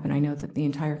I have, and I know that the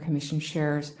entire commission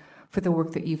shares, for the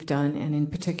work that you've done, and in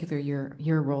particular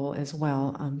your role as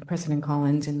well, President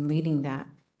Collins, in leading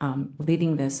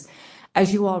this.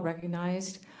 As you all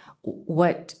recognized,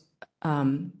 what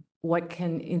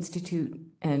can institute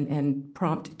and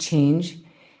prompt change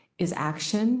is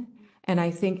action. And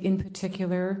I think in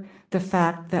particular, the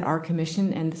fact that our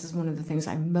commission, and this is one of the things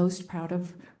I'm most proud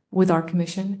of with our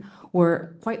commission,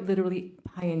 were quite literally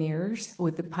pioneers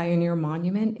with the Pioneer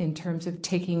Monument in terms of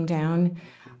taking down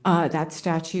that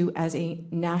statue as a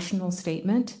national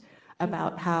statement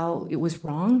about how it was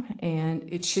wrong and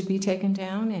it should be taken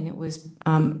down, and it was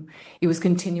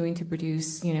continuing to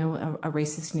produce, you know, a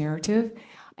racist narrative.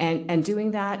 And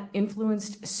doing that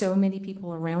influenced so many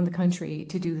people around the country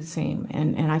to do the same.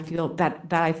 And I feel that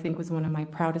I think was one of my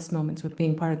proudest moments with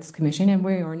being part of this commission. And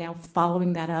we are now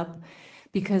following that up,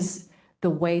 because the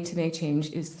way to make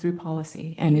change is through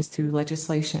policy and is through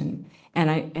legislation.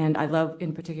 And I love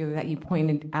in particular that you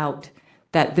pointed out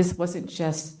that this wasn't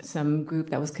just some group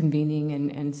that was convening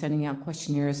and sending out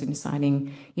questionnaires and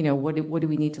deciding, you know, what do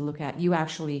we need to look at. You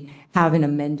actually have an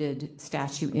amended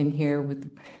statute in here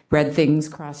with red things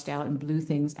crossed out and blue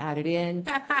things added in.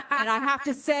 And I have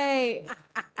to say,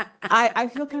 I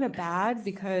feel kind of bad,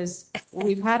 because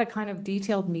we've had a kind of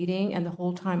detailed meeting, and the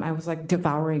whole time I was like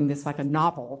devouring this like a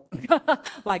novel,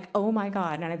 like, oh my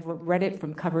God. And I've read it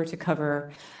from cover to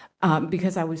cover.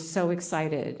 Because I was so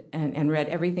excited and read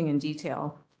everything in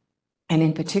detail. And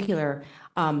in particular,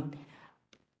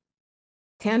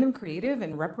 Tandem Creative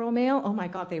and ReproMail, oh my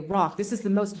God, they rock. This is the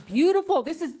most beautiful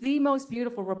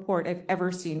report I've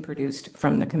ever seen produced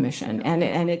from the commission.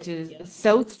 And it is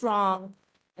so strong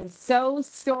and so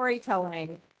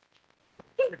storytelling.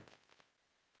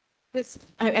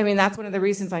 I mean, that's one of the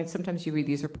reasons sometimes you read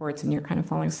these reports and you're kind of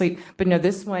falling asleep. But no,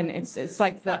 this one, it's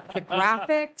like the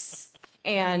graphics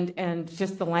and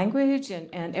just the language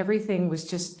and everything was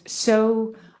just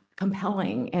so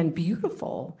compelling and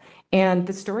beautiful. And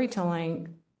the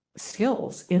storytelling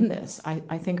skills in this,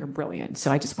 I think, are brilliant.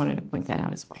 So I just wanted to point that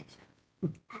out as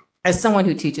well, as someone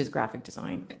who teaches graphic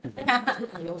design.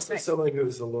 Also someone who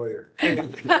is a lawyer.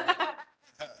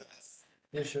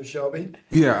 Commissioner Shelby?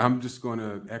 Yeah, I'm just going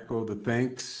to echo the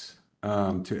thanks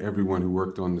to everyone who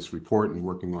worked on this report and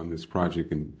working on this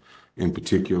project in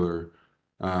particular.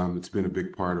 It's been a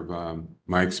big part of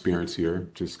my experience here,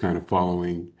 just kind of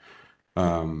following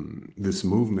this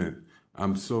movement.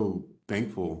 I'm so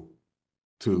thankful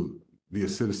to be a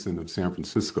citizen of San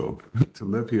Francisco, to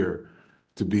live here,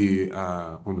 to be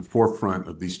on the forefront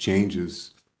of these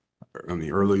changes.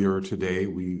 Earlier today,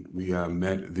 we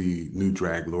met the new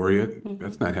drag laureate.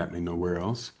 That's not happening nowhere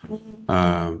else.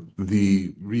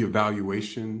 The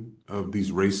reevaluation of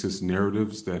these racist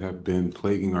narratives that have been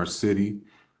plaguing our city.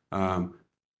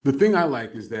 The thing I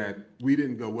like is that we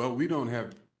didn't go, well, we don't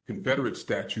have Confederate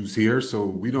statues here, so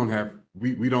we don't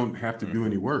have to do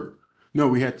any work. No,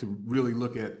 we had to really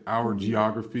look at our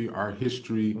geography, our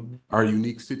history, our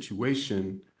unique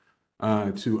situation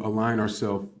to align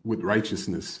ourselves with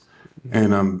righteousness.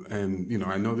 And you know,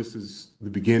 I know this is the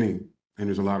beginning and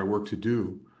there's a lot of work to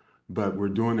do, but we're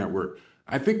doing that work.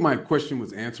 I think my question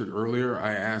was answered earlier.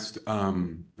 I asked, I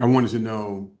wanted to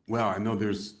know, well, I know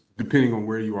there's, depending on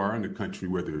where you are in the country,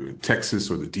 whether in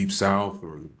Texas or the Deep South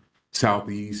or the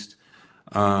Southeast,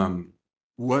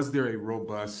 was there a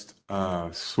robust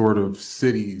sort of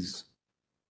cities,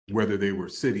 whether they were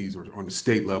cities or on the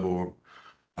state level,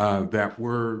 that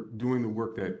were doing the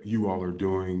work that you all are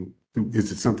doing?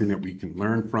 Is it something that we can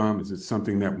learn from? Is it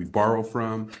something that we borrow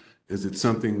from? Is it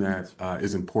something that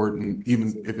is important,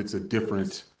 even if it's a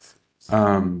different,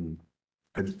 you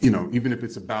know, even if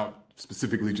it's about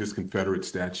specifically just Confederate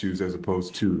statues as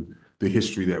opposed to the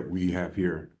history that we have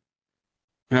here?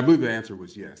 And I believe the answer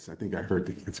was yes. I think I heard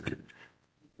the answer.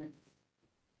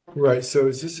 Right. So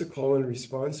is this a call and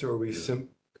response, or are we so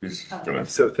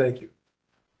thank you.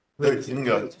 You can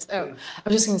go. Oh, I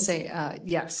was just going to say,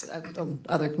 yes,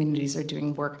 other communities are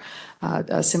doing work.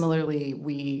 Similarly,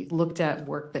 we looked at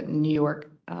work that New York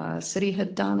City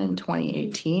had done in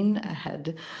 2018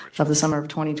 ahead of the summer of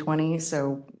 2020.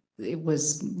 So it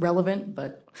was relevant,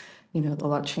 but, you know, a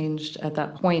lot changed at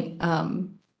that point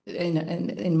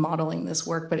in modeling this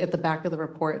work. But at the back of the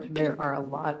report, there are a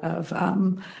lot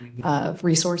of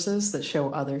resources that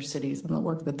show other cities and the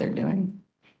work that they're doing.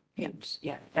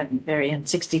 Yeah, and very in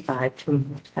 65.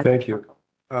 Thank you.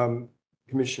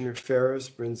 Commissioner Ferris,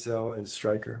 Brinzel, and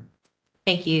Stryker.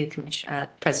 Thank you,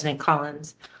 President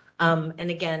Collins. And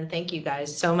again, thank you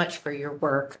guys so much for your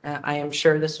work. I am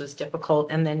sure this was difficult,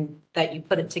 and then that you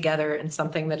put it together in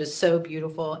something that is so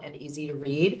beautiful and easy to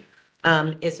read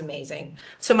is amazing.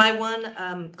 So my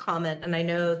one comment, and I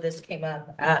know this came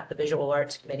up at the Visual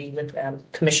Arts Committee with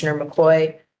Commissioner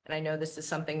McCoy, and I know this is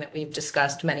something that we've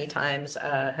discussed many times,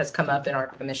 has come up in our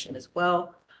commission as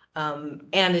well. And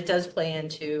it does play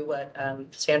into what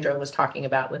Sandra was talking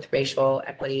about with racial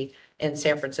equity in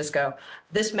San Francisco.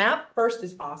 This map first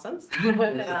is awesome. Great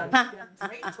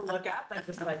to look at. I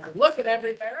just like to look at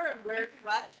everywhere and where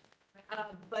what.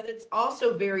 But it's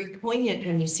also very poignant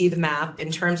when you see the map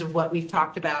in terms of what we've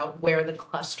talked about, where the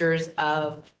clusters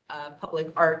of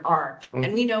public art are.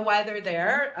 And we know why they're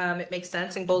there. It makes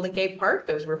sense in Golden Gate Park.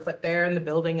 Those were put there in the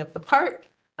building of the park.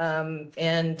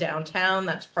 And downtown,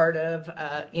 that's part of,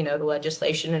 you know, the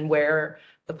legislation and where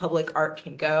the public art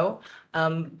can go.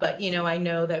 But, you know, I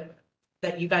know that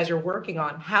you guys are working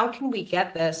on how can we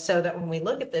get this so that when we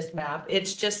look at this map,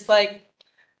 it's just like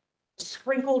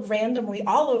sprinkled randomly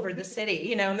all over the city,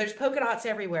 you know, and there's polka dots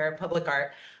everywhere, public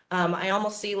art. I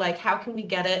almost see like, how can we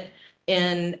get it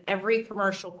in every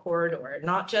commercial corridor,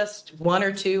 not just one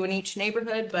or two in each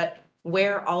neighborhood, but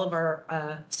where all of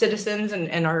our citizens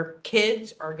and our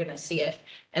kids are going to see it.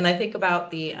 And I think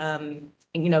about the,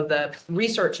 you know, the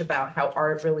research about how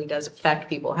art really does affect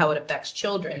people, how it affects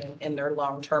children in their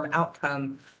long-term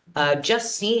outcome,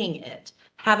 just seeing it,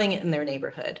 having it in their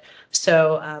neighborhood.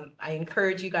 So I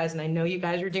encourage you guys, and I know you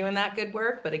guys are doing that good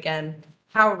work, but again,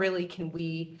 how really can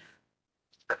we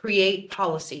create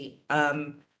policy?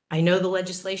 I know the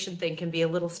legislation thing can be a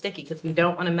little sticky because we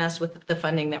don't want to mess with the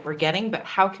funding that we're getting, but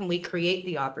how can we create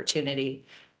the opportunity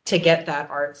to get that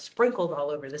art sprinkled all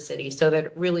over the city so that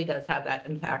it really does have that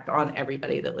impact on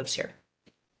everybody that lives here?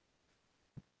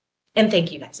 And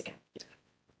thank you guys again.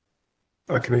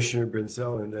 Commissioner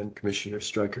Brinzel and then Commissioner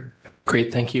Stryker.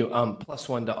 Great, thank you.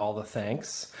 +1 to all the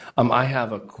thanks. I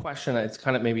have a question. It's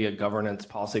kind of maybe a governance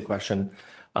policy question.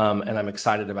 And I'm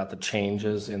excited about the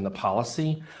changes in the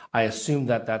policy. I assume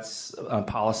that that's a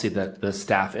policy that the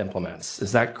staff implements.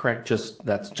 Is that correct? Just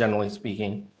that's generally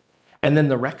speaking. And then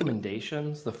the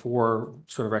recommendations, the 4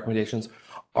 sort of recommendations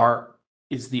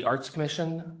is the Arts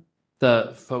Commission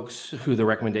the folks who the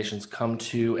recommendations come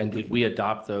to, and did we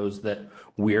adopt those that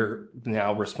we're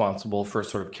now responsible for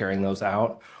sort of carrying those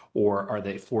out? Or are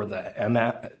they for the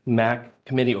MAC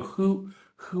committee, or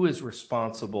who is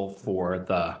responsible for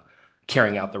the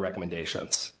carrying out the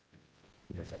recommendations?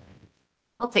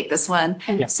 I'll take this one.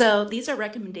 Yeah. So these are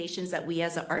recommendations that we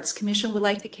as an Arts Commission would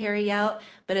like to carry out,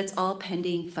 but it's all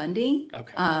pending funding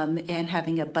and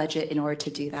having a budget in order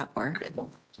to do that work.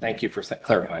 Thank you for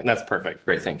clarifying. That's perfect.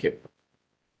 Great, thank you.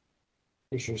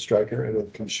 Commissioner Stryker and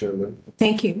then Commissioner Lynn.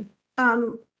 Thank you.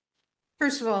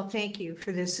 First of all, thank you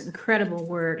for this incredible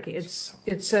work. It's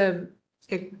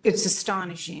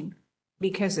astonishing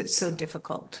because it's so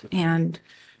difficult and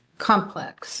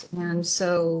complex. And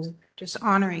so just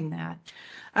honoring that.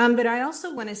 But I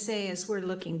also want to say, as we're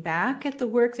looking back at the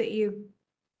work that you've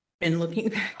been looking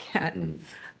back at,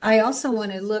 I also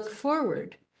want to look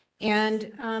forward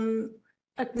and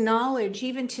acknowledge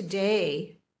even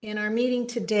today, in our meeting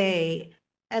today,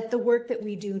 at the work that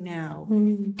we do now.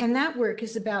 And that work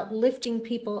is about lifting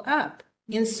people up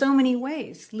in so many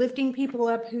ways, lifting people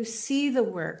up who see the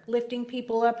work, lifting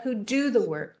people up who do the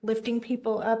work, lifting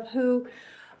people up who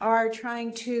are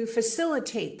trying to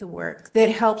facilitate the work that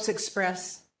helps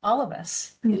express all of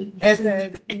us as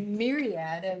a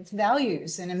myriad of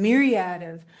values and a myriad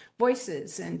of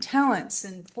voices and talents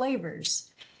and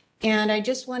flavors. And I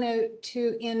just wanted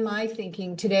to end my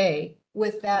thinking today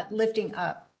with that lifting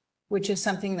up, which is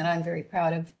something that I'm very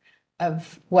proud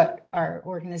of what our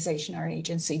organization, our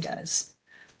agency does.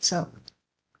 So.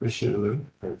 Commissioner Liu.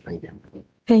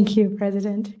 Thank you,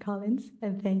 President Collins,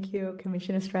 and thank you,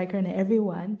 Commissioner Stryker, and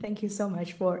everyone. Thank you so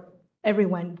much for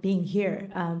everyone being here.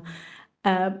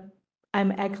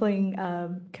 I'm echoing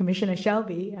Commissioner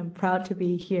Shelby. I'm proud to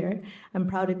be here. I'm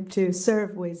proud to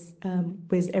serve with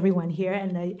everyone here.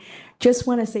 And I just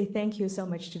want to say thank you so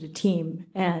much to the team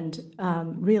and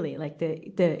really like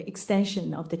the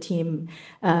extension of the team,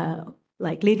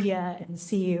 like Lydia and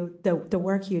CU, the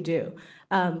work you do.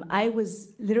 I was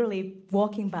literally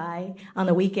walking by on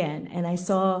the weekend and I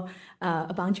saw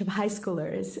a bunch of high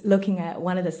schoolers looking at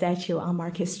one of the statues on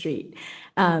Market Street.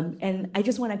 And I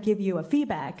just want to give you a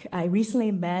feedback. I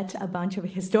recently met a bunch of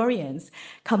historians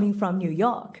coming from New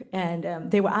York,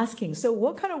 and they were asking, so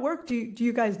what kind of work do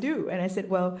you guys do? And I said,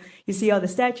 well, you see all the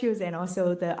statues and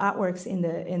also the artworks in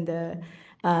the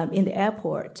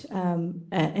airport.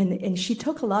 And she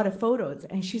took a lot of photos,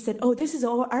 and she said, oh, this is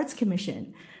our Arts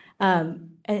Commission.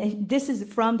 And this is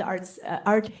from the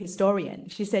art historian.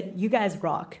 She said, you guys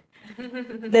rock.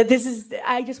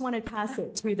 I just want to pass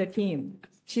it to the team.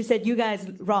 She said, you guys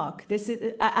rock.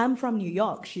 I'm from New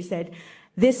York. She said,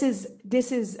 this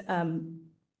is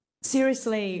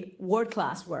seriously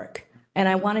world-class work. And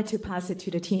I wanted to pass it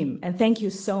to the team. And thank you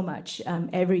so much,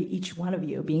 each one of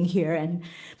you being here and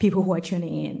people who are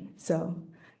tuning in. So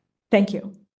thank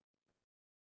you.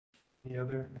 Any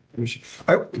other?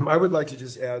 I would like to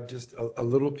just add just a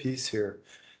little piece here.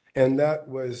 And that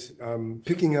was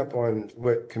picking up on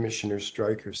what Commissioner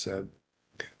Stryker said.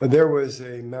 There was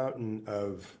a mountain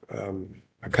of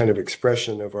a kind of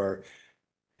expression of our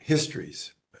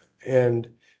histories. And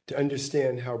to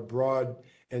understand how broad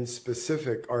and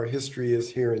specific our history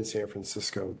is here in San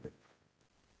Francisco.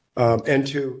 And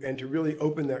to really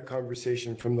open that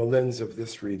conversation from the lens of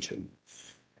this region.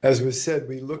 As was said,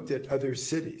 we looked at other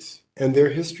cities, and their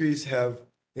histories have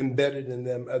embedded in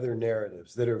them other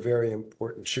narratives that are very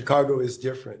important. Chicago is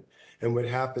different and what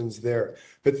happens there.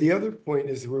 But the other point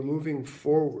is we're moving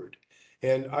forward.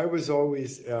 And I was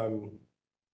always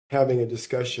having a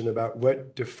discussion about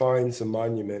what defines a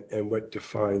monument and what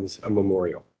defines a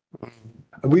memorial.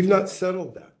 And we've not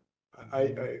settled that.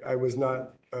 I was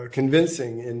not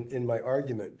convincing in my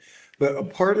argument. But a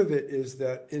part of it is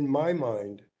that in my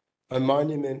mind, a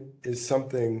monument is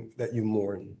something that you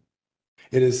mourn.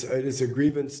 It is a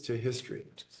grievance to history.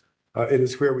 It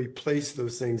is where we place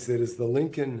those things. That is the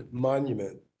Lincoln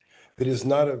Monument. That is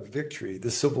not a victory. The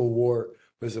Civil War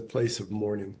was a place of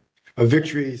mourning.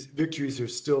 Victories are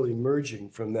still emerging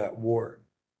from that war.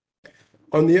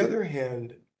 On the other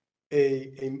hand,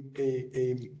 a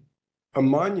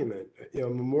monument, a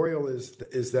memorial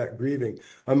is that grieving.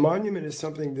 A monument is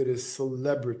something that is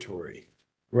celebratory,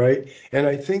 right? And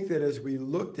I think that as we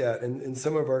looked at in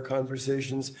some of our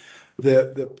conversations,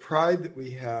 the pride that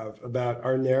we have about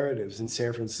our narratives in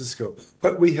San Francisco,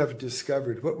 what we have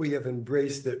discovered, what we have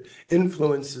embraced that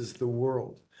influences the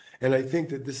world. And I think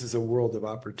that this is a world of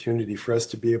opportunity for us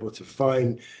to be able to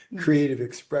find creative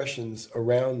expressions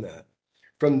around that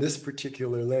from this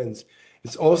particular lens.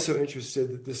 It's also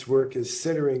interesting that this work is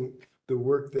centering the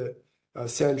work that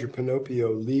Sandra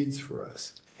Pinopio leads for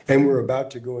us. And we're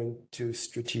about to go into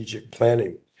strategic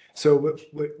planning. So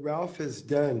what Ralph has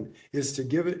done is to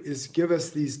give us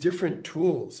these different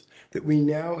tools that we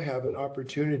now have an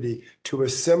opportunity to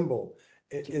assemble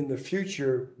in the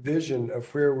future vision of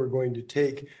where we're going to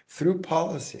take through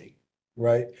policy,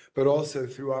 right? But also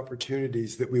through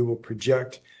opportunities that we will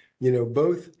project,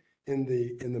 both in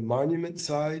the monument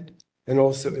side and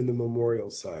also in the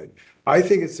memorial side. I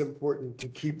think it's important to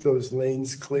keep those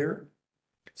lanes clear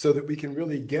so that we can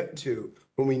really get to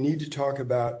when we need to talk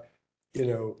about,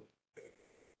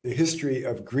 the history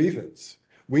of grievance.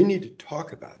 We need to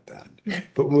talk about that.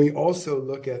 But when we also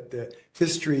look at the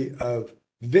history of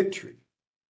victory,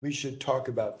 we should talk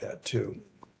about that too.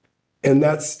 And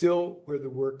that's still where the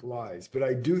work lies. But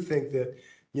I do think that,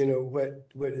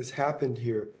 what has happened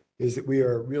here is that we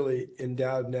are really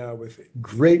endowed now with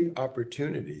great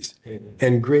opportunities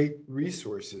and great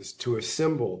resources to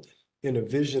assemble in a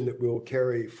vision that we'll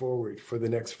carry forward for the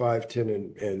next 5,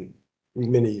 10, and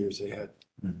many years ahead.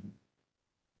 Mm-hmm.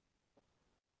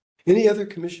 Any other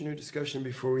commissioner discussion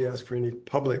before we ask for any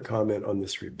public comment on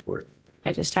this report?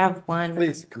 I just have one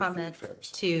Please, comment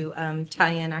to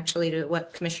tie in actually to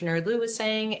what Commissioner Liu was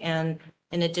saying. And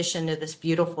in addition to this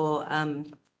beautiful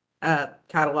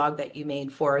catalog that you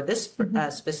made for this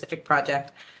specific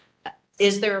project,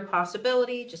 is there a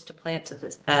possibility, just to plant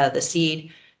the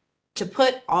seed, to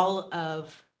put all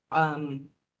of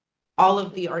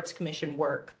the Arts Commission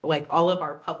work, like all of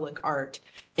our public art,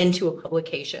 into a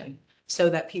publication so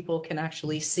that people can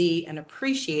actually see and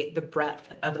appreciate the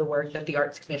breadth of the work that the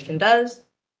Arts Commission does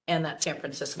and that San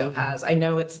Francisco has? I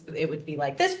know it would be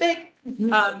like this big,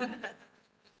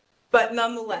 but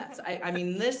nonetheless, I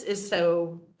mean, this is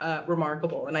so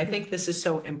remarkable, and I think this is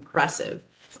so impressive.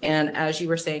 And as you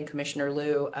were saying, Commissioner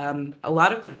Liu, a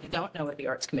lot of people don't know what the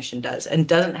Arts Commission does and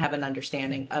doesn't have an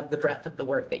understanding of the breadth of the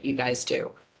work that you guys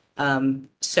do.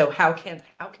 So how can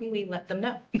we let them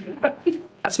know?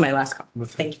 That's my last comment.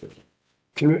 Thank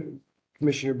you.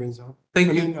 Commissioner Brinzel.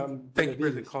 Thank you. Thank you,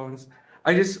 President Collins.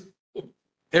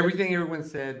 Everything everyone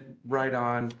said, right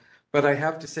on. But I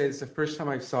have to say, it's the first time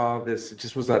I saw this. It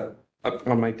just was up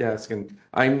on my desk, and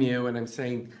I'm new, and I'm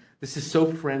saying, this is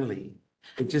so friendly.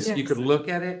 It just, you could look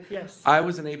at it. Yes. I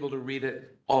wasn't able to read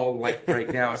it all like right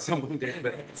now. Someone did,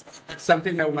 but it's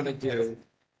something I want to do.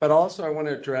 But also, I want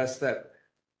to address that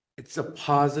it's a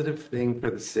positive thing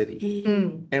for the city,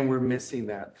 and we're missing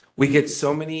that. We get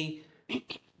so many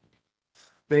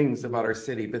things about our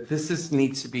city, but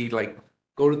needs to be like,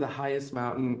 go to the highest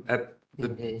mountain at the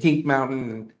Pink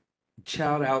Mountain and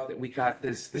shout out that we got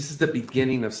this. This is the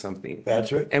beginning of something.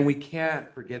 That's right. And we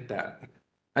can't forget that.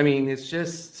 I mean, it's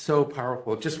just so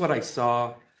powerful. Just what I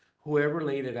saw, whoever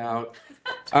laid it out.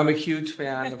 I'm a huge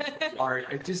fan of art.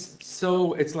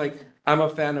 It's like, I'm a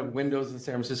fan of windows in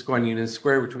San Francisco on Union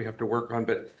Square, which we have to work on,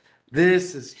 but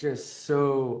this is just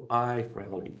so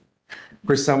eye-friendly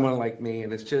for someone like me.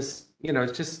 And it's just,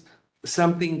 it's just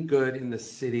something good in the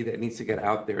city that needs to get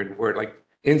out there and word, like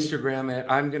Instagram it.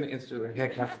 I'm going to Instagram the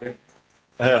heck out there.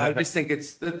 I just think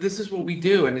this is what we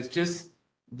do. And it's just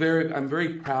I'm very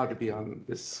proud to be on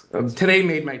this. Today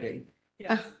made my day.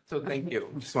 Yeah. So thank you.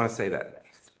 I just want to say that.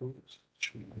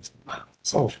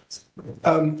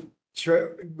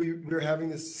 We're having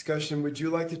this discussion. Would you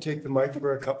like to take the mic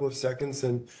for a couple of seconds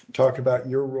and talk about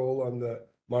your role on the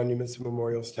Monuments and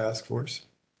Memorials Task Force?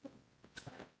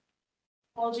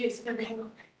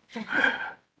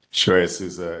 Shreya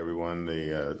Souza, everyone,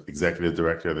 the Executive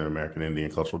Director of the American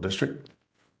Indian Cultural District,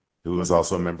 who is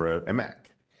also a member of AMAC.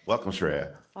 Welcome,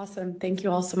 Shreya. Awesome. Thank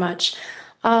you all so much.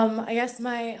 I guess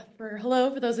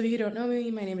hello, for those of you who don't know me,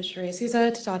 my name is Shreya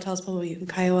Souza, Tatatel's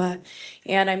Puluyu Kiowa,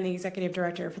 and I'm the Executive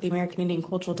Director for the American Indian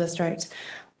Cultural District.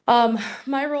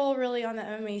 My role really on the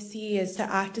MMAC is to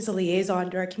act as a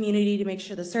liaison to our community to make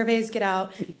sure the surveys get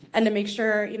out and to make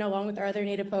sure, along with our other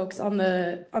Native folks on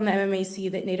the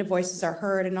MMAC, that Native voices are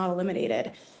heard and not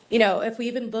eliminated. If we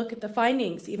even look at the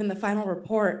findings, even the final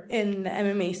report in the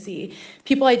MMAC,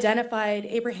 people identified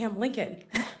Abraham Lincoln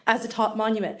as a top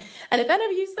monument. And if any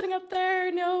of you sitting up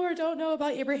there know or don't know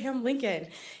about Abraham Lincoln,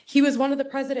 he was one of the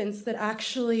presidents that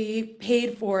actually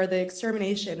paid for the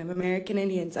extermination of American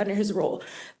Indians under his rule.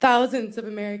 Thousands of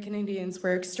American Indians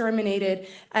were exterminated,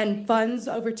 and funds,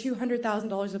 over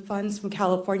 $200,000 of funds from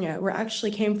California,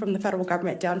 actually came from the federal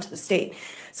government down to the state.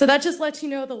 So that just lets you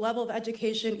know the level of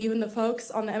education even the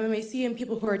folks on the MMAC and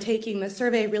people who are taking the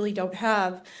survey really don't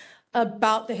have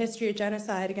about the history of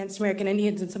genocide against American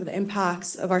Indians and some of the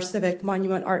impacts of our civic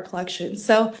monument art collection.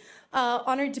 So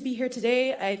honored to be here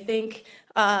today. I think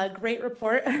great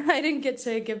report. I didn't get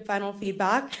to give final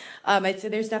feedback. I'd say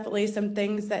there's definitely some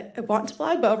things that I want to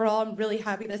flag, but overall, I'm really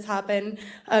happy this happened.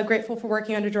 Grateful for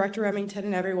working under Director Remington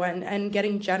and everyone and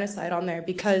getting genocide on there,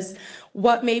 because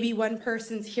what may be one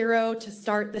person's hero to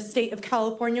start the state of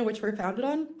California, which we're founded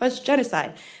on, was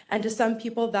genocide. And to some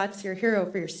people, that's your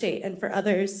hero for your state. And for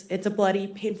others, it's a bloody,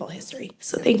 painful history.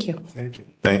 So thank you. Thank you.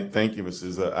 Thank you,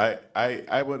 Mrs.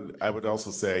 I would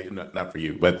also say, not for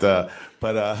you, but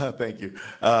thank you.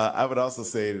 I would also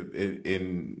say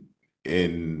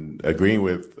in agreeing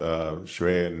with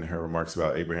Shreya and her remarks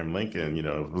about Abraham Lincoln, if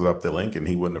it was up to Lincoln,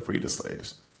 he wouldn't have freed the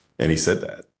slaves. And he said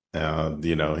that.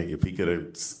 If he could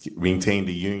have maintained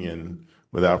the Union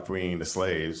without freeing the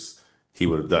slaves, he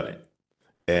would have done it.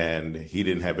 And he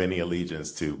didn't have any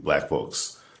allegiance to Black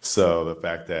folks. So the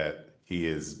fact that he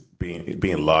is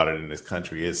being lauded in this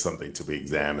country is something to be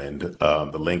examined.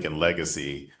 The Lincoln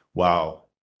legacy, while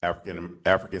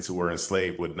Africans who were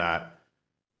enslaved would not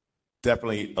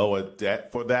definitely owe a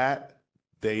debt for that,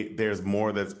 there's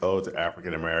more that's owed to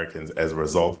African Americans as a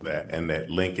result of that, and that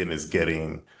Lincoln is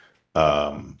getting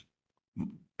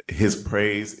his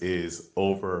praise is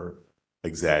over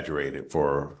exaggerated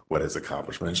for what his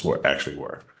accomplishments actually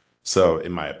were. So,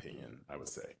 in my opinion, I would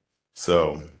say.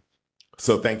 So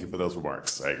thank you for those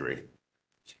remarks. I agree.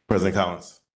 President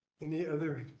Collins. Any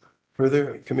other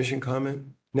further commission comment?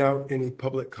 Now, any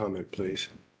public comment, please?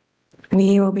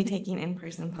 We will be taking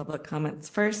in-person public comments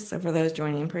first. So for those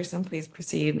joining in person, please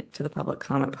proceed to the public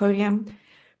comment podium.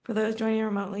 For those joining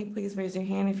remotely, please raise your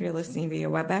hand if you're listening via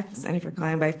WebEx. And if you're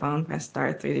calling by phone, press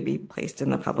 *3 to be placed in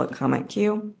the public comment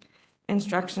queue.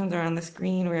 Instructions are on the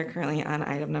screen. We are currently on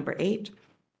item number 8.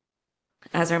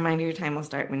 As a reminder, your time will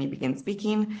start when you begin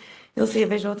speaking. You'll see a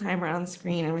visual timer on the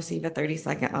screen and receive a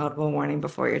 30-second audible warning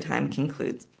before your time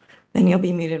concludes. Then you'll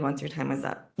be muted once your time is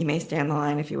up. You may stay on the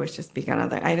line if you wish to speak on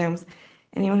other items.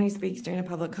 Anyone who speaks during a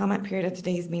public comment period at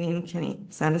today's meeting can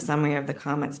send a summary of the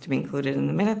comments to be included in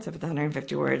the minutes of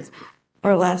 150 words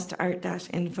or less to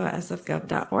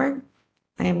art-info@sfgov.org.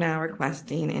 I am now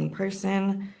requesting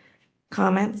in-person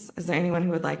comments. Is there anyone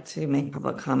who would like to make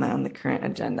public comment on the current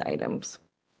agenda items?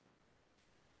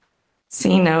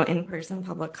 Seeing no in-person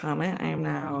public comment, I am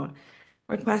now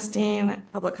requesting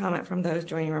public comment from those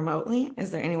joining remotely.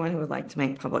 Is there anyone who would like to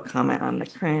make public comment on the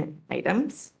current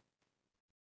items?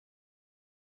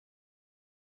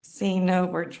 Seeing no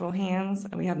virtual hands,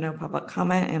 we have no public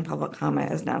comment, and public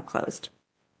comment is now closed.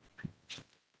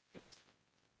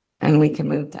 And we can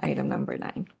move to item number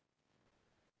 9.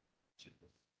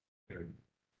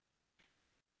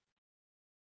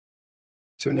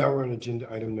 So now we're on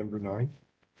agenda item number 9,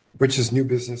 which is new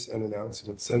business and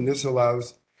announcements. And this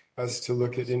allows us to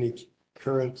look at any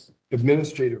current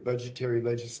administrative, budgetary,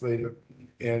 legislative,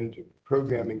 and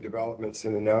programming developments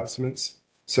and announcements.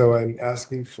 So I'm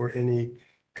asking for any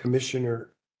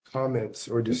commissioner comments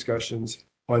or discussions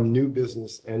on new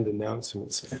business and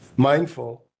announcements.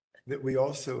 Mindful that we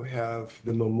also have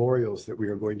the memorials that we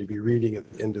are going to be reading at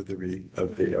the end of the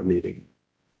meeting.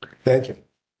 Thank you.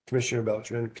 Commissioner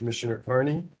Beltran, Commissioner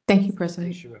Carney. Thank you,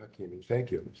 President. Commissioner Hakimi,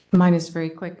 thank you. Mine is very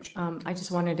quick. I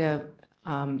just wanted to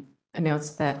announce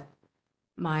that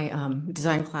my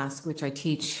design class, which I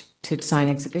teach to design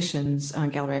exhibitions,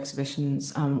 gallery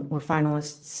exhibitions, were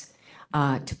finalists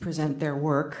to present their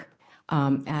work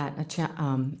at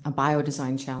a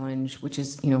biodesign challenge, which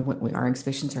is, what our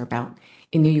exhibitions are about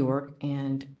in New York.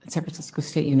 And San Francisco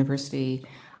State University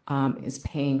is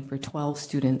paying for 12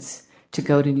 students to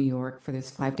go to New York for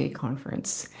this 5-day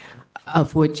conference,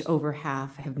 of which over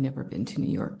half have never been to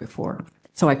New York before.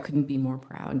 So I couldn't be more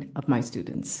proud of my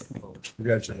students.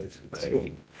 Congratulations.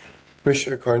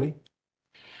 Commissioner Carney.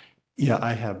 Yeah,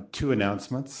 I have 2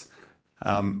 announcements.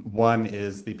 One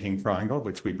is the Pink Triangle,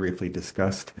 which we briefly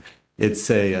discussed. It's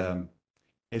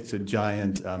a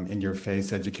giant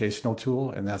in-your-face educational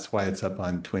tool, and that's why it's up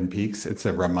on Twin Peaks. It's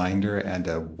a reminder and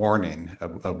a warning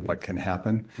of what can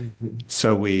happen. Mm-hmm.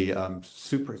 So we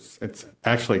it's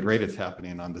actually great it's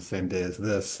happening on the same day as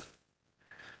this,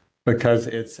 because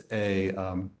it's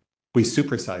we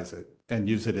supersize it and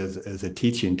use it as a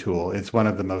teaching tool. It's one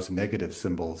of the most negative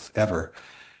symbols ever.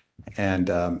 And,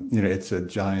 it's a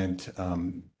giant,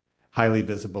 highly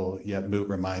visible yet moot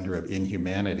reminder of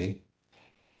inhumanity.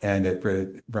 And it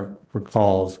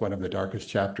recalls one of the darkest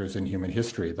chapters in human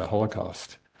history, the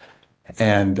Holocaust.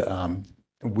 And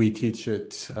we teach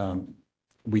it,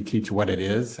 we teach what it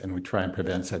is, and we try and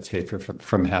prevent such hatred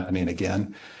from happening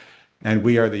again. And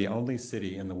we are the only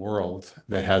city in the world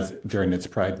that has, during its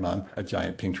Pride Month, a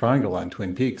giant pink triangle on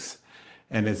Twin Peaks.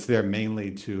 And it's there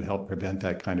mainly to help prevent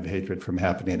that kind of hatred from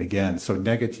happening again. So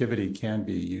negativity can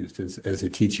be used as a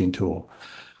teaching tool.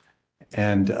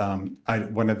 And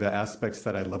one of the aspects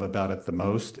that I love about it the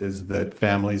most is that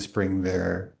families bring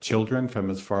their children from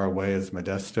as far away as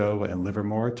Modesto and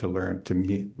Livermore to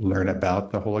learn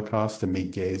about the Holocaust, to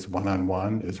meet gays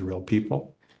one-on-one as real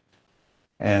people.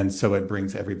 And so it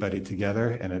brings everybody together,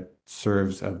 and it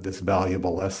serves of this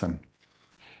valuable lesson.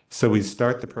 So we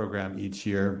start the program each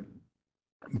year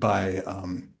by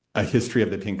a history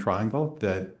of the Pink Triangle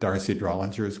that Darcy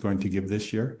Drollinger is going to give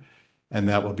this year. And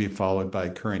that will be followed by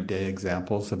current day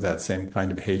examples of that same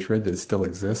kind of hatred that still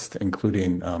exists,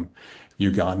 including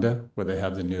Uganda, where they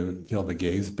have the new Kill the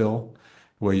Gays bill,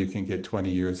 where you can get 20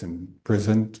 years in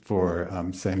prison for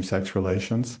same-sex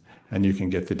relations, and you can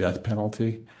get the death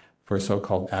penalty for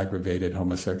so-called aggravated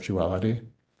homosexuality.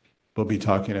 We'll be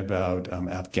talking about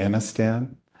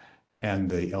Afghanistan and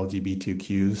the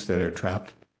LGBTQs that are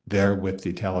trapped there with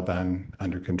the Taliban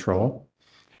under control.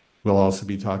 We'll also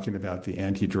be talking about the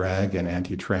anti-drag and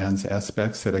anti-trans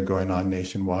aspects that are going on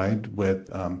nationwide with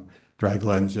drag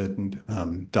legend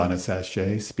Donna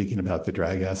Sachet speaking about the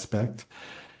drag aspect.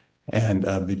 And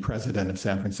the president of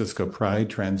San Francisco Pride,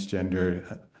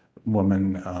 transgender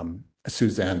woman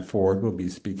Suzanne Ford, will be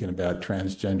speaking about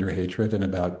transgender hatred and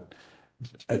about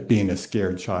being a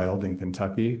scared child in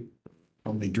Kentucky,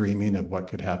 only dreaming of what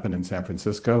could happen in San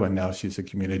Francisco. And now she's a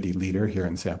community leader here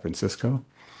in San Francisco.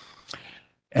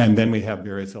 And then we have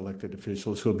various elected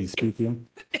officials who will be speaking.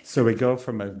 So we go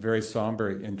from a very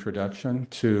somber introduction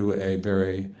to a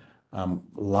very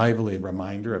lively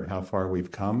reminder of how far we've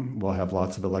come. We'll have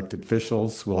lots of elected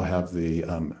officials. We'll have the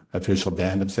official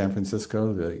band of San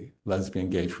Francisco, the Lesbian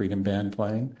Gay Freedom Band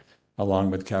playing,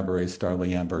 along with cabaret star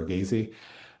Leanne Borghese.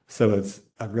 So it's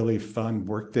a really fun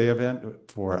workday event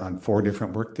on 4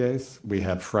 different work days. We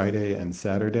have Friday and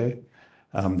Saturday,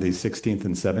 the 16th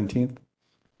and 17th.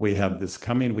 We have this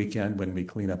coming weekend when we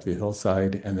clean up the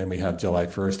hillside, and then we have July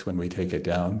 1st when we take it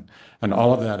down. And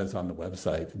all of that is on the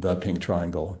website,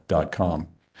 thepinktriangle.com.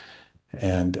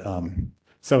 And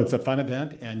so it's a fun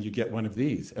event, and you get one of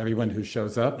these. Everyone who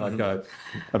shows up, I've got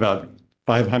about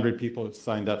 500 people have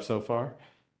signed up so far.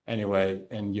 Anyway,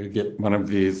 and you get one of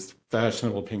these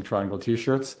fashionable Pink Triangle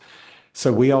t-shirts.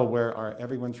 So we all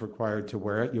everyone's required to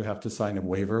wear it. You have to sign a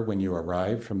waiver when you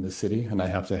arrive from the city, and I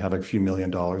have to have a few $1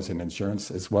 million in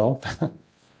insurance as well.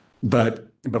 But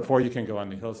before you can go on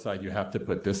the hillside, you have to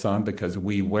put this on because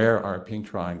we wear our pink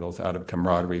triangles out of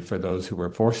camaraderie for those who were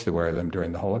forced to wear them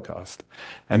during the Holocaust.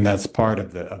 And that's part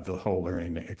of the whole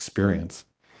learning experience.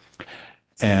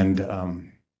 And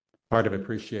part of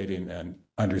appreciating and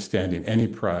understanding any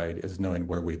pride is knowing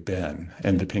where we've been.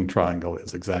 And the pink triangle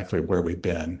is exactly where we've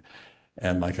been.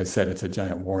 And like I said, it's a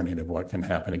giant warning of what can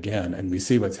happen again. And we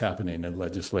see what's happening in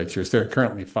legislatures. There are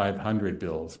currently 500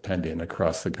 bills pending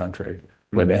across the country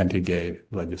with anti-gay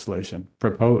legislation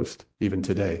proposed even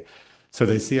today. So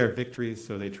they see our victories,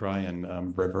 so they try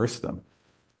and reverse them.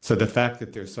 So the fact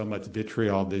that there's so much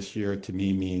vitriol this year to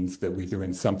me means that we're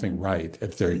doing something right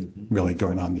if they're really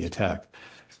going on the attack.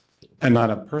 And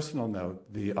on a personal note,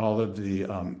 all of the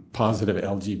positive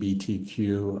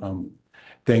LGBTQ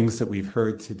things that we've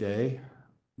heard today,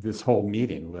 this whole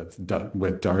meeting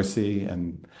with Darcy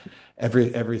and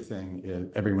everything,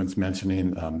 everyone's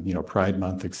mentioning, Pride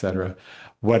Month, et cetera.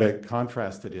 What a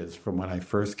contrast it is from when I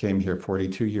first came here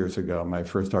 42 years ago. My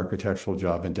first architectural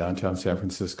job in downtown San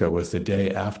Francisco was the day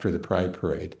after the Pride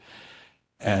Parade.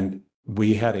 And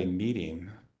we had a meeting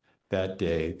that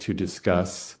day to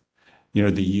discuss,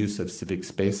 the use of civic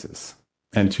spaces.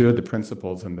 And two of the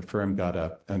principals in the firm got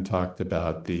up and talked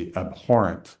about the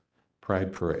abhorrent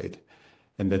Pride Parade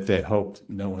and that they hoped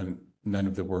none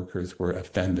of the workers were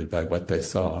offended by what they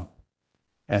saw.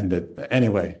 And that,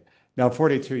 anyway, now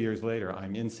 42 years later,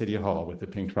 I'm in City Hall with the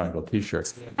Pink Triangle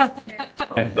t-shirt.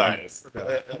 Nice.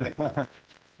 That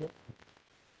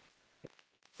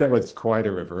was quite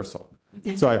a reversal.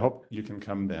 So I hope you can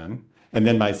come then. And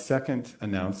then my second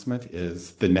announcement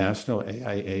is the National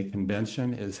AIA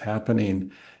Convention is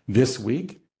happening this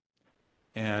week.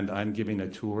 And I'm giving a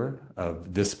tour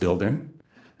of this building.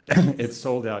 It's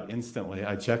sold out instantly.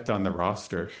 I checked on the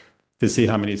roster to see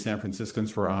how many San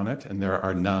Franciscans were on it, and there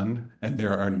are none. And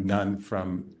there are none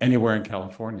from anywhere in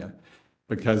California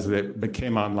because it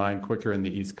came online quicker in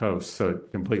the East Coast, so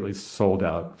it completely sold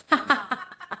out.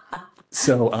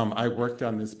 So I worked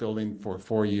on this building for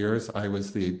 4 years. I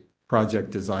was the project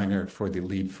designer for the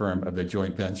lead firm of a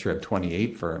joint venture of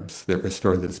 28 firms that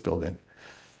restored this building,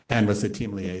 and was the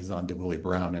team liaison to Willie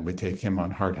Brown, and would take him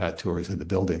on hard hat tours of the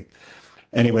building.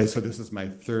 Anyway, so this is my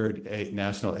third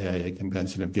National AIA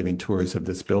convention of giving tours of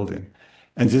this building.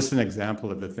 And just an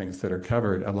example of the things that are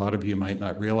covered, a lot of you might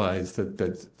not realize that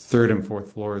the third and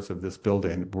fourth floors of this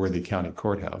building were the county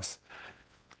courthouse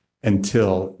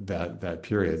until that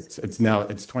period.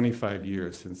 It's 25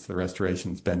 years since the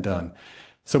restoration's been done.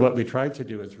 So what we tried to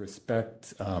do is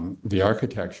respect the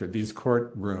architecture. These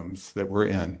courtrooms that we're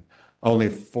in, only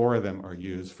 4 of them are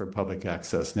used for public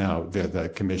access now. They're the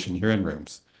commission hearing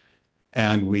rooms.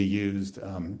 And we used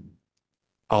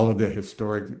all of the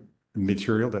historic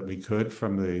material that we could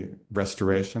from the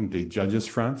restoration, the judges'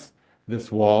 fronts. This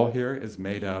wall here is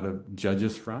made out of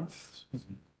judges' fronts.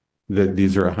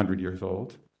 These are 100 years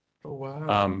old. Oh,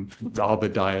 wow. All the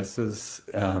daises,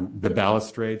 the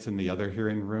balustrades in the other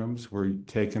hearing rooms were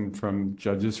taken from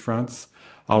judges' fronts.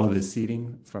 All of the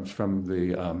seating from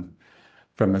the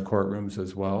courtrooms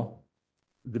as well.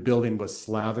 The building was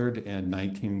slathered in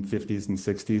 1950s and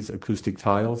 60s acoustic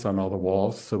tiles on all the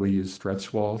walls, so we used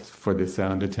stretch walls for the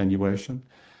sound attenuation.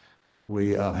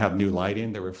 We have new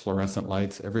lighting. There were fluorescent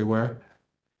lights everywhere.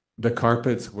 The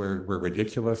carpets were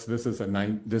ridiculous. This is an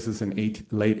late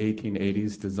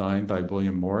 1880s design by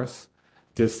William Morris,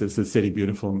 just as the City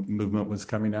Beautiful movement was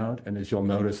coming out. And as you'll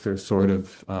notice, there's sort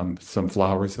of some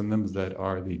flowers in them that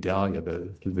are the dahlia,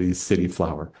 the city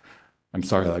flower. I'm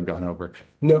sorry I've gone over.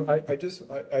 No,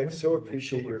 I so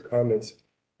appreciate your comments.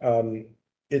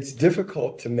 It's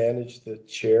difficult to manage the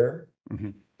chair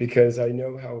because I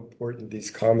know how important these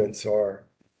comments are.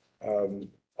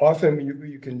 Often what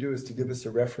you can do is to give us a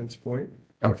reference point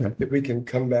that we can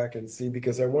come back and see,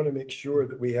 because I want to make sure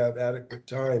that we have adequate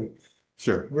time.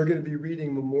 Sure. We're going to be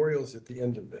reading memorials at the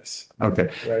end of this. Okay.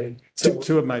 Right.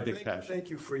 Two of my big passions. Thank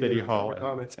you for City your Hall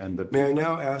comments. and May I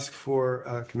now ask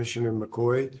for Commissioner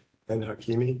McCoy and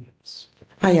Hakimi?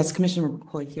 Hi, yes, Commissioner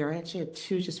McCoy here. I actually have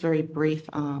two just very brief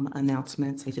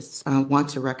announcements. I just want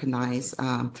to recognize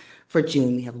for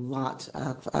June, we have a lot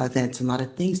of events and a lot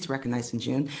of things to recognize in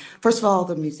June. First of all,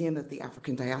 the Museum of the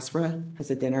African Diaspora has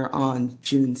a dinner on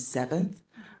June 7th.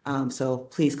 So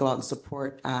please go out and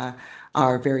support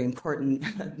our very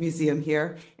important museum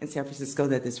here in San Francisco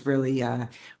that this really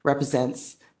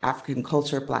represents African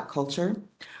culture, Black culture.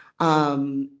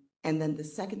 And then the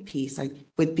second piece, I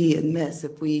would be amiss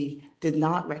if we did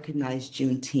not recognize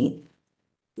Juneteenth.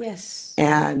 Yes.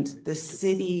 And the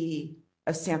city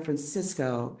of San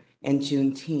Francisco and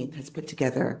Juneteenth has put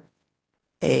together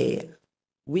a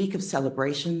week of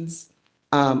celebrations.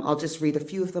 I'll just read a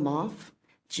few of them off.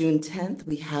 June 10th,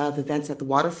 we have events at the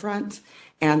waterfront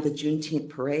and the Juneteenth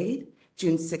parade.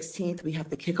 June 16th, we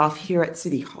have the kickoff here at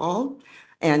City Hall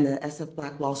and the SF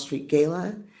Black Wall Street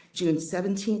Gala. June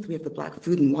 17th, we have the Black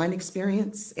Food and Wine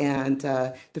Experience and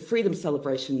the Freedom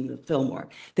Celebration in Fillmore.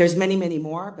 There's many, many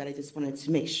more, but I just wanted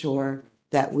to make sure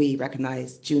that we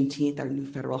recognize Juneteenth, our new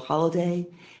federal holiday,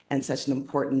 and such an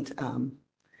important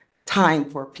time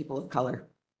for people of color.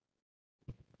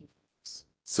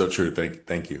 So true.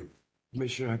 Thank you.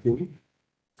 Commissioner Hakimi?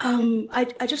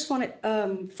 I just wanted,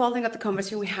 following up the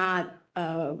conversation we had,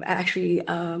 Commissioner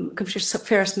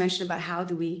Ferris mentioned about how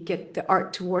do we get the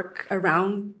art to work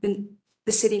around in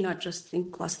the city, not just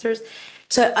in clusters.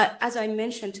 So as I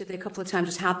mentioned to the couple of times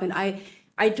this happened,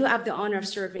 I do have the honor of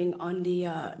serving on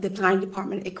the Planning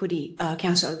Department Equity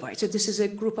Council Advice. So this is a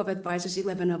group of advisors,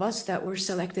 11 of us that were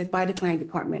selected by the Planning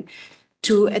Department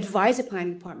to advise the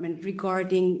Planning Department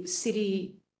regarding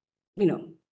city,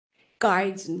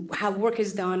 guides and how work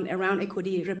is done around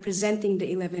equity, representing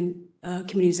the 11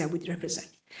 communities that we represent.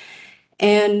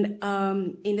 And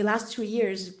in the last 2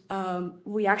 years,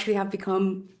 we actually have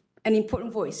become an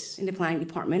important voice in the planning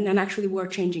department, and actually we're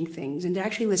changing things and they're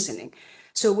actually listening.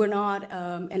 So we're not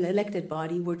an elected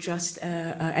body, we're just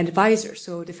an advisor.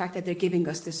 So the fact that they're giving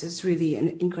us this is really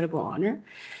an incredible honor.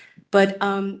 But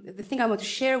the thing I want to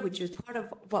share with you is part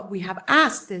of what we have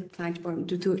asked the planning department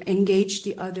to engage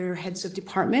the other heads of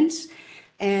departments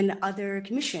and other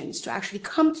commissions to actually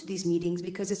come to these meetings,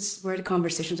 because it's where the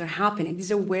conversations are happening.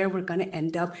 These are where we're going to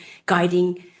end up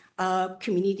guiding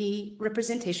community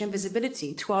representation and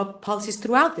visibility to our policies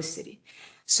throughout the city.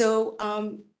 So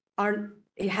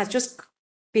it has just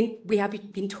been, we have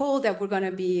been told that we're going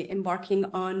to be embarking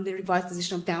on the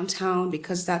revitalization of downtown,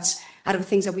 because that's out of the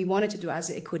things that we wanted to do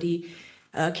as an equity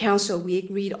council. We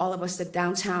agreed, all of us, that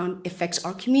downtown affects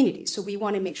our community. So we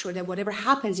want to make sure that whatever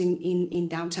happens in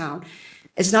downtown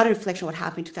is not a reflection of what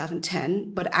happened in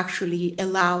 2010, but actually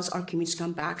allows our communities to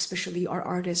come back, especially our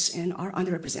artists and our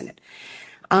underrepresented.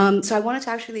 So I wanted to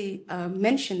actually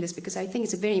mention this because I think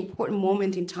it's a very important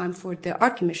moment in time for the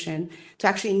Art Commission to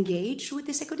actually engage with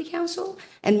this Equity Council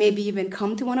and maybe even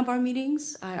come to one of our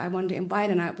meetings. I wanted to invite,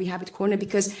 and we have it coordinated,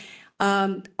 because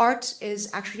art is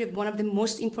actually one of the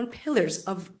most important pillars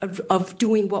of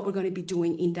doing what we're going to be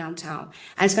doing in downtown.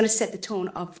 And it's going to set the tone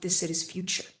of the city's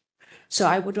future. So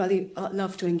I would really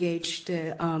love to engage,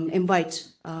 invite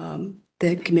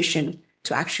the commission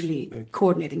to actually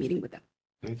coordinate a meeting with them.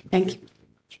 Thank you.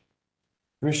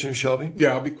 Commissioner Shelby?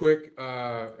 Yeah, I'll be quick.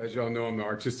 As y'all know, I'm the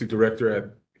artistic director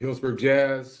at Hillsburg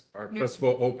Jazz. Our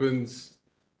festival opens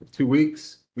in 2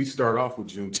 weeks. We start off with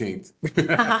Juneteenth.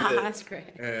 That's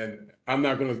great. And I'm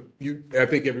not going to, I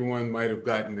think everyone might have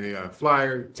gotten a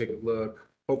flyer. Take a look.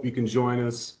 Hope you can join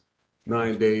us.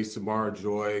 9 days, Tamara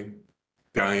Joy,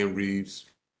 Diane Reeves,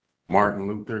 Martin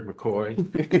Luther McCoy,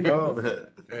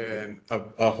 and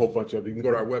a whole bunch of you. You can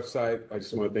go to our website. I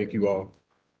just want to thank you all.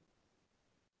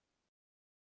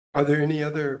 Are there any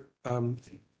other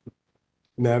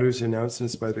matters,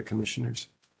 announcements by the commissioners?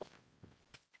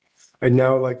 I'd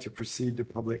now like to proceed to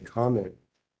public comment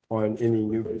on any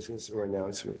new business or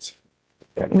announcements.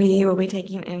 We will be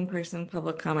taking in-person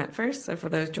public comment first. So for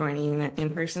those joining in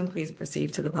person, please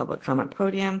proceed to the public comment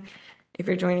podium. If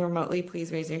you're joining remotely,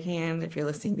 please raise your hand if you're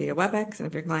listening via WebEx, and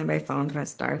if you're calling by phone,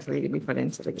 press *3 to be put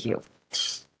into the queue.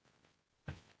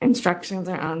 Instructions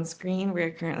are on screen. We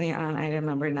are currently on item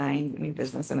number 9, new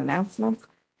business and announcements.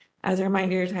 As a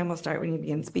reminder, your time will start when you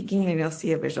begin speaking, and you'll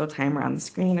see a visual timer on the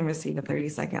screen and receive a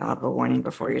 30-second audible warning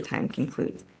before your time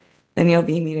concludes. Then you'll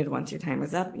be muted once your time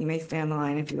is up. You may stay on the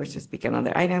line if you wish to speak on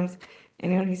other items.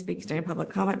 Anyone who speaks during public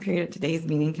comment period at today's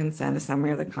meeting can send a summary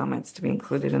of the comments to be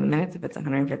included in the minutes if it's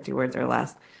 150 words or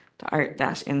less to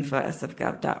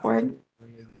art-info@sfgov.org.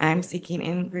 I'm seeking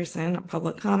in-person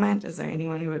public comment. Is there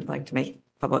anyone who would like to make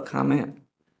public comment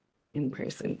in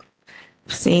person?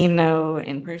 Seeing no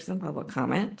in-person public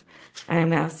comment, I am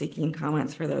now seeking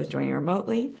comments for those joining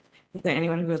remotely. Is there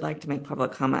anyone who would like to make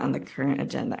public comment on the current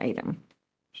agenda item?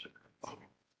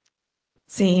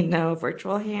 Seeing no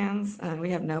virtual hands, we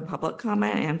have no public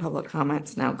comment, and public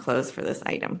comments now closed for this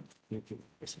item. Thank you.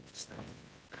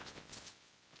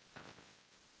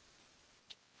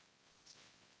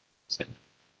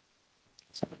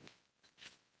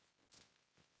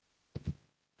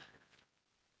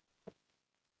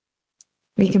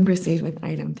 We can proceed with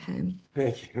item 10.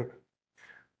 Thank you.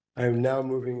 I am now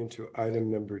moving into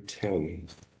item number 10.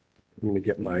 I'm going to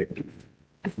get my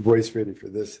voice ready for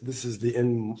this. This is the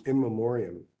in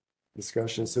memoriam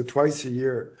discussion. So twice a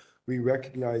year, we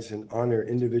recognize and honor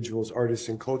individuals, artists,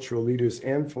 and cultural leaders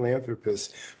and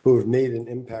philanthropists who have made an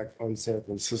impact on San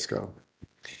Francisco,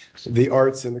 the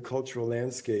arts and the cultural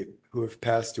landscape who have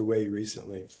passed away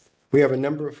recently. We have a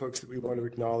number of folks that we want to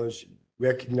acknowledge,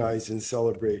 recognize, and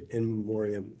celebrate in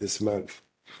memoriam this month.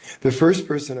 The first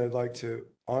person I'd like to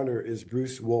honor is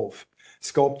Bruce Wolfe,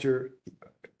 sculptor,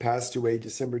 passed away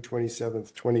December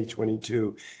 27th,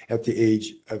 2022, at the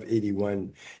age of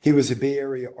 81. He was a Bay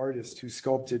Area artist who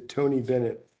sculpted Tony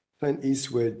Bennett, Clint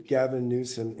Eastwood, Gavin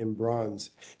Newsom in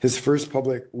bronze. His first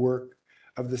public work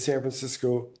of the San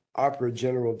Francisco Opera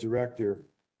General Director,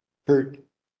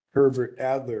 Herbert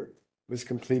Adler, was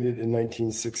completed in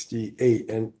 1968,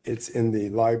 and it's in the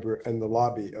library and the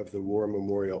lobby of the War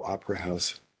Memorial Opera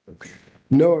House.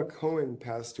 Noah Cohen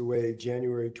passed away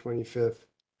January 25th,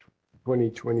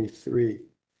 2023,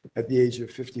 at the age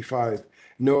of 55.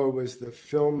 Noah was the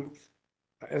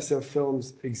SF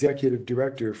Films executive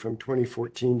director from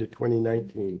 2014 to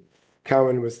 2019.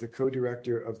 Cohen was the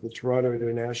co-director of the Toronto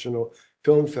International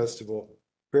Film Festival,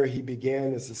 where he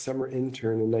began as a summer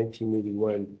intern in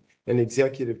 1981, and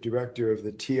executive director of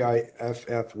the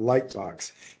TIFF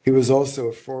Lightbox. He was also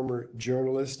a former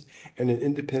journalist and an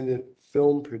independent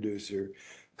film producer,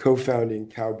 co-founding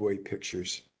Cowboy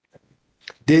Pictures.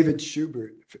 David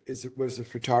Schubert was a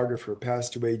photographer,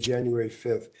 passed away January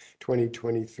 5th,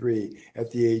 2023, at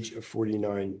the age of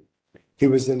 49. He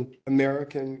was an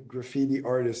American graffiti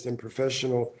artist and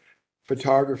professional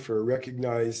photographer,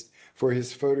 recognized for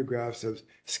his photographs of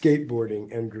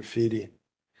skateboarding and graffiti.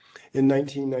 In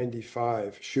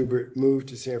 1995, Schubert moved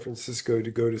to San Francisco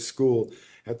to go to school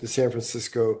at the San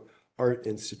Francisco Art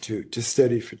Institute to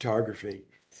study photography.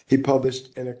 He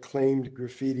published an acclaimed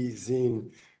graffiti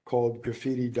zine called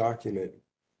Graffiti Document.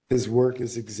 His work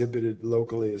is exhibited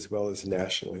locally as well as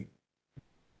nationally.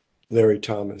 Larry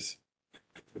Thomas.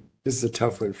 This is a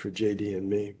tough one for JD and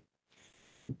me.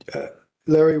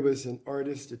 Larry was an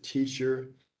artist, a teacher.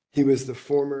 He was the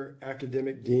former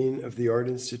academic dean of the Art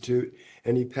Institute,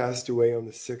 and he passed away on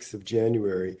the 6th of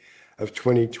January of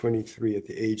 2023 at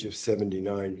the age of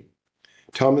 79.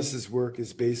 Thomas's work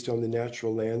is based on the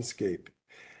natural landscape,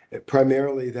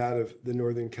 primarily that of the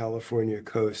Northern California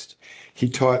coast. He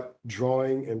taught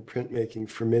drawing and printmaking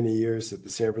for many years at the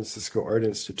San Francisco Art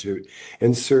Institute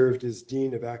and served as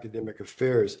Dean of Academic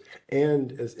Affairs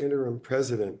and as interim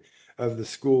president of the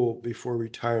school before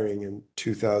retiring in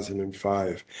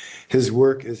 2005. His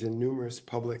work is in numerous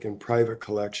public and private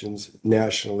collections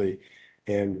nationally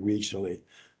and regionally.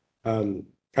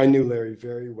 I knew Larry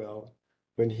very well.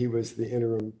 When he was the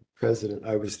interim president,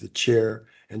 I was the chair,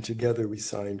 and together we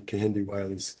signed Kehinde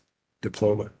Wiley's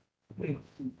diploma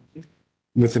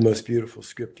with the most beautiful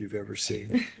script you've ever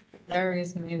seen. Larry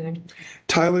is amazing.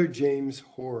 Tyler James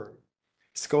Hoare,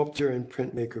 sculptor and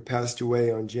printmaker, passed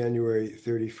away on January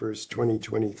 31st,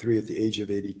 2023 at the age of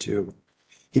 82.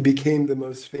 He became the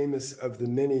most famous of the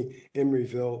many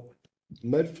Emeryville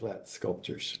mudflat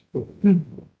sculptors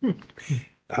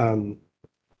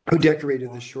who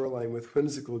decorated the shoreline with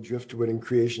whimsical driftwood and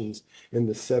creations in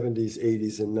the 70s,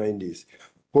 80s, and 90s.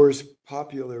 Hoare's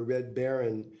popular Red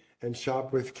Baron and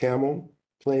Shopworth Camel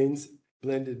planes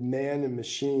blended man and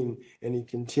machine, and he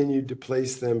continued to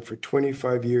place them for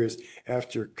 25 years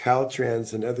after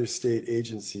Caltrans and other state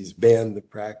agencies banned the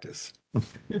practice.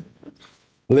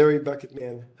 Larry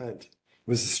Bucketman Hunt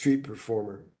was a street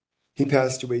performer. He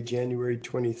passed away January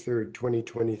 23rd,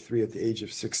 2023 at the age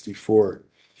of 64.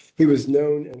 He was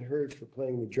known and heard for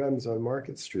playing the drums on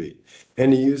Market Street,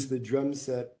 and he used the drum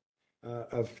set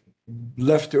of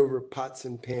leftover pots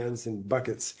and pans and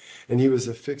buckets, and he was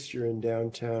a fixture in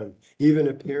downtown, even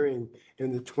appearing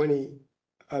in the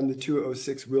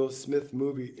 2006 Will Smith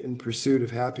movie In Pursuit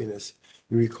of Happiness.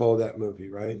 You recall that movie,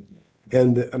 right?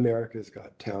 And the America's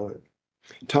Got Talent.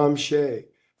 Tom Shea,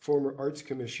 former arts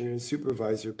commissioner and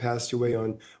supervisor, passed away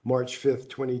on March 5th,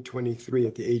 2023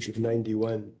 at the age of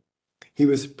 91. He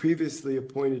was previously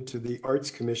appointed to the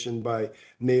Arts Commission by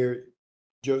Mayor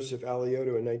Joseph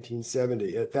Alioto in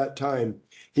 1970. At that time,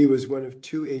 he was one of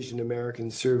 2 Asian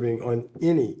Americans serving on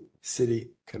any city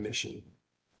commission.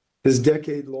 His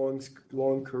decade-long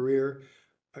career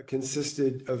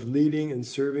consisted of leading and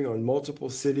serving on multiple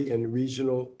city and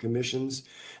regional commissions,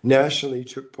 nationally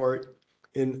took part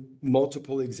in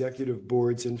multiple executive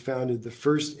boards, and founded the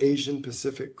first Asian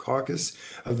Pacific Caucus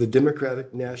of the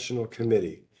Democratic National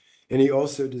Committee. And he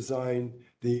also designed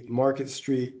the Market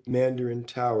Street Mandarin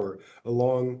Tower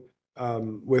along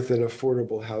with an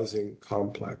affordable housing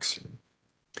complex.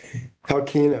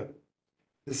 Halkina,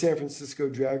 the San Francisco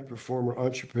drag performer,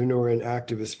 entrepreneur, and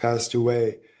activist, passed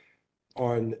away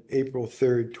on April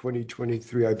 3rd,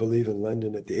 2023, I believe in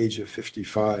London at the age of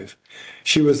 55.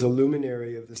 She was a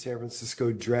luminary of the San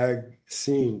Francisco drag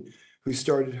scene who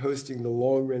started hosting the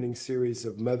long-running series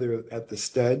of Mother at the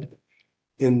Stud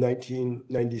in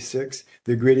 1996.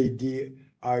 The gritty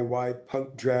DIY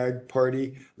punk drag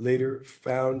party later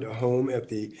found a home at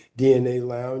the DNA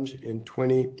Lounge in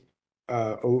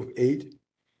 2008.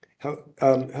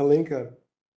 Halinka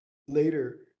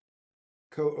later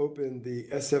co-opened the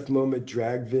SF MoMA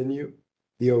drag venue,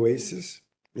 the Oasis,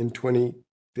 in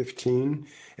 2015,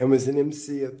 and was an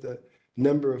MC at the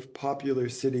number of popular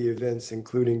city events,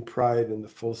 including Pride and the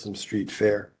Folsom Street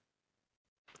Fair.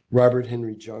 Robert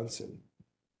Henry Johnson,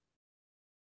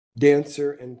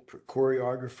 dancer and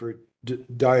choreographer,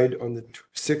 died on the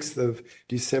 6th of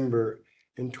December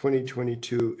in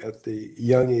 2022 at the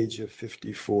young age of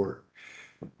 54.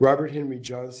 Robert Henry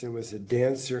Johnson was a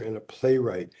dancer and a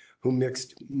playwright who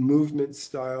mixed movement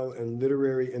style and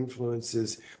literary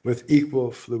influences with equal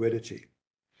fluidity.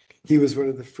 He was one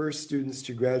of the first students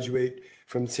to graduate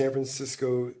from San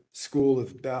Francisco School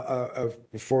of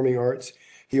Performing Arts.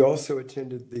 He also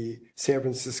attended the San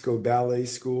Francisco Ballet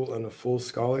School on a full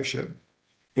scholarship,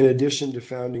 in addition to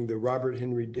founding the Robert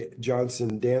Henry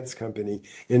Johnson Dance Company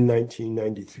in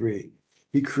 1993.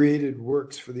 He created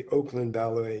works for the Oakland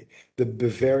Ballet, the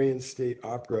Bavarian State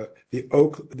Opera, the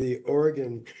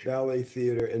Oregon Ballet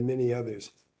Theater, and many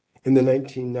others. In the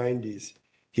 1990s,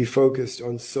 he focused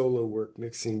on solo work,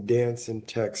 mixing dance and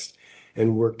text,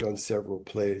 and worked on several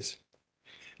plays.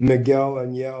 Miguel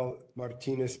Ángel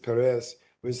Martínez Pérez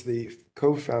was the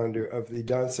co-founder of the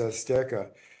Danza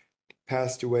Azteca,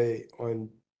 passed away on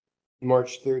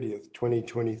March 30th,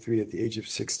 2023, at the age of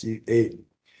 68.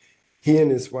 He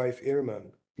and his wife, Irma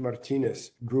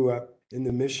Martinez, grew up in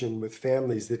the mission with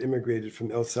families that immigrated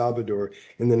from El Salvador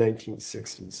in the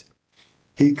 1960s.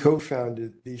 He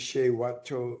co-founded the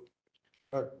Shehuatl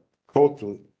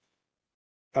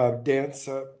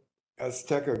Danza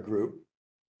Azteca group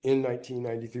in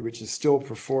 1993, which is still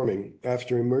performing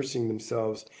after immersing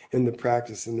themselves in the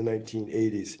practice in the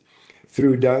 1980s.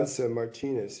 Through Danza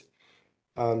Martinez,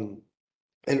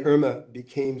 and Irma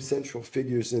became central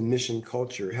figures in mission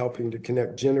culture, helping to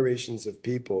connect generations of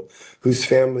people whose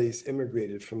families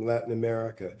immigrated from Latin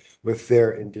America with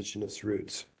their indigenous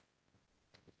roots.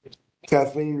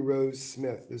 Kathleen Rose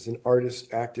Smith is an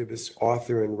artist, activist,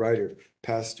 author, and writer,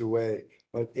 passed away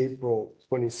on April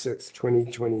 26,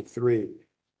 2023,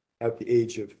 at the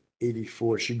age of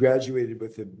 84. She graduated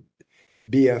with a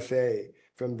BFA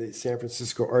from the San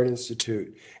Francisco Art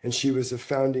Institute, and she was a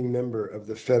founding member of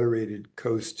the Federated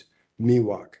Coast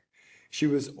Miwok. She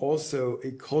was also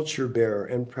a culture bearer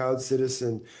and proud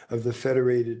citizen of the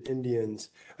Federated Indians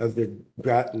of the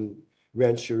Grattan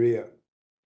Rancheria.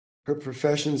 Her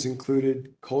professions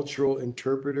included cultural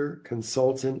interpreter,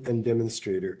 consultant, and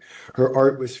demonstrator. Her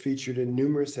art was featured in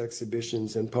numerous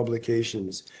exhibitions and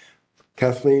publications.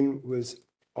 Kathleen was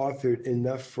authored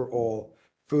Enough for All,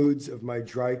 Foods of My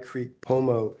Dry Creek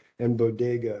Pomo and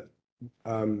Bodega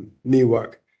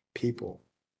Miwok People.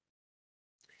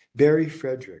 Barry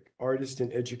Frederick, artist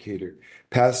and educator,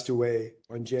 passed away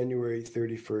on January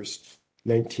 31st,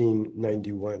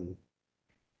 1991.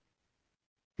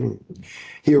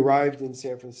 He arrived in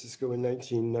San Francisco in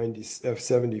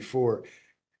 1974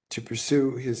 to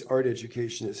pursue his art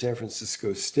education at San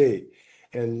Francisco State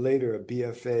and later a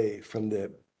BFA from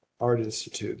the Art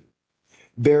Institute.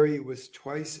 Barry was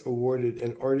twice awarded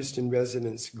an Artist in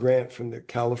Residence grant from the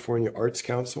California Arts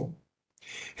Council.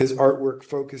 His artwork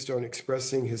focused on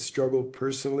expressing his struggle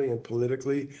personally and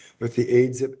politically with the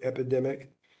AIDS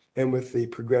epidemic and with the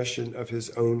progression of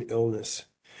his own illness.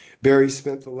 Barry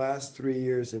spent the last 3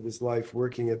 years of his life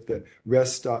working at the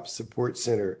Rest Stop Support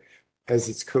Center as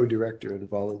its co-director and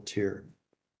volunteer.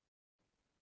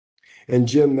 And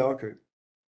Jim Melkert,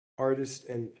 artist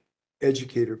and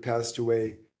educator, passed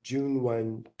away June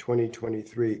 1,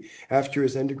 2023. After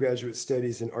his undergraduate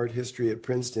studies in art history at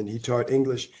Princeton, he taught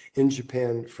English in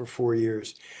Japan for 4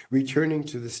 years. Returning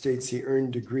to the States, he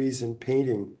earned degrees in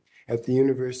painting at the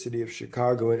University of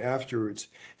Chicago and afterwards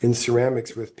in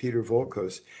ceramics with Peter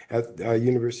Volkos at the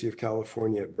University of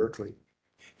California at Berkeley.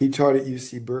 He taught at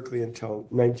UC Berkeley until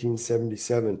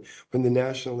 1977, when the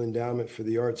National Endowment for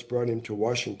the Arts brought him to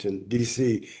Washington,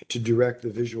 D.C. to direct the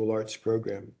visual arts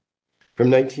program. From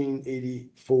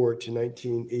 1984 to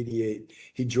 1988,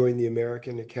 he joined the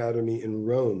American Academy in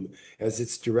Rome as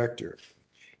its director.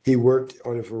 He worked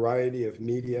on a variety of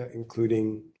media,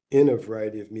 including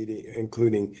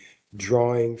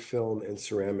drawing, film, and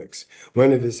ceramics.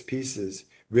 One of his pieces,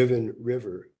 Riven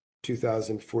River,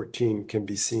 2014, can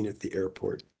be seen at the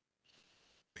airport.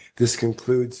 This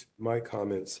concludes my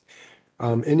comments.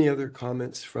 Any other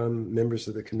comments from members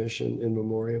of the commission in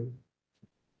memoriam?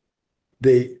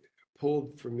 They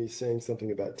pulled from me saying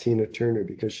something about Tina Turner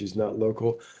because she's not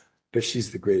local, but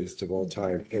she's the greatest of all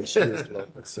time, and she is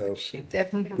local. So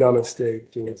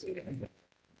namaste, Tina.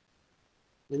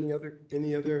 Any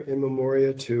other in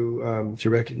memoria to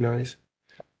recognize?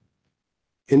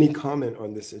 Any comment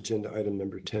on this agenda item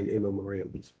number 10, in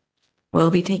memoriam? We'll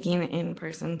be taking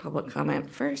in-person public comment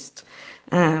first.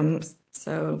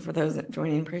 So for those that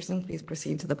join in person, please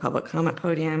proceed to the public comment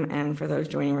podium. And for those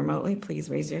joining remotely, please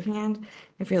raise your hand.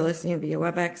 If you're listening via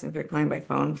WebEx, if you're calling by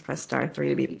phone, press *3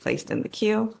 to be placed in the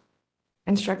queue.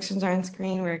 Instructions are on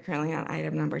screen. We're currently on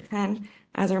item number 10.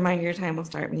 As a reminder, your time will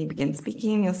start when you begin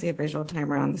speaking. You'll see a visual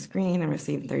timer on the screen and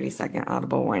receive 30-second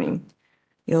audible warning.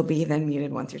 You'll be then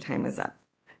muted once your time is up.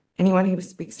 Anyone who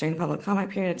speaks during the public comment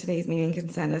period at today's meeting can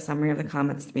send a summary of the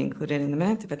comments to be included in the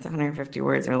minutes if it's 150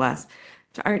 words or less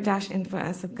to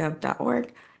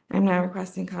art-info@sfgov.org. I'm now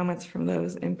requesting comments from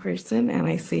those in person, and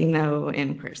I see no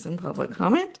in-person public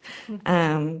comment.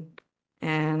 And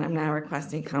I'm now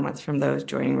requesting comments from those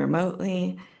joining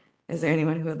remotely. Is there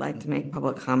anyone who would like to make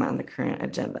public comment on the current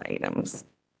agenda items?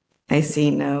 I see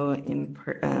no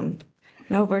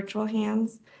virtual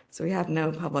hands, so we have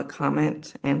no public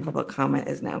comment, and public comment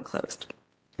is now closed.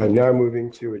 I'm now moving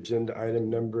to agenda item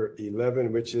number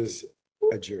 11, which is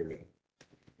adjournment.